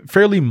something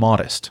fairly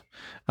modest.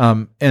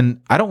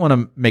 And I don't want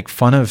to make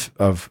fun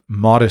of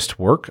modest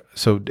work.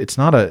 So it's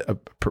not a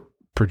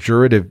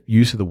pejorative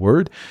use of the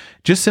word,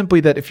 just simply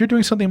that if you're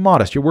doing something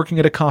modest, you're working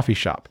at a coffee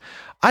shop.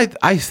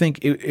 I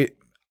think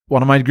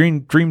one of my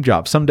dream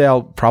jobs, someday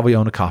I'll probably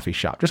own a coffee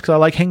shop just because I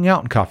like hanging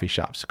out in coffee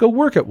shops. Go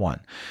work at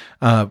one.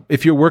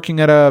 If you're working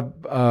at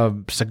a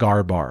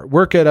cigar bar,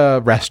 work at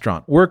a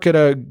restaurant, work at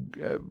a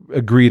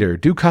greeter,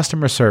 do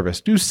customer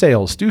service, do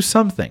sales, do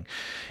something.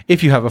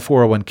 If you have a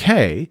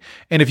 401k,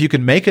 and if you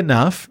can make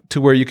enough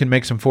to where you can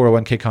make some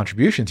 401k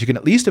contributions, you can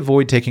at least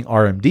avoid taking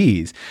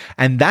RMDs.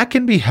 And that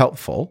can be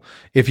helpful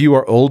if you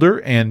are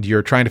older and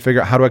you're trying to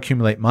figure out how to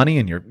accumulate money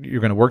and you're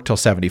going to work till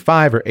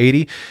 75 or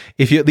 80.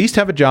 If you at least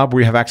have a job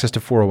where you have access to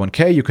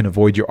 401k, you can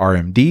avoid your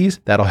RMDs.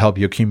 That'll help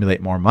you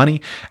accumulate more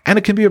money. And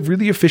it can be a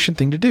really efficient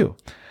thing to do.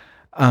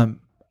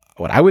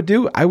 What I would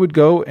do, I would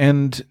go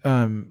and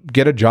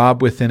get a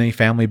job within a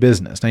family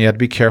business. Now, you have to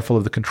be careful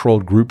of the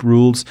controlled group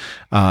rules.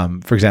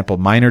 For example,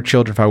 minor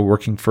children, if I were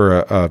working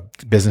for a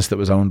business that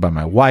was owned by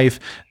my wife,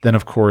 then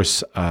of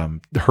course,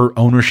 her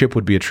ownership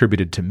would be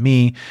attributed to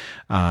me.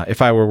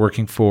 If I were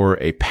working for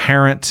a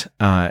parent,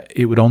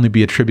 it would only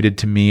be attributed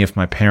to me if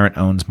my parent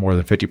owns more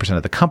than 50%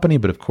 of the company.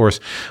 But of course,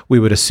 we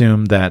would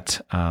assume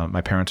that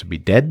my parents would be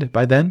dead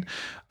by then.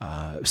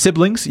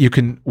 Siblings, you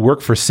can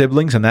work for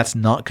siblings, and that's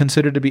not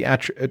considered to be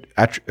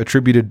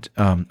attributed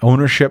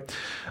ownership.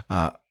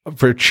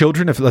 For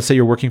children, if let's say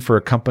you're working for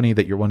a company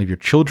that one of your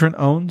children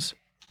owns,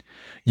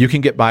 you can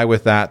get by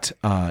with that.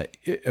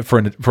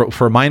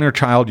 For a minor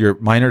child, your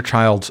minor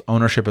child's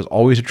ownership is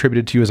always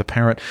attributed to you as a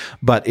parent.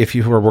 But if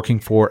you are working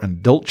for an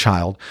adult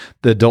child,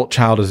 the adult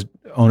child's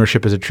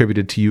ownership is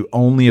attributed to you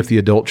only if the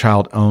adult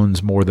child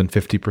owns more than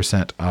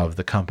 50% of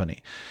the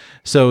company.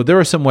 So there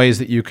are some ways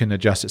that you can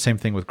adjust it. Same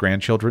thing with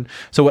grandchildren.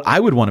 So what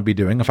I would want to be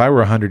doing if I were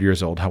 100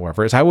 years old,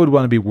 however, is I would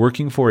want to be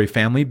working for a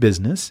family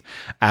business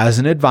as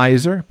an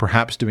advisor,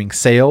 perhaps doing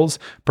sales,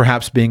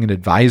 perhaps being an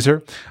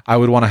advisor. I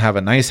would want to have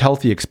a nice,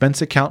 healthy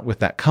expense account with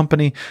that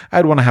company.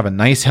 I'd want to have a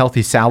nice,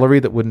 healthy salary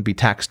that wouldn't be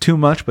taxed too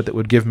much, but that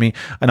would give me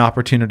an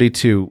opportunity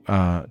to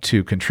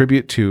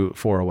contribute to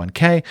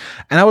 401k.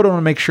 And I would want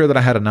to make sure that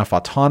I had enough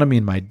autonomy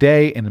in my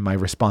day and in my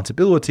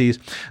responsibilities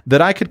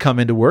that I could come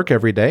into work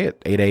every day at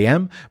 8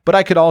 a.m., but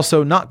I could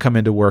also not come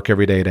into work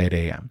every day at 8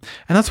 a.m.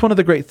 And that's one of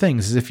the great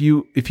things is if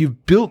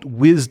you've built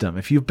wisdom,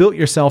 if you've built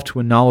yourself to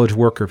a knowledge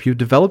worker, if you've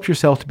developed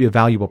yourself to be a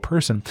valuable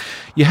person,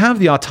 you have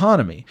the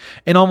autonomy.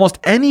 And almost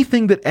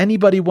anything that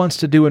anybody wants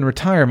to do in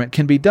retirement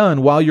can be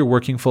done while you're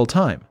working full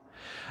time.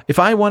 If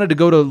I wanted to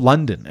go to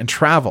London and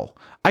travel,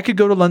 I could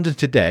go to London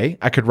today.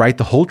 I could write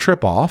the whole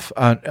trip off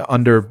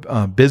under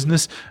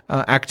business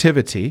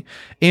activity,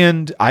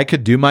 and I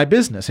could do my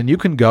business. And you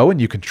can go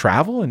and you can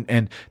travel,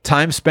 and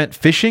time spent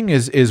fishing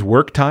is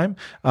work time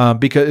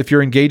because if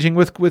you're engaging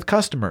with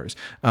customers,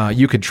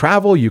 you can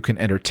travel, you can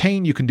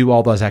entertain, you can do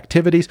all those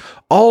activities.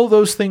 All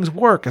those things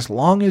work as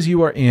long as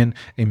you are in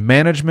a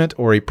management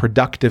or a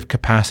productive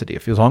capacity.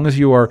 As long as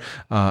you are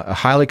a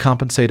highly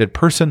compensated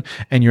person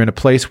and you're in a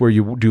place where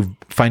you do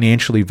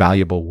financially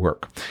valuable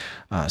work.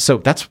 So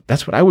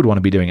that's what I would want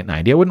to be doing at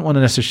 90. I wouldn't want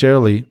to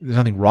necessarily, there's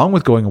nothing wrong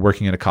with going and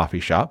working in a coffee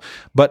shop,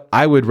 but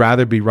I would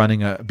rather be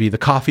be the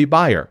coffee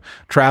buyer,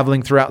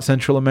 traveling throughout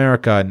Central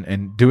America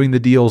and doing the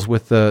deals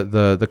with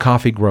the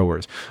coffee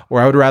growers.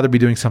 Or I would rather be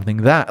doing something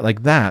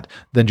like that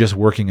than just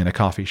working in a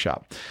coffee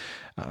shop.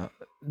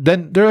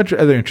 Then there are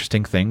other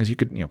interesting things. You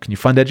could, can you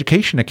fund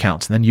education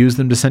accounts and then use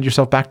them to send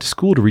yourself back to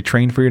school to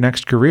retrain for your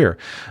next career?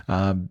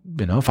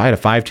 If I had a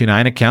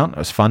 529 account, I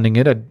was funding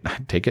it,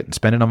 I'd take it and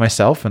spend it on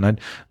myself, and I'd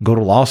go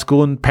to law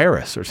school in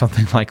Paris or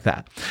something like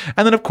that.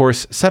 And then, of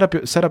course,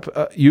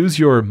 use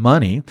your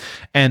money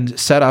and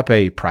set up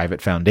a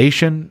private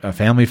foundation, a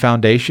family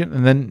foundation,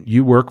 and then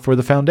you work for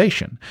the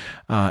foundation.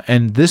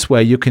 And this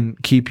way, you can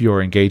keep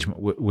your engagement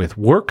with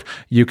work,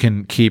 you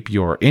can keep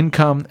your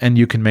income, and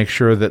you can make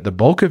sure that the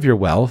bulk of your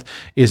wealth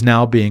is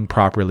now being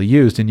properly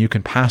used, and you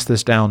can pass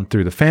this down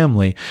through the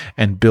family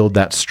and build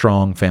that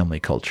strong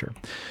family culture.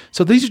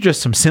 So these are just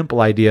some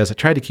simple ideas. I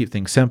try to keep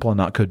things simple and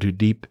not go too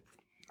deep.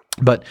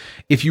 But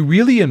if you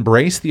really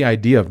embrace the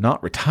idea of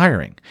not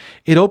retiring,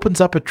 it opens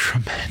up a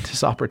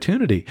tremendous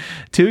opportunity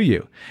to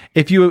you.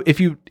 If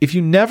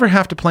you never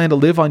have to plan to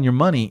live on your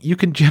money, you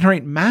can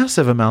generate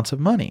massive amounts of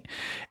money.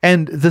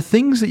 And the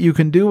things that you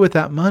can do with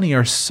that money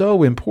are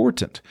so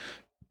important.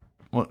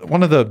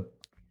 One of the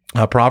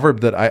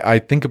proverb that I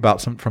think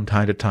about from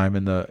time to time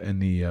in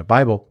the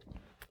Bible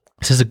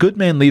says, "A good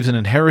man leaves an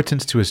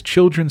inheritance to his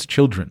children's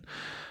children,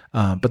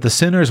 but the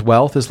sinner's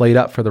wealth is laid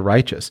up for the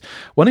righteous."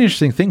 One of the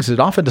interesting things is it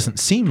often doesn't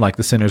seem like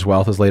the sinner's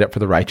wealth is laid up for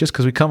the righteous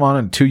because we come on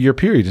in a 2-year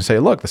period and say,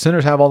 look, the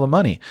sinners have all the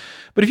money.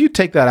 But if you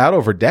take that out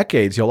over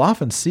decades, you'll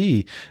often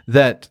see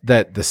that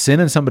the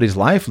sin in somebody's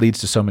life leads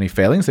to so many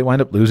failings, they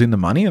wind up losing the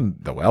money and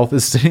the wealth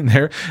is sitting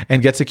there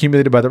and gets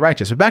accumulated by the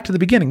righteous. But back to the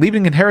beginning,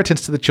 leaving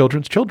inheritance to the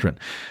children's children.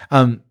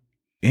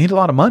 You need a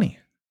lot of money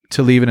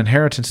to leave an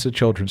inheritance to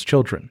children's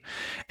children.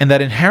 And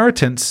that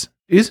inheritance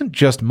isn't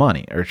just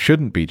money, or it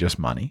shouldn't be just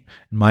money,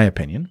 in my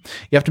opinion.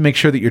 You have to make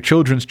sure that your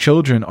children's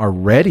children are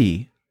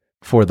ready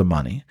for the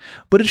money,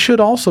 but it should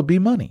also be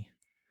money.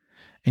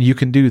 And you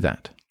can do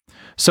that.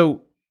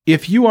 So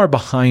if you are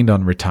behind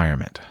on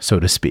retirement, so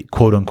to speak,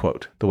 quote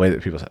unquote, the way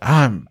that people say,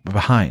 I'm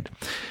behind,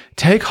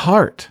 take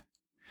heart.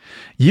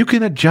 You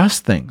can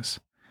adjust things.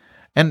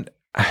 And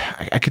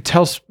I could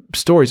tell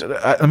stories.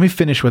 Let me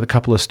finish with a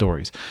couple of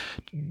stories,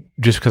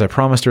 just because I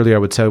promised earlier I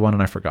would say one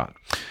and I forgot.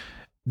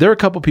 There are a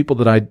couple of people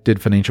that I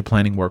did financial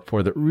planning work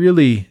for that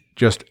really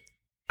just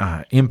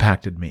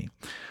impacted me.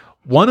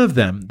 One of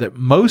them that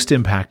most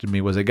impacted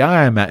me was a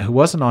guy I met who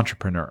was an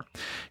entrepreneur.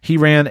 He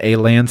ran a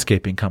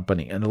landscaping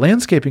company, and the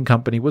landscaping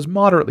company was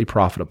moderately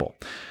profitable.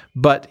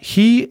 But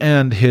he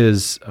and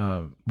his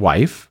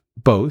wife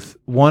both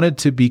wanted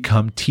to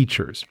become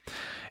teachers.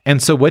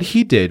 And so what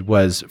he did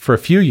was, for a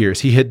few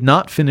years, he had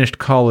not finished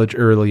college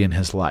early in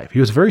his life.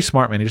 He was a very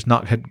smart man. He just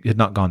had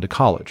not gone to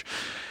college.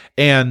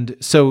 And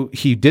so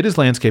he did his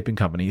landscaping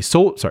company. He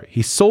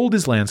sold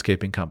his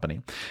landscaping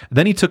company.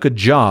 Then he took a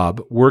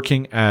job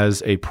working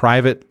as a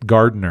private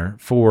gardener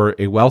for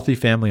a wealthy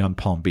family on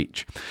Palm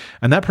Beach.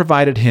 And that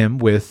provided him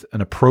with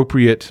an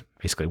appropriate,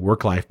 basically,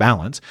 work-life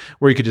balance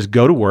where he could just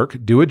go to work,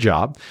 do a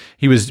job.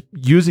 He was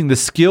using the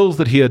skills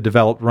that he had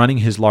developed running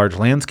his large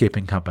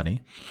landscaping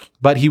company,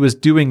 but he was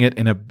doing it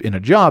in a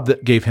job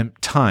that gave him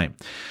time.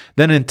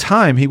 Then in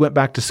time, he went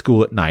back to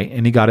school at night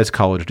and he got his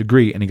college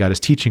degree and he got his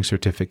teaching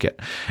certificate.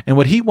 And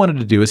what he wanted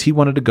to do is he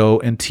wanted to go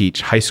and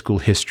teach high school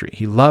history.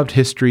 He loved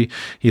history.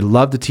 He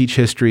loved to teach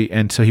history.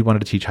 And so he wanted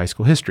to teach high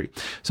school history.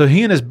 So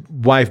he and his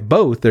wife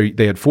both,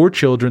 they had 4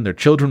 children. Their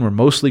children were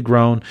mostly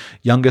grown.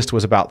 Youngest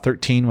was about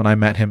 13 when I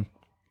met him.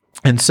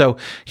 And so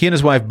he and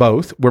his wife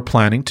both were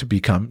planning to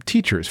become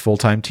teachers,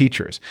 full-time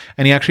teachers.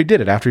 And he actually did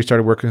it. After he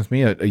started working with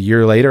me a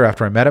year later,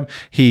 after I met him,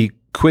 he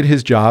quit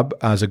his job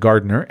as a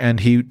gardener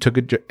and he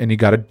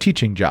got a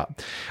teaching job.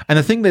 And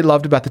the thing they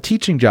loved about the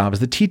teaching job is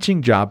the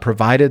teaching job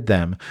provided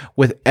them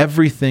with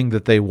everything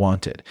that they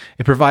wanted.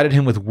 It provided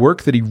him with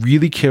work that he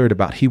really cared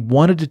about. He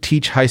wanted to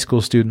teach high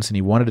school students and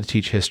he wanted to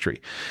teach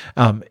history.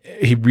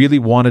 He really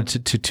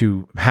wanted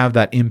to have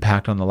that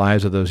impact on the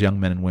lives of those young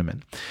men and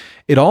women.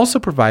 It also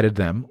provided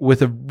them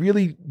with a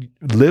really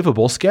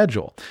livable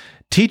schedule.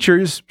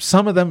 Teachers,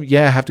 some of them,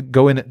 have to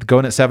go in at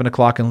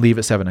 7:00 and leave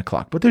at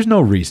 7:00. But there's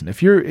no reason.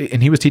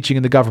 And he was teaching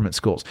in the government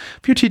schools.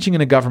 If you're teaching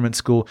in a government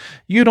school,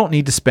 you don't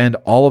need to spend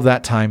all of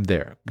that time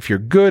there. If you're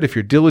good, if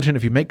you're diligent,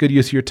 if you make good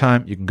use of your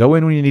time, you can go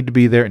in when you need to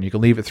be there and you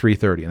can leave at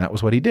 3:30. And that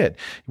was what he did.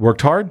 He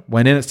worked hard,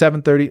 went in at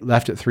 7:30,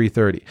 left at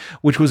 3:30,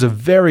 which was a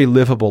very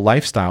livable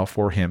lifestyle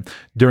for him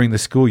during the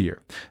school year.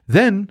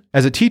 Then,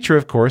 as a teacher,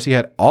 of course, he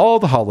had all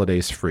the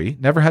holidays free,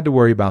 never had to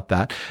worry about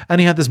that. And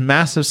he had this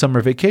massive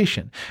summer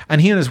vacation.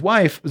 And he and his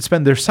wife would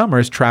spend their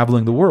summers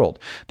traveling the world.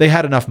 They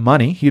had enough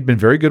money. He had been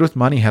very good with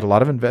money. He had a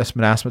lot of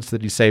investment assets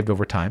that he saved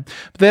over time.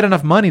 But they had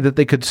enough money that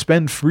they could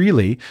spend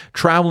freely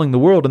traveling the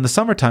world, and the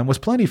summertime was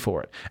plenty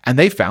for it. And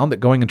they found that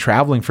going and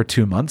traveling for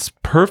 2 months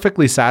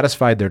perfectly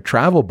satisfied their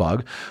travel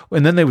bug,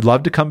 and then they would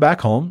love to come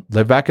back home,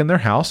 live back in their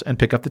house, and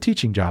pick up the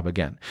teaching job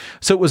again.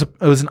 So it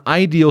was an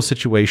ideal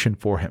situation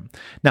for him.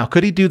 Now,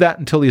 could he do that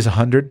until he's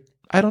 100?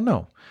 I don't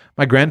know.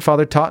 My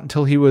grandfather taught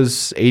until he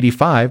was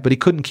 85, but he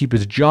couldn't keep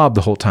his job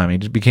the whole time. He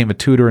just became a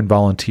tutor and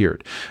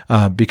volunteered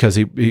because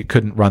he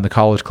couldn't run the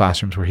college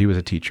classrooms where he was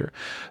a teacher.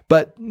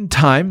 But in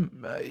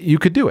time, you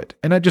could do it.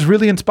 And it just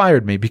really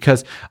inspired me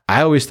because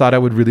I always thought I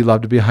would really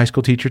love to be a high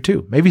school teacher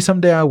too. Maybe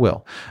someday I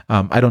will.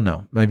 I don't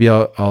know. Maybe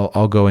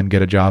I'll go and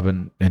get a job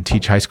and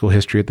teach high school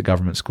history at the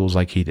government schools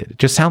like he did. It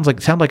just sounds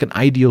like an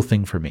ideal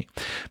thing for me.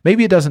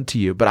 Maybe it doesn't to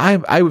you, but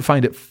I would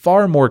find it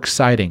far more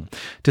exciting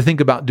to think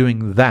about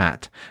doing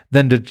that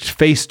than to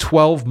face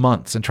 12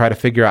 months and try to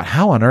figure out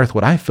how on earth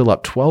would I fill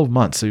up 12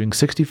 months, so being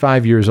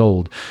 65 years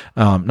old,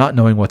 not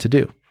knowing what to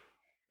do.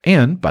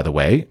 And by the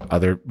way,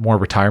 other more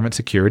retirement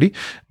security.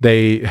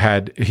 They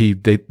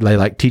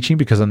liked teaching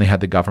because then they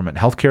had the government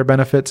healthcare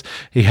benefits.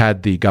 He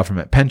had the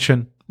government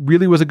pension.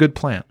 Really was a good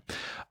plan.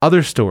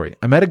 Other story.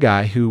 I met a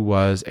guy who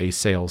was a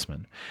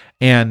salesman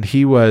and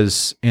he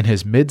was in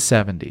his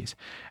mid-70s.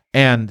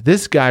 And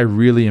this guy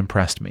really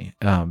impressed me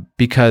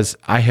because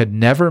I had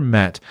never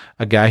met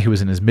a guy who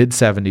was in his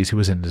mid-70s who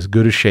was in as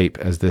good a shape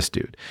as this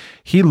dude.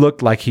 He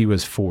looked like he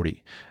was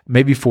 40,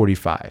 maybe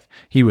 45.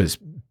 He was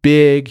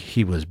big,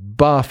 he was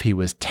buff, he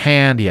was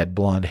tanned, he had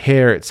blonde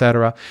hair,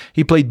 etc.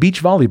 He played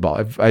beach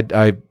volleyball.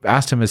 I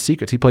asked him his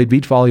secrets. He played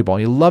beach volleyball.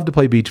 He loved to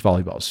play beach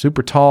volleyball.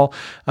 Super tall,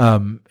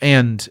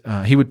 and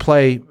he would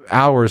play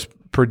hours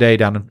per day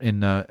down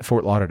in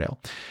Fort Lauderdale.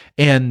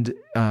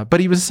 But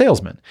he was a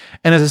salesman.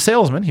 And as a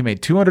salesman, he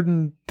made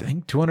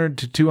 $200,000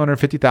 to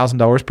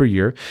 $250,000 per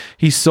year.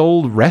 He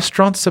sold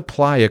restaurant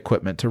supply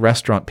equipment to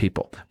restaurant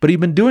people. But he'd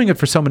been doing it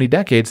for so many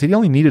decades that he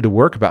only needed to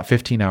work about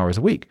 15 hours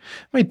a week.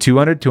 He made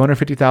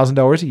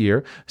 $250,000 a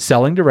year,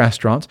 selling to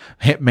restaurants,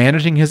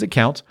 managing his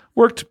accounts,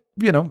 worked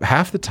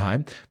half the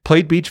time,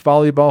 played beach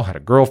volleyball, had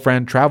a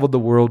girlfriend, traveled the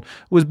world,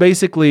 was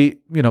basically,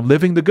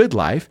 living the good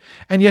life.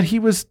 And yet he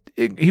was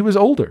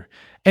older.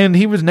 And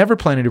he was never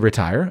planning to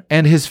retire.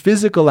 And his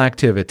physical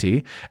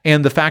activity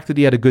and the fact that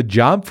he had a good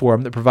job for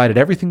him that provided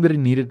everything that he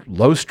needed,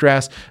 low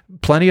stress,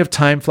 plenty of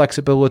time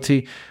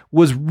flexibility,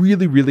 was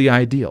really, really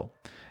ideal.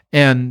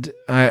 And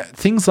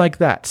things like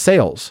that.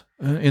 Sales.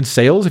 In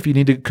sales, if you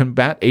need to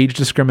combat age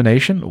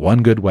discrimination,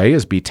 one good way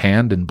is be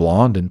tanned and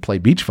blonde and play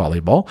beach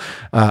volleyball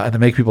and to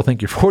make people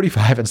think you're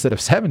 45 instead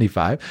of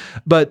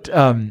 75. But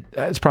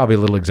it's probably a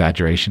little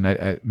exaggeration.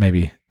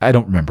 I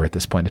don't remember at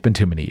this point. It's been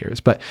too many years.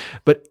 But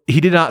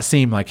he did not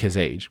seem like his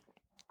age.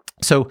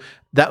 So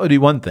that would be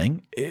one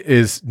thing,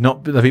 is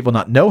not the people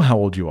not know how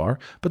old you are,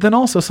 but then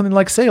also something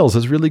like sales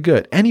is really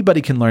good.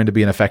 Anybody can learn to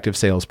be an effective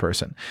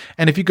salesperson.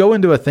 And if you go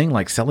into a thing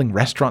like selling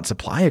restaurant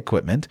supply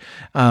equipment,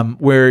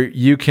 where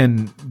you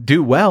can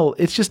do well,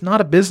 it's just not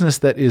a business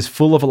that is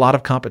full of a lot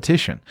of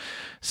competition.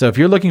 So if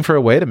you're looking for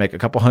a way to make a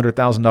couple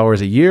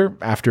 $100,000 a year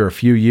after a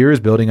few years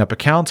building up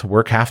accounts,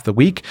 work half the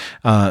week,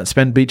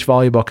 spend beach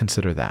volleyball,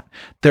 consider that.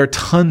 There are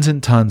tons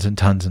and tons and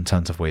tons and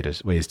tons of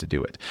ways to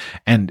do it.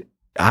 And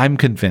I'm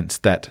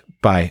convinced that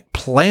by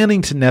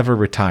planning to never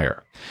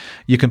retire,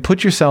 you can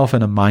put yourself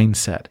in a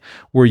mindset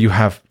where you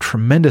have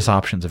tremendous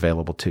options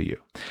available to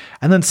you.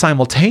 And then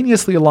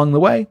simultaneously along the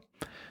way,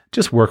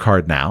 just work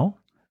hard now,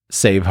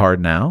 save hard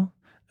now,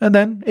 and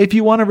then if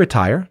you want to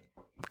retire,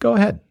 go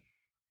ahead.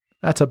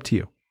 That's up to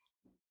you.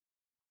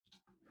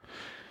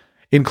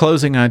 In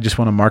closing, I just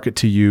want to market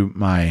to you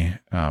my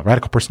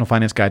Radical Personal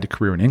Finance Guide to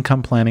Career and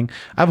Income Planning.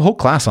 I have a whole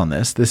class on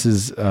this. This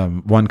is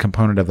one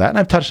component of that. And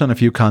I've touched on a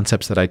few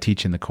concepts that I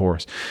teach in the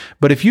course.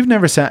 But if you've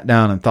never sat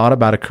down and thought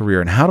about a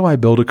career and how do I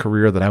build a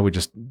career that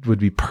would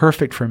be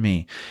perfect for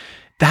me,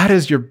 that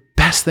is your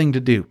best thing to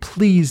do.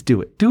 Please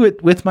do it. Do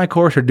it with my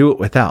course or do it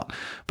without.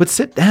 But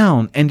sit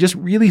down and just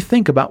really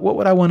think about, what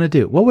would I want to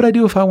do? What would I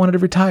do if I wanted to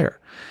retire?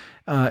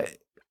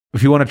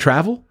 If you want to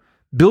travel,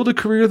 build a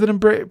career that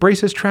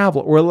embraces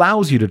travel or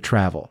allows you to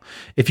travel.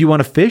 If you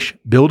want to fish,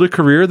 build a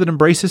career that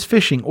embraces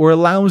fishing or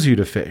allows you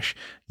to fish.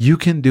 You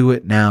can do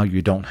it now.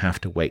 You don't have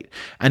to wait.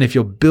 And if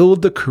you'll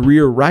build the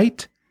career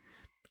right,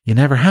 you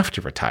never have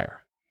to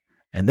retire.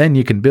 And then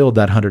you can build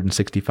that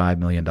 $165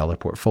 million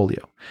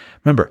portfolio.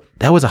 Remember,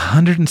 that was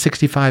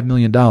 $165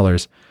 million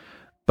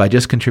by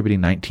just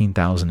contributing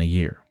 $19,000 a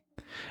year.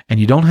 And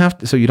you don't have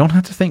to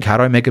think, how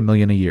do I make $1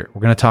 million a year?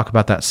 We're going to talk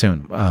about that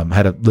soon. I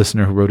had a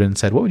listener who wrote in and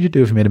said, what would you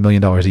do if you made $1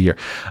 million a year?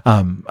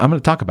 I'm going to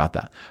talk about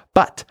that.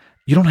 But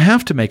you don't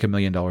have to make $1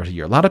 million a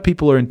year. A lot of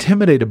people are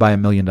intimidated by $1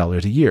 million a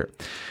year.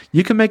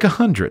 You can make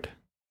 100.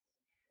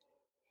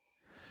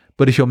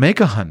 But if you'll make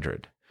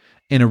 100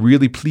 in a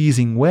really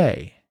pleasing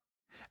way,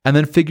 and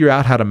then figure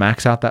out how to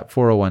max out that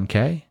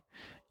 401k,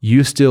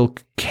 you still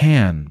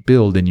can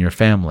build in your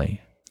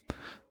family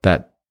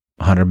that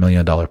 $100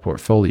 million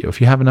portfolio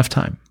if you have enough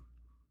time.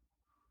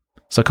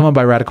 So come on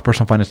by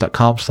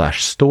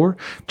radicalpersonalfinance.com/store.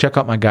 Check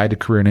out my guide to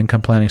career and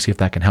income planning. See if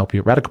that can help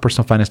you.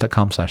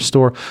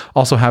 radicalpersonalfinance.com/store.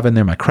 Also have in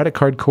there my credit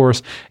card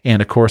course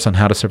and a course on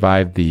how to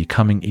survive the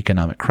coming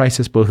economic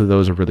crisis. Both of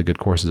those are really good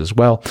courses as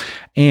well.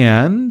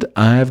 And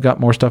I've got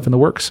more stuff in the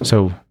works.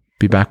 So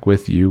be back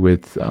with you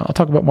I'll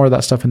talk about more of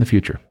that stuff in the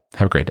future.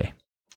 Have a great day.